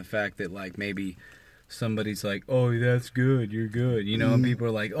up in the fact that, like, maybe somebody's like, oh, that's good, you're good, you know, and people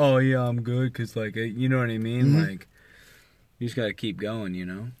are like, oh, yeah, I'm good, because, like, you know what I mean? Like, you just got to keep going, you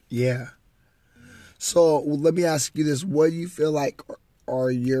know? Yeah. So, let me ask you this. What do you feel like are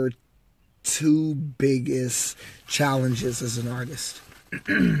your 2 biggest challenges as an artist?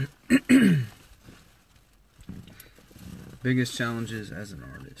 Biggest challenges as an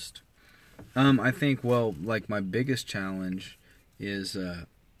artist. I think, well, like my biggest challenge is,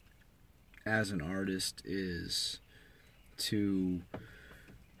 as an artist, is to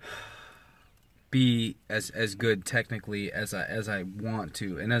be as good technically as I want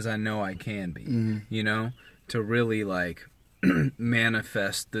to, and as I know I can be. You know, to really like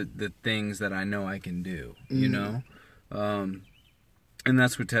manifest the things that I know I can do. You know, and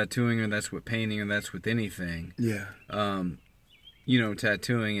that's with tattooing, or that's with painting, or that's with anything. Yeah. You know,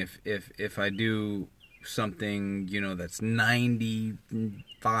 tattooing, if I do something, you know, that's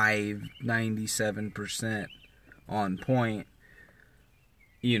 95, 97% on point,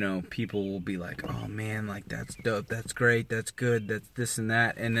 you know, people will be like, oh man, like that's dope, that's great, that's good, that's this and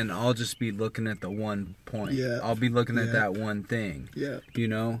that, and then I'll just be looking at the one point. Yeah. I'll be looking at that one thing. Yeah. You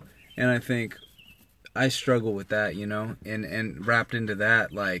know? And I think I struggle with that, you know? And wrapped into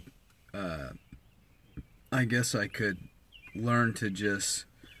that, like, I guess I could learn to just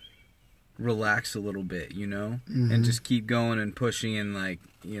relax a little bit, you know, and just keep going and pushing, and like,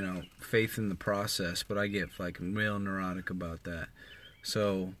 you know, faith in the process. But I get like real neurotic about that.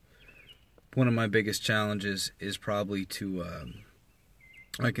 So one of my biggest challenges is probably to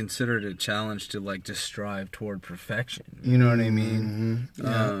I consider it a challenge to like just strive toward perfection, you know what I mean?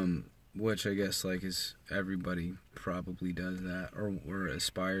 Yeah. Which I guess like is everybody probably does that or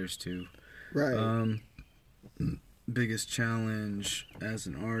aspires to. Right. Biggest challenge as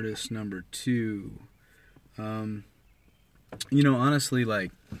an artist, number 2. You know, honestly,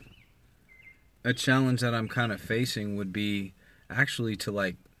 like, a challenge that I'm kind of facing would be actually to,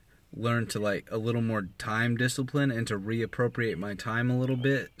 like, learn to, like, a little more time discipline and to reappropriate my time a little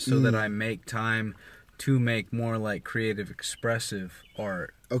bit so that I make time to make more, like, creative, expressive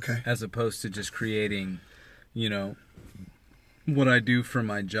art. Okay. As opposed to just creating, you know, what I do for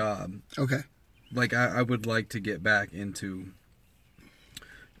my job. Okay. Like, I would like to get back into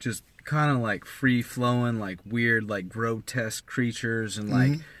just kind of like free-flowing, like weird, like grotesque creatures and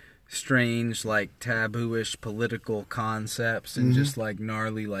like strange, like taboo-ish political concepts and just like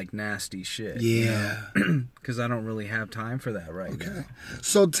gnarly, like nasty shit. Yeah. Because I don't really have time for that right now.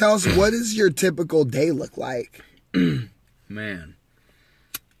 So tell us, what does your typical day look like? Man.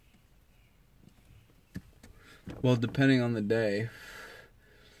 Well, depending on the day,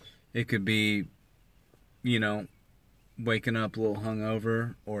 it could be, you know, waking up a little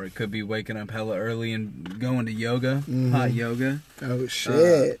hungover, or it could be waking up hella early and going to yoga, hot yoga. Oh,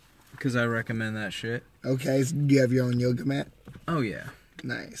 shit. Because I recommend that shit. Okay, so do you have your own yoga mat? Oh, yeah.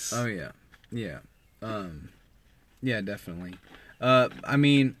 Nice. Oh, yeah. Yeah. Yeah, definitely. I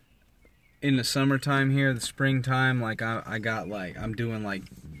mean, in the summertime here, the springtime, like, I got, like, I'm doing, like,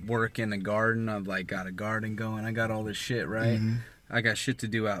 work in the garden. I've, like, got a garden going. I got all this shit, right? I got shit to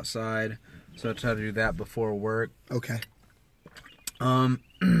do outside. So I try to do that before work. Okay.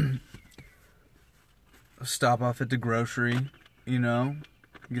 Stop off at the grocery, you know,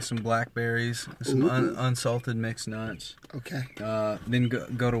 get some blackberries, some unsalted mixed nuts. Okay. Then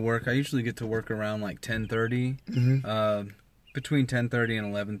go to work. I usually get to work around like 10:30. Between 10:30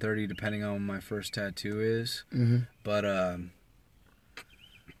 and 11:30, depending on when my first tattoo is. But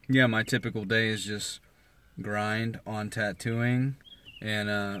yeah, my typical day is just grind on tattooing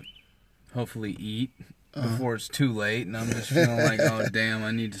and hopefully eat before it's too late, and I'm just feeling like, oh damn,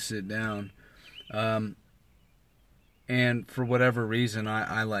 I need to sit down. And for whatever reason,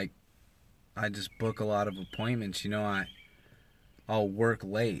 I just book a lot of appointments. You know, I'll work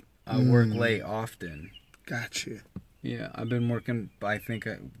late. I work late often. Gotcha. Yeah, I've been working, I think,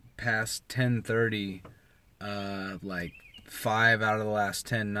 past 10:30, like 5 out of the last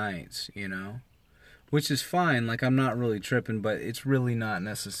 10 nights. You know. Which is fine, like, I'm not really tripping, but it's really not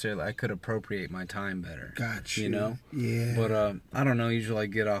necessarily, I could appropriate my time better. Gotcha. You know? Yeah. But, I don't know, usually I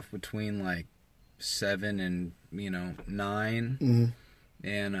get off between, like, 7 and, 9.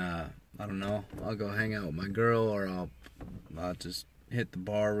 And, I don't know, I'll go hang out with my girl, or I'll just hit the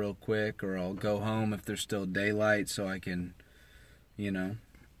bar real quick, or I'll go home if there's still daylight so I can,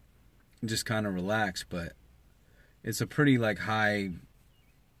 just kind of relax. But it's a pretty, like, high,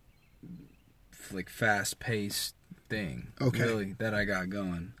 like, fast-paced thing, really, that I got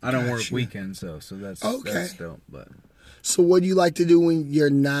going. I don't work weekends, though, so that's dope. But so what do you like to do when you're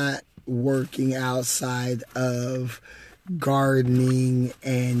not working outside of gardening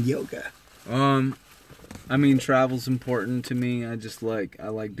and yoga? I mean, travel's important to me. I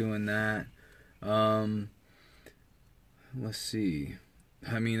like doing that. Let's see.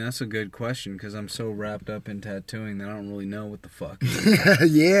 I mean, that's a good question, because I'm so wrapped up in tattooing that I don't really know what the fuck.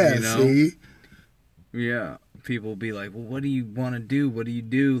 Yeah, see? Yeah. People be like, well, what do you want to do? What do you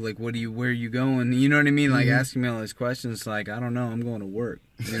do? Like, where are you going? You know what I mean? Like, asking me all these questions, like, I don't know, I'm going to work.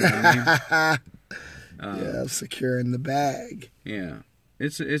 You know what I mean? Yeah, securing the bag. Yeah.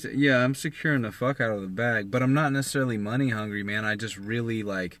 Yeah, I'm securing the fuck out of the bag, but I'm not necessarily money hungry, man. I just really,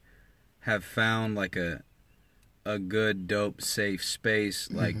 like, have found, like, a good, dope, safe space,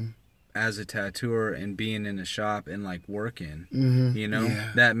 like, as a tattooer and being in a shop and, like, working, you know?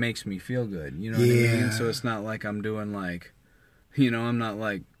 Yeah. That makes me feel good, you know what I mean? So it's not like I'm doing, like, you know, I'm not,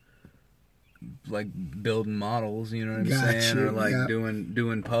 like building models, you know what I'm saying? Or, like,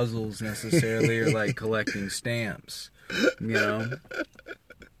 doing puzzles necessarily, or, like, collecting stamps, you know?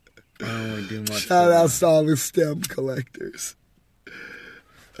 I don't really do much. Shout out to all the stamp collectors.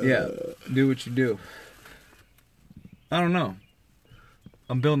 Yeah, do what you do. I don't know.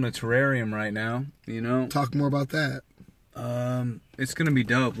 I'm building a terrarium right now, you know? Talk more about that. It's gonna be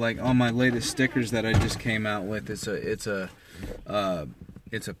dope. Like, on my latest stickers that I just came out with, it's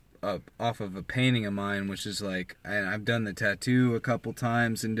off of a painting of mine, which is like, I've done the tattoo a couple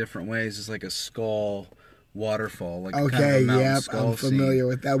times in different ways. It's like a skull waterfall, like okay, kind of a mountain yep, skull I'm familiar scene.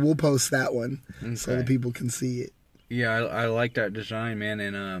 with that. We'll post that one so that people can see it. Yeah, I like that design, man.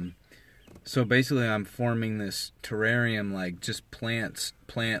 And so basically, I'm forming this terrarium, like just plant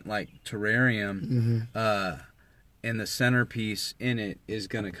like terrarium. And the centerpiece in it is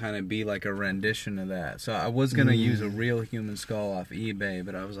going to kind of be like a rendition of that. So I was going to use a real human skull off eBay,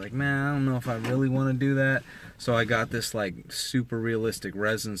 but I was like, man, I don't know if I really want to do that. So I got this like super realistic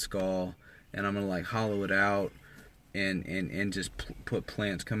resin skull, and I'm going to like hollow it out and just put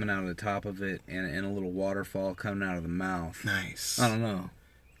plants coming out of the top of it, and a little waterfall coming out of the mouth. Nice. I don't know.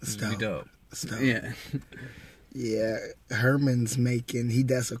 It's going to be dope. Yeah. Yeah, Herman's he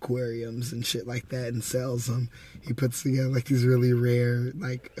does aquariums and shit like that and sells them. He puts together like these really rare,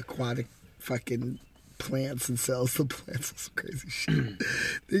 like aquatic fucking plants and sells the plants and some crazy shit.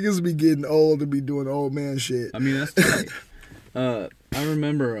 Niggas be getting old and be doing old man shit. I mean, that's tight. I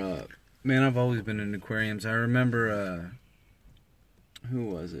remember, man, I've always been in aquariums. I remember, who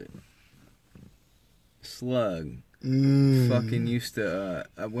was it? Slug. Fucking used to,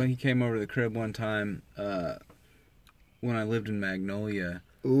 when he came over to the crib one time, when I lived in Magnolia,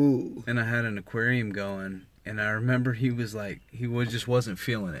 and I had an aquarium going, and I remember he was like, just wasn't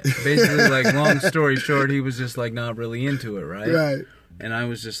feeling it. Basically, like, long story short, he was just like not really into it, right? Right. And I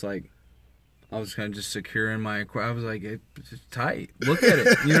was just like, I was kind of just securing my aquarium. I was like, it's tight. Look at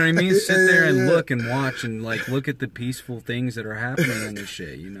it. You know what I mean? Sit there and look and watch and like look at the peaceful things that are happening in this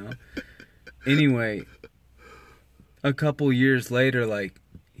shit, you know? Anyway, a couple years later, like,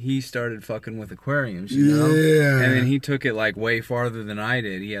 he started fucking with aquariums, you know? Yeah. And then he took it, like, way farther than I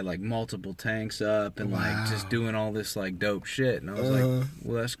did. He had, like, multiple tanks up and, like, just doing all this, like, dope shit. And I was like,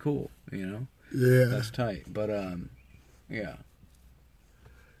 well, that's cool, you know? Yeah. That's tight. But, yeah.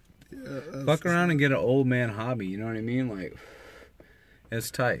 Fuck around and get an old man hobby, you know what I mean? Like, it's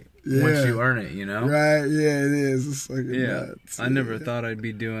tight. Yeah. Once you earn it, you know? Right, yeah, it is. It's like nuts. I never thought I'd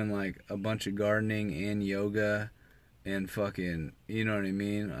be doing, like, a bunch of gardening and yoga and fucking, you know what I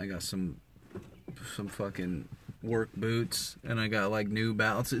mean? I got some fucking work boots, and I got like New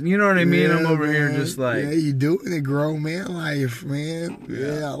Balances. You know what I mean? I'm over here just like, yeah, you doing it, grown man life, man.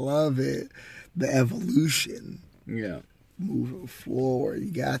 Yeah, I love it. The evolution. Yeah. Moving forward,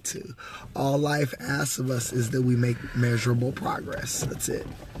 you got to. All life asks of us is that we make measurable progress. That's it.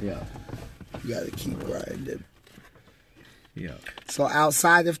 Yeah. You got to keep grinding. Yeah. So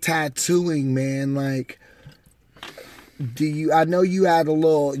outside of tattooing, man, like, I know you had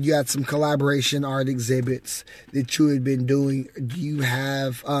some collaboration art exhibits that you had been doing. Do you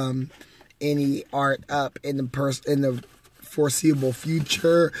have any art up in the foreseeable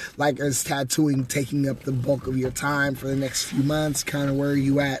future? Like, is tattooing taking up the bulk of your time for the next few months? Kind of where are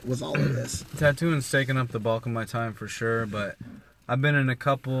you at with all of this? Tattooing's taking up the bulk of my time for sure, but I've been in a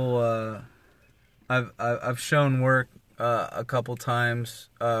couple. I've shown work a couple times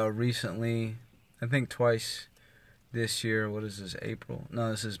recently. I think twice. This year, what is this, April? No,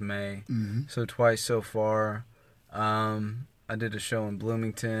 this is May. So twice so far. I did a show in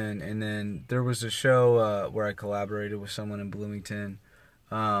Bloomington, and then there was a show where I collaborated with someone in Bloomington.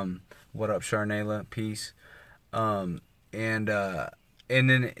 What up, Sharnayla? Peace. And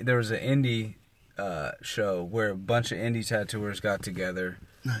then there was an indie show where a bunch of indie tattooers got together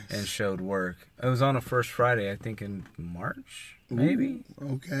and showed work. It was on a first Friday, I think in March, maybe?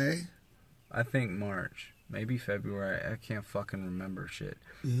 Ooh, okay. I think March. Maybe February. I can't fucking remember shit.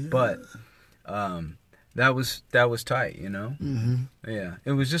 Yeah. But that was tight, you know? Mm-hmm. Yeah.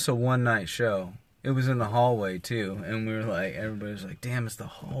 It was just a one-night show. it was in the hallway too, and we were like, everybody was like, damn, it's the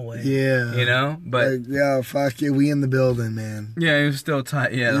hallway. Yeah. You know? But like, yeah, fuck it, we in the building, man. yeah, it was still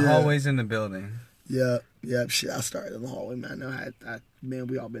tight. Yeah, the hallway's in the building. Yep. Shit, I started in the hallway, man. No, man,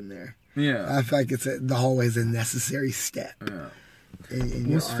 we all been there. Yeah. I feel like the hallway's a necessary step. Yeah.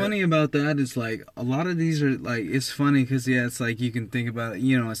 What's funny about that is like a lot of these are like, it's funny because it's like you can think about it,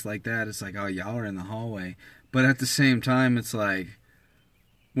 it's like that. It's like, oh, y'all are in the hallway, but at the same time, it's like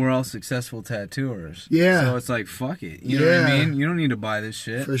we're all successful tattooers. Yeah. So it's like, fuck it. You know what I mean? You don't need to buy this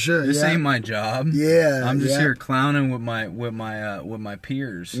shit. For sure. This ain't my job. Yeah. I'm just here clowning with my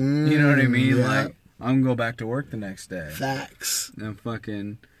peers. You know what I mean? Yeah. Like I'm gonna go back to work the next day. Facts. And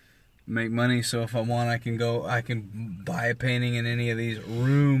fucking make money, so if I want, I can buy a painting in any of these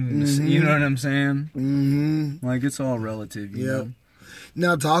rooms. You know what I'm saying? Like, it's all relative, you know?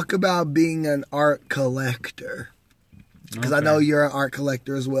 Now, talk about being an art collector. Because I know you're an art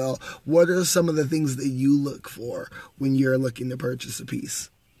collector as well. What are some of the things that you look for when you're looking to purchase a piece?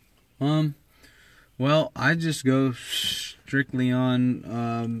 Well, I just go strictly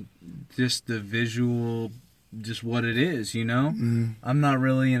on just the visual, just what it is, I'm not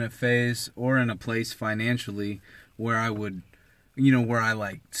really in a phase or in a place financially where I would, where I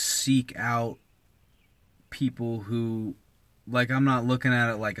like seek out people who, like, I'm not looking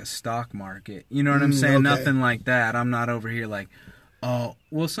at it like a stock market. You know what I'm saying? Okay. Nothing like that. I'm not over here like, oh,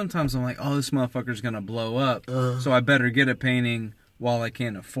 well, sometimes I'm like, oh, this motherfucker's going to blow up. So I better get a painting while I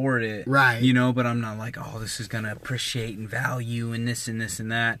can't afford it. Right. But I'm not like, oh, this is going to appreciate in value and this and this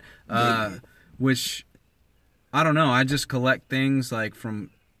and that. Which, I don't know. I just collect things like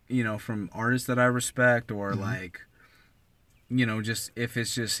from artists that I respect or like, just if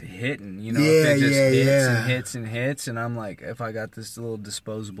it's just hitting, if it just hits and hits and hits, and I'm like, if I got this little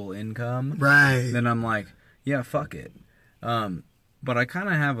disposable income, right, then I'm like, yeah, fuck it. But I kind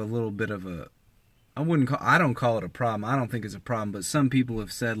of have a little bit of a, I don't call it a problem. I don't think it's a problem, but some people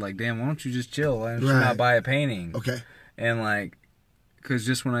have said like, damn, why don't you just chill? Why don't you not buy a painting? Okay. And like, because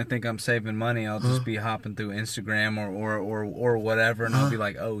just when I think I'm saving money, I'll just be hopping through Instagram or whatever, and I'll be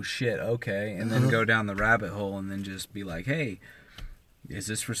like, oh shit, okay, and then go down the rabbit hole and then just be like, hey, is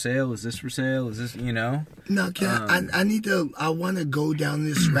this for sale? Is this for sale? Is this, No, I want to go down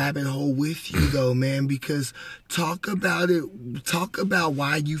this rabbit hole with you though, man, because talk about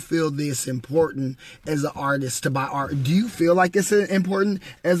why you feel this important as an artist to buy art. Do you feel like it's important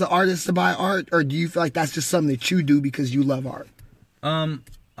as an artist to buy art, or do you feel like that's just something that you do because you love art?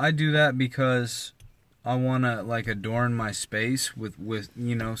 I do that because I want to like adorn my space with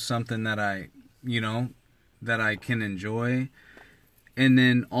something that I can enjoy. And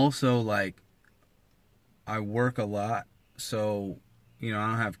then also like I work a lot, so I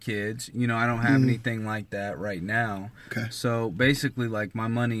don't have kids. I don't have anything like that right now. Okay. So basically like my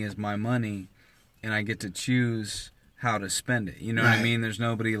money is my money and I get to choose how to spend it. You know what I mean? There's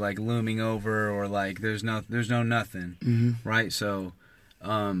nobody like looming over or like there's no nothing. Right? So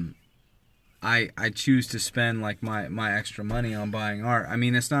I choose to spend like my extra money on buying art. I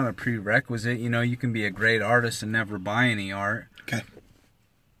mean, it's not a prerequisite, you can be a great artist and never buy any art. Okay.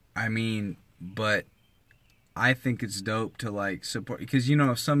 I mean, but I think it's dope to like support, because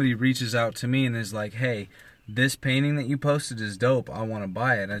if somebody reaches out to me and is like, hey, this painting that you posted is dope, I want to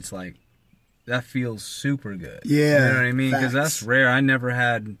buy it. It's like, that feels super good. Yeah. You know what I mean? Because that's rare. I never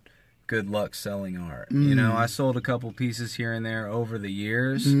had good luck selling art. I sold a couple pieces here and there over the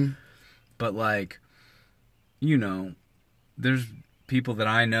years, but like, there's people that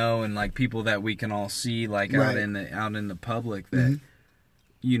I know and like people that we can all see like out in the public that,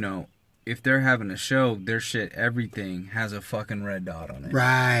 if they're having a show, their shit, everything has a fucking red dot on it.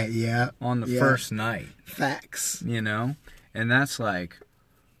 Right. Yeah. On the first night. Facts. And that's like,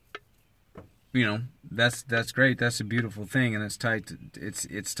 that's great. That's a beautiful thing, and it's tight.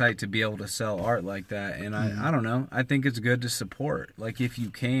 It's tight to be able to sell art like that. And I don't know. I think it's good to support. Like if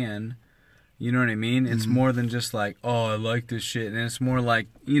you can, you know what I mean. It's more than just like, oh, I like this shit, and it's more like,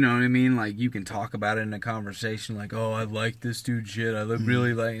 you know what I mean. Like you can talk about it in a conversation. Like, oh, I like this dude shit. I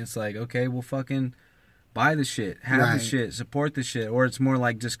really like. It's like, okay, well, fucking buy the shit, have the shit, support the shit. Or it's more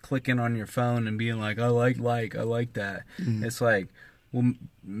like just clicking on your phone and being like, I like that. It's like, well,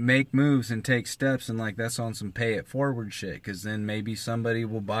 make moves and take steps, and like that's on some pay it forward shit, because then maybe somebody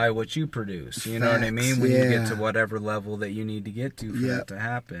will buy what you produce. You know what I mean? When you get to whatever level that you need to get to for that to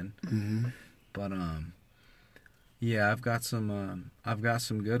happen. But yeah, I've got some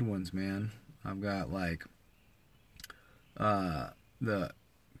good ones, man. I've got like the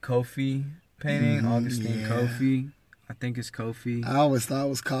Kofi painting, Augustine Kofi. I think it's Kofi. I always thought it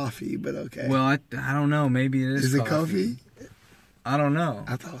was coffee, but okay. Well, I don't know. Maybe it is. Is it Kofi? I don't know.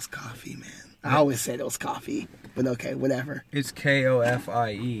 I thought it was coffee, man. I always said it was coffee, but okay, whatever. It's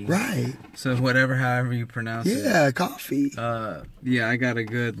Kofie. Right. So however you pronounce it. Yeah, coffee. Yeah, I got a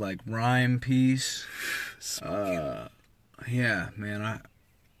good like rhyme piece. Yeah, man.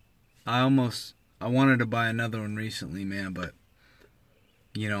 I wanted to buy another one recently, man, but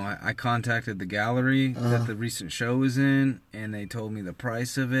you know, I contacted the gallery that the recent show was in, and they told me the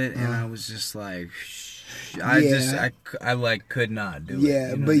price of it, and I was just like, I like could not do it.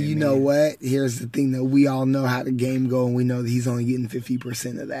 Yeah, but you know what? Here's the thing, though. We all know how the game go, and we know that he's only getting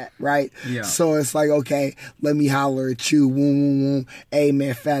 50% of that, right? Yeah. So it's like, okay, let me holler at you. Woom. Hey,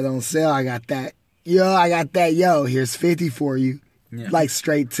 man, fat on sale. I got that. Yo, here's 50 for you. Yeah. Like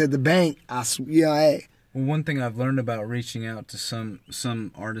straight to the bank. Hey. Well, one thing I've learned about reaching out to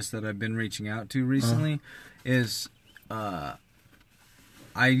some artists that I've been reaching out to recently is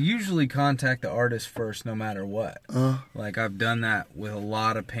I usually contact the artist first no matter what. Like, I've done that with a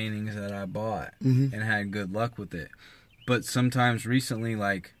lot of paintings that I bought and had good luck with it. But sometimes recently,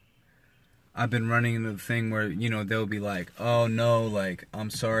 like, I've been running into the thing where, you know, they'll be like, oh, no, like, I'm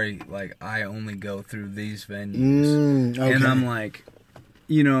sorry, like, I only go through these venues. Okay. And I'm like,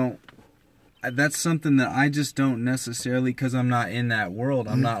 you know, that's something that I just don't necessarily, because I'm not in that world.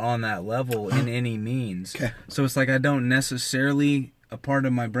 I'm not on that level in any means. Okay. So it's like I don't necessarily, a part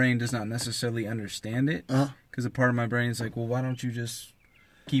of my brain does not necessarily understand it. Because a part of my brain is like, well, why don't you just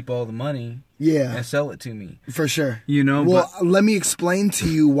keep all the money and sell it to me? For sure. You know? Well, let me explain to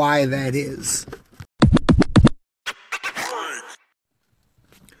you why that is.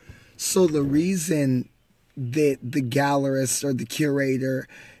 So the reason that the gallerist or the curator,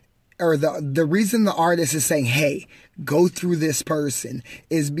 or the reason the artist is saying, hey, go through this person,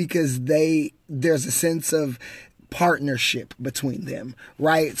 is because there's a sense of partnership between them,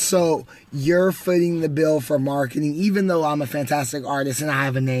 right? So you're footing the bill for marketing, even though I'm a fantastic artist and I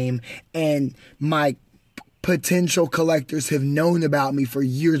have a name, and my potential collectors have known about me for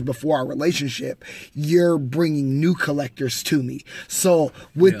years before our relationship. You're bringing new collectors to me. So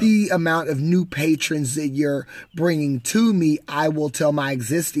with the amount of new patrons that you're bringing to me, I will tell my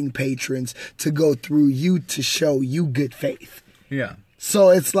existing patrons to go through you to show you good faith. Yeah. So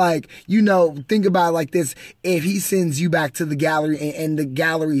it's like, you know, think about it like this. If he sends you back to the gallery and the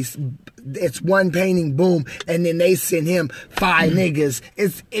gallery's, it's one painting, boom, and then they send him 5 niggas,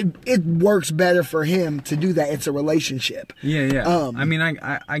 it works better for him to do that. It's a relationship. Yeah. I mean,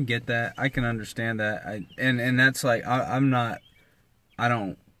 I get that. I can understand that. And that's like, I'm not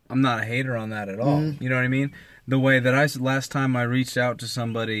a hater on that at all. You know what I mean? The way that last time I reached out to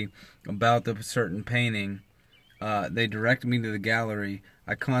somebody about the certain painting, they directed me to the gallery.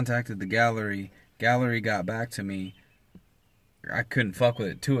 I contacted the gallery. Gallery got back to me. I couldn't fuck with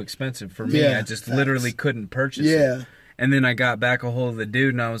it. Too expensive for me. I just literally couldn't purchase it. And then I got back a hold of the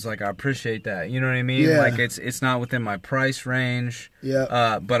dude, and I was like, I appreciate that. You know what I mean? Like, it's not within my price range.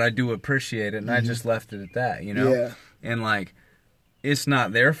 But I do appreciate it, and I just left it at that, you know? And, like, it's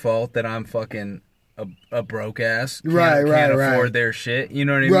not their fault that I'm fucking a broke ass. Can't afford their shit. You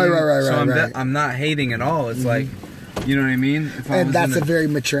know what I mean? So I'm not hating at all. It's like, you know what I mean? And that's a very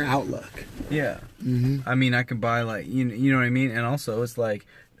mature outlook. Yeah. I mean, I can buy, like, you know what I mean? And also, it's like,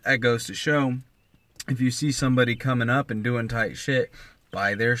 that goes to show, if you see somebody coming up and doing tight shit,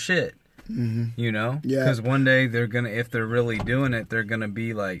 buy their shit. You know? Because one day they're gonna, if they're really doing it, they're gonna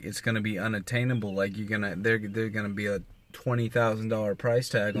be like, it's gonna be unattainable. Like, they're gonna be a $20,000 price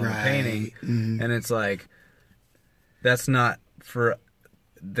tag on a painting, and it's like, that's not for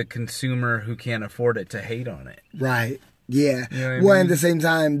the consumer who can't afford it to hate on it. Right. Yeah. You know what I well, mean? at the same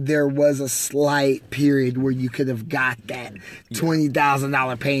time, there was a slight period where you could have got that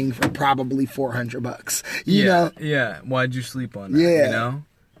 $20,000 painting for probably $400. You know? Yeah. Why'd you sleep on that? Yeah. You know?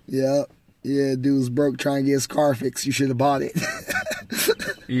 Yeah. Yeah. Dude was broke trying to get his car fixed. You should have bought it.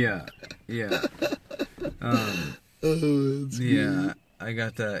 Yeah. Yeah. I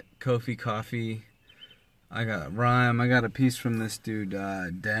got that Kofi coffee. I got rhyme. I got a piece from this dude,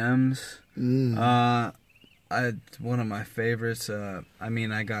 Dems. One of my favorites. I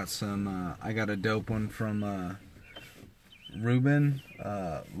mean, I got some. I got a dope one from Ruben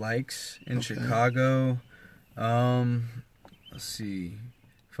Likes in Chicago. Let's see.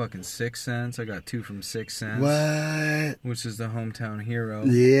 Fucking 6 Cents. I got 2 from 6 Cents. What? Which is the hometown hero.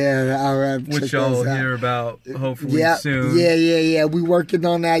 Yeah, all right. Which y'all hear about hopefully soon. Yeah. We working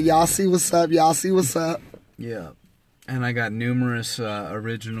on that. Y'all see what's up. Yeah. And I got numerous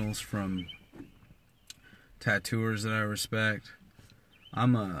originals from tattooers that I respect.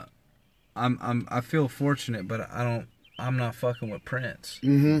 I feel fortunate, but I'm not fucking with Prince.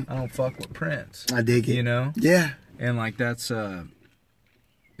 I don't fuck with Prince. I dig it. You know? Yeah. And like that's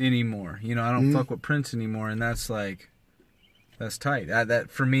anymore. You know, I don't fuck with prints anymore, and that's like that's tight. That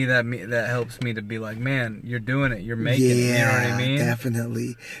for me that helps me to be like, man, you're doing it, you're making it. You know what I mean?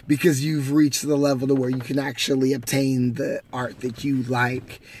 Definitely, because you've reached the level to where you can actually obtain the art that you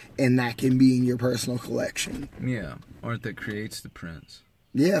like, and that can be in your personal collection. Yeah, art that creates the prints.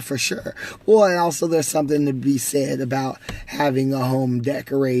 Yeah, for sure. Well, and also there's something to be said about having a home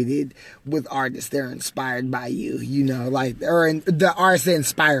decorated with artists that are inspired by you, you know, like, or the artists that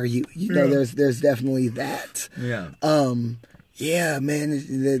inspire you. You know, there's definitely that. Yeah. Yeah, man,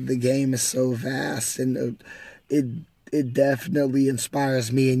 the game is so vast, and it definitely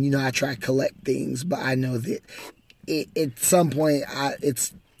inspires me. And, you know, I try to collect things, but I know that at some point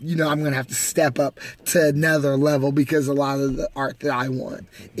it's, you know, I'm going to have to step up to another level, because a lot of the art that I want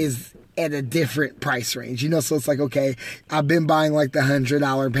is at a different price range, you know? So it's like, okay, I've been buying like the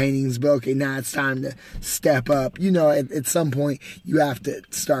 $100 paintings, but okay, now it's time to step up. You know, at some point you have to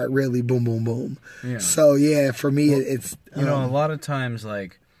start really boom, boom, boom. Yeah. So yeah, for me, it's... You know, a lot of times,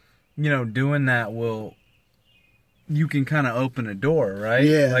 like, you know, doing that you can kind of open a door, right?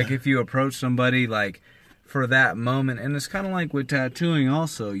 Yeah. Like if you approach somebody, like, for that moment, and it's kind of like with tattooing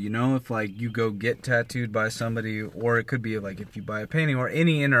also, you know, if like you go get tattooed by somebody, or it could be like if you buy a painting or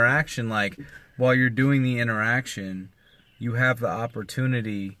any interaction, like while you're doing the interaction, you have the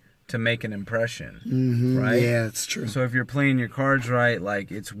opportunity to make an impression, right? Yeah, it's true. So if you're playing your cards right,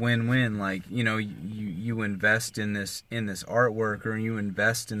 like it's win-win. Like, you know, you invest in this artwork, or you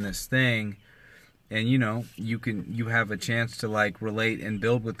invest in this thing, and you know, you have a chance to like relate and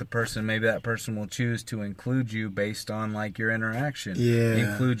build with the person. Maybe that person will choose to include you based on like your interaction. Yeah.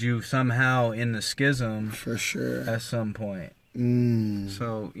 Include you somehow in the schism. For sure. At some point.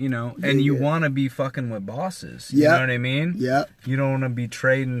 So, you know, and you want to be fucking with bosses. You know what I mean? Yep. You don't want to be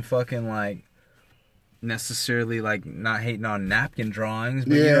trading fucking like necessarily like not hating on napkin drawings,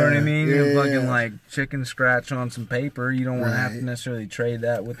 but you know what I mean? You're fucking like chicken scratch on some paper. You don't want to have to necessarily trade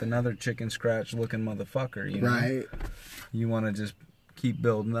that with another chicken scratch looking motherfucker, you know? Right. You want to just keep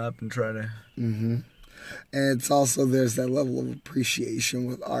building up and try to... And it's also, there's that level of appreciation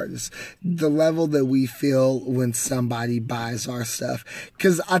with artists. The level that we feel when somebody buys our stuff.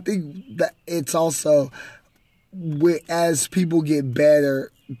 Because I think that it's also, as people get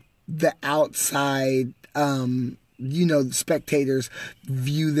better, the outside, you know, spectators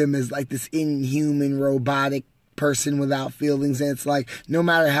view them as like this inhuman, robotic person without feelings. And it's like, no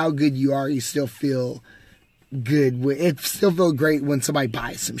matter how good you are, you still feel good. It still feels great when somebody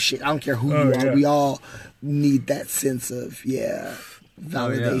buys some shit. I don't care who you are. Yeah. We all need that sense of,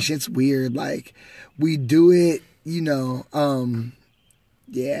 validation. It's weird. Like, we do it, you know, and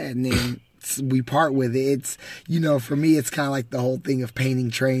then we part with it. It's, you know, for me, it's kind of like the whole thing of painting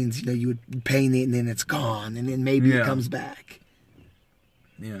trains. You know, you would paint it and then it's gone, and then maybe it comes back.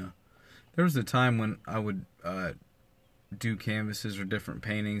 Yeah. There was a time when I would do canvases or different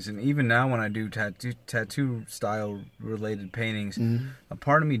paintings, and even now when I do tattoo style related paintings, a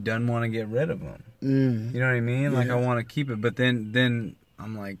part of me doesn't want to get rid of them. You know what I mean? Like, I want to keep it, but then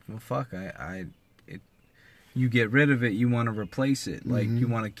I'm like, well, fuck, you get rid of it, you want to replace it. Like, you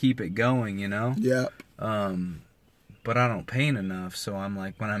want to keep it going, you know? Yep. But I don't paint enough, so I'm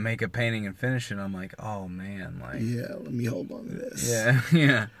like, when I make a painting and finish it, I'm like, oh man, like, let me hold on to this.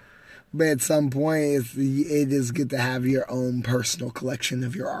 Yeah. But at some point, it is good to have your own personal collection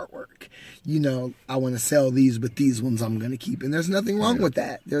of your artwork. You know, I want to sell these, but these ones I'm going to keep. And there's nothing wrong with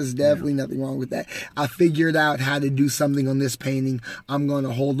that. There's definitely nothing wrong with that. I figured out how to do something on this painting. I'm going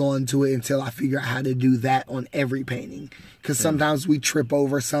to hold on to it until I figure out how to do that on every painting. Because sometimes we trip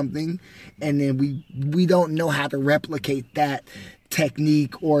over something, and then we don't know how to replicate that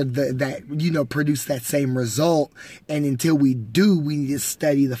technique or that, you know, produce that same result. And until we do, we need to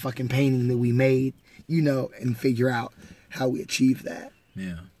study the fucking painting that we made, you know, and figure out how we achieve that.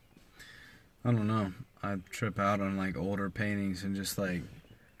 Yeah. I don't know. I trip out on like older paintings and just like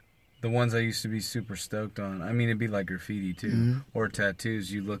the ones I used to be super stoked on. I mean, it'd be like graffiti too, or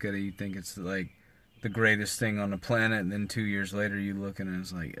tattoos. You look at it, you think it's like the greatest thing on the planet, and then 2 years later you look at it and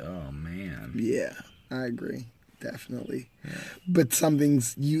it's like, oh man. Yeah, I agree. Definitely. Yeah. But some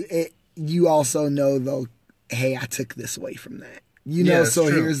things you also know, though, hey, I took this away from that. You know, so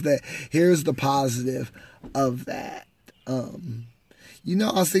true. here's the positive of that. You know,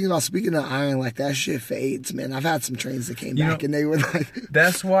 I was thinking about, speaking of iron, like, that shit fades, man. I've had some trains that came back and they were like...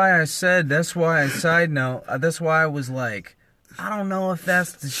 That's why I was like, I don't know if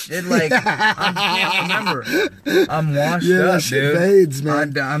that's the shit. Like, I can't remember. I'm washed Yeah, up, that shit dude. fades,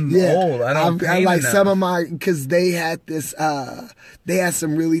 man. I'm old. I don't I paint like enough. some of my, because they had this, they had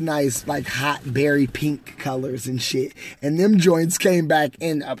some really nice, like, hot berry pink colors and shit. And them joints came back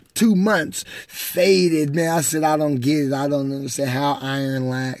in 2 months, faded, man. I said, I don't get it. I don't understand how iron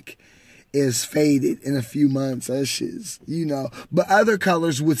lac is faded in a few months. That shit's, But other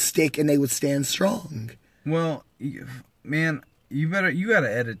colors would stick and they would stand strong. Well, man, you gotta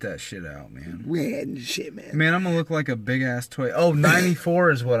edit that shit out, man. We ain't adding shit, man. Man, I'm gonna look like a big ass toy. Oh,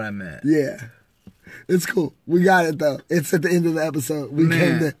 94 is what I meant. Yeah. It's cool. We got it, though. It's at the end of the episode. We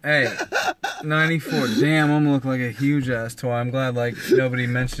came to... Hey, 94. Damn, I'm gonna look like a huge ass toy. I'm glad, like, nobody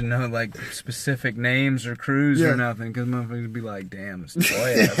mentioned no, like, specific names or crews or nothing, because motherfuckers would be like, damn, it's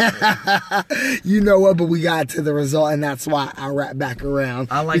toy ass. You know what? But we got to the result, and that's why I wrap back around.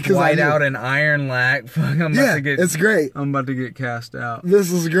 I like whiteout and iron lac. Fuck, it's great. I'm about to get cast out.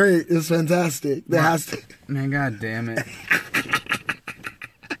 This is great. It's fantastic. Man, god damn it.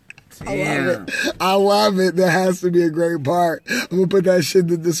 I love it. That has to be a great part. I'm going to put that shit in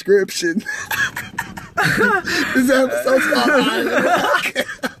the description. This episode's called Iron Lac.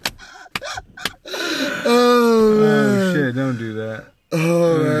 Oh, shit, don't do that.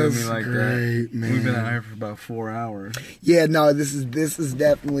 Oh, Don't that's like great, that. man. We've been out here for about 4 hours. Yeah, no, this is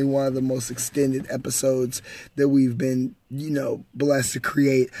definitely one of the most extended episodes that we've been, blessed to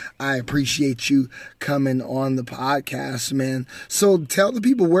create. I appreciate you coming on the podcast, man. So tell the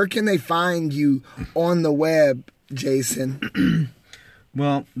people, where can they find you on the web, Jason?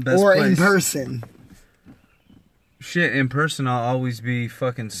 Well, best or place. in person. Shit, in person I'll always be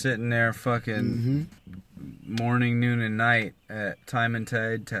fucking sitting there fucking morning, noon, and night at Time and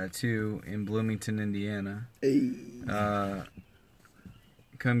Tide Tattoo in Bloomington, Indiana. Hey.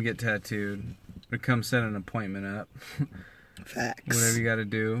 Come get tattooed. Or come set an appointment up. Facts. Whatever you gotta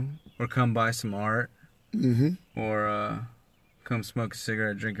do. Or come buy some art. Or come smoke a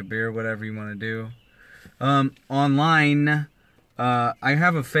cigarette, drink a beer, whatever you want to do. Online, I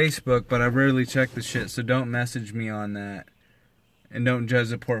have a Facebook, but I rarely check the shit, so don't message me on that. And don't judge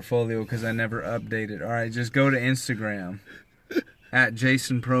the portfolio because I never update it. Alright, just go to Instagram. At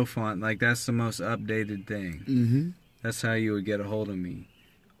Jason Profant. Like, that's the most updated thing. That's how you would get a hold of me.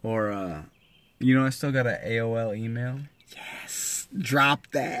 Or, I still got an AOL email. Yes. Drop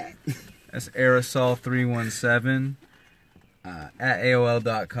that. That's aerosol317 at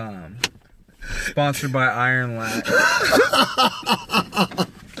AOL.com. Sponsored by Iron Lac.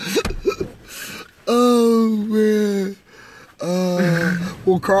 Oh, man.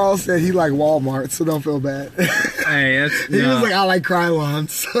 Well, Carl said he liked Walmart, so don't feel bad. Hey, He was like, I like Krylon.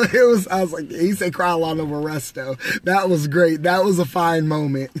 So I was like, he said Krylon over Resto. That was great. That was a fine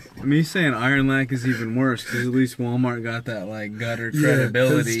moment. Me saying Iron Lac is even worse, because at least Walmart got that, like, gutter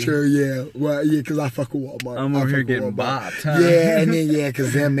credibility. That's true, yeah. Well, yeah, because I fuck with Walmart. I'm over here getting bopped, huh? Yeah, and then,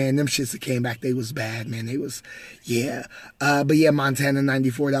 because them shits that came back, they was bad, man. They was, but yeah, Montana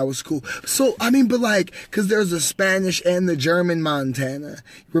 94, that was cool. So, because there's the Spanish and the German Montana.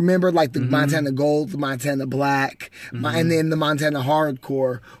 Remember, like, the Montana Gold, the Montana Black, and then the Montana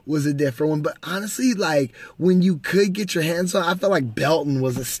Hardcore was a different one. But honestly, like, when you could get your hands on, I felt like Belton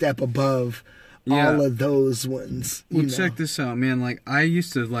was a step above all of those ones. Well, check this out, man. Like, I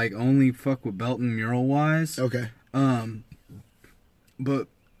used to, like, only fuck with Belton mural-wise. Okay. But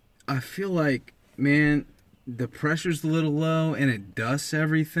I feel like, man, the pressure's a little low and it dusts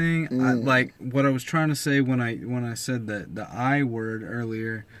everything. Like what I was trying to say when I said the I word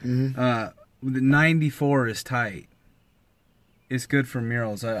earlier. The 94 is tight. It's good for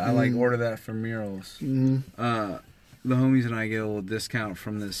murals. I like order that for murals. The homies and I get a little discount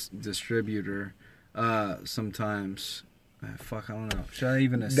from this distributor sometimes. Fuck, I don't know. Should I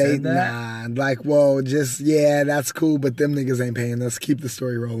even have said that? Nah, like, whoa, that's cool, but them niggas ain't paying us. Keep the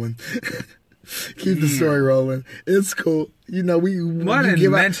story rolling. Keep the story rolling. It's cool. I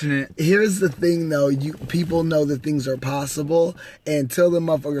didn't mention it. Here's the thing, though. People know that things are possible, and until the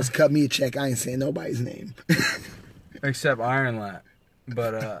motherfuckers cut me a check, I ain't saying nobody's name. Except Iron Lac.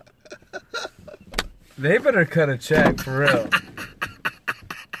 But, they better cut a check, for real.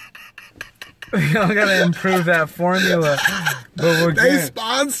 Y'all gotta improve that formula. But we're They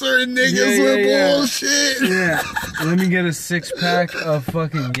sponsoring niggas with bullshit. Yeah. Let me get a 6-pack of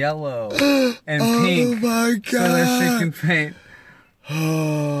fucking yellow and pink. Oh my God. So that shit can paint.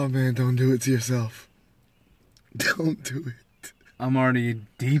 Oh man, don't do it to yourself. Don't do it. I'm already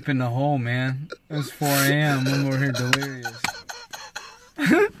deep in the hole, man. It's 4 a.m. I'm over here delirious.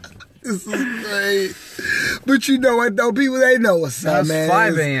 This is great. But you know what, though? People, they know what's up, man. It's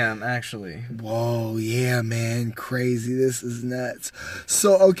 5 a.m., actually. Whoa, yeah, man. Crazy. This is nuts.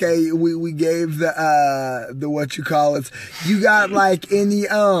 So, okay, we gave the what you call it. You got, like, any,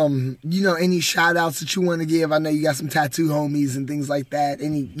 any shout-outs that you want to give? I know you got some tattoo homies and things like that.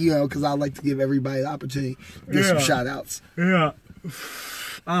 Any, because I like to give everybody the opportunity to get some shout-outs. Yeah.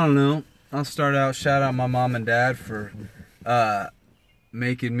 I don't know. I'll start out, shout out my mom and dad for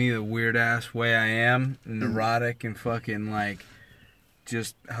making me the weird ass way I am, neurotic and fucking like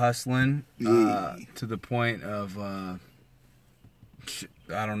just hustling to the point of I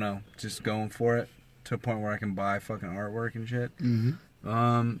don't know, just going for it to a point where I can buy fucking artwork and shit.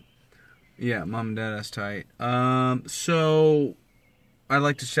 Yeah, mom and dad, that's tight. So I'd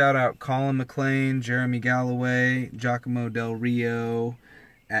like to shout out Colin McLean, Jeremy Galloway, Giacomo Del Rio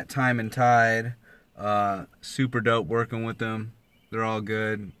at Time and Tide. Super dope working with them. They're all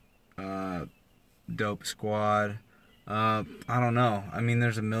good. Dope squad. I don't know. I mean,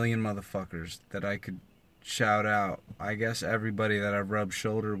 there's a million motherfuckers that I could shout out. I guess everybody that I've rubbed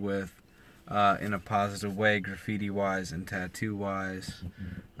shoulder with in a positive way, graffiti-wise and tattoo-wise.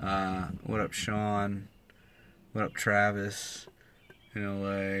 What up, Sean? What up, Travis?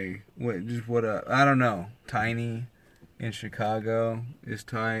 What up? I don't know. Tiny in Chicago is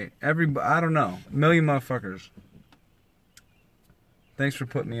tight. I don't know. A million motherfuckers. Thanks for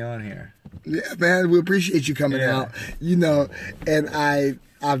putting me on here. Yeah, man, we appreciate you coming out. And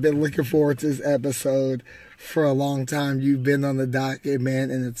I've been looking forward to this episode for a long time. You've been on the docket,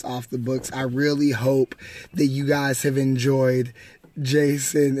 man, and it's off the books. I really hope that you guys have enjoyed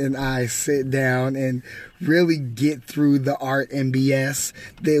Jason and I sit down and really get through the art and BS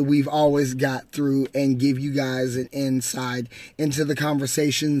that we've always got through and give you guys an insight into the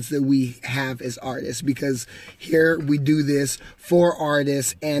conversations that we have as artists, because here we do this for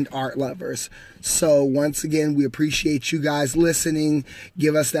artists and art lovers. So once again, we appreciate you guys listening.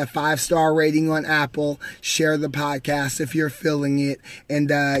 Give us that 5-star rating on Apple. Share the podcast if you're feeling it. And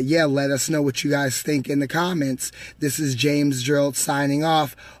let us know what you guys think in the comments. This is James Drill signing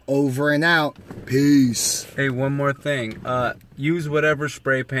off. Over and out. Peace. Hey, one more thing. Use whatever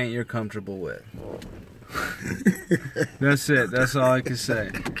spray paint you're comfortable with. That's it. That's all I can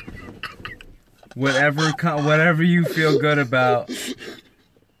say. Whatever you feel good about,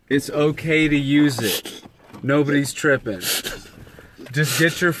 it's okay to use it. Nobody's tripping. Just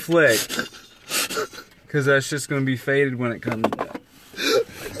get your flick, because that's just going to be faded when it comes back.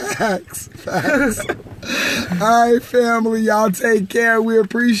 Facts. All right, family. Y'all take care. We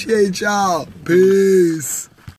appreciate y'all. Peace.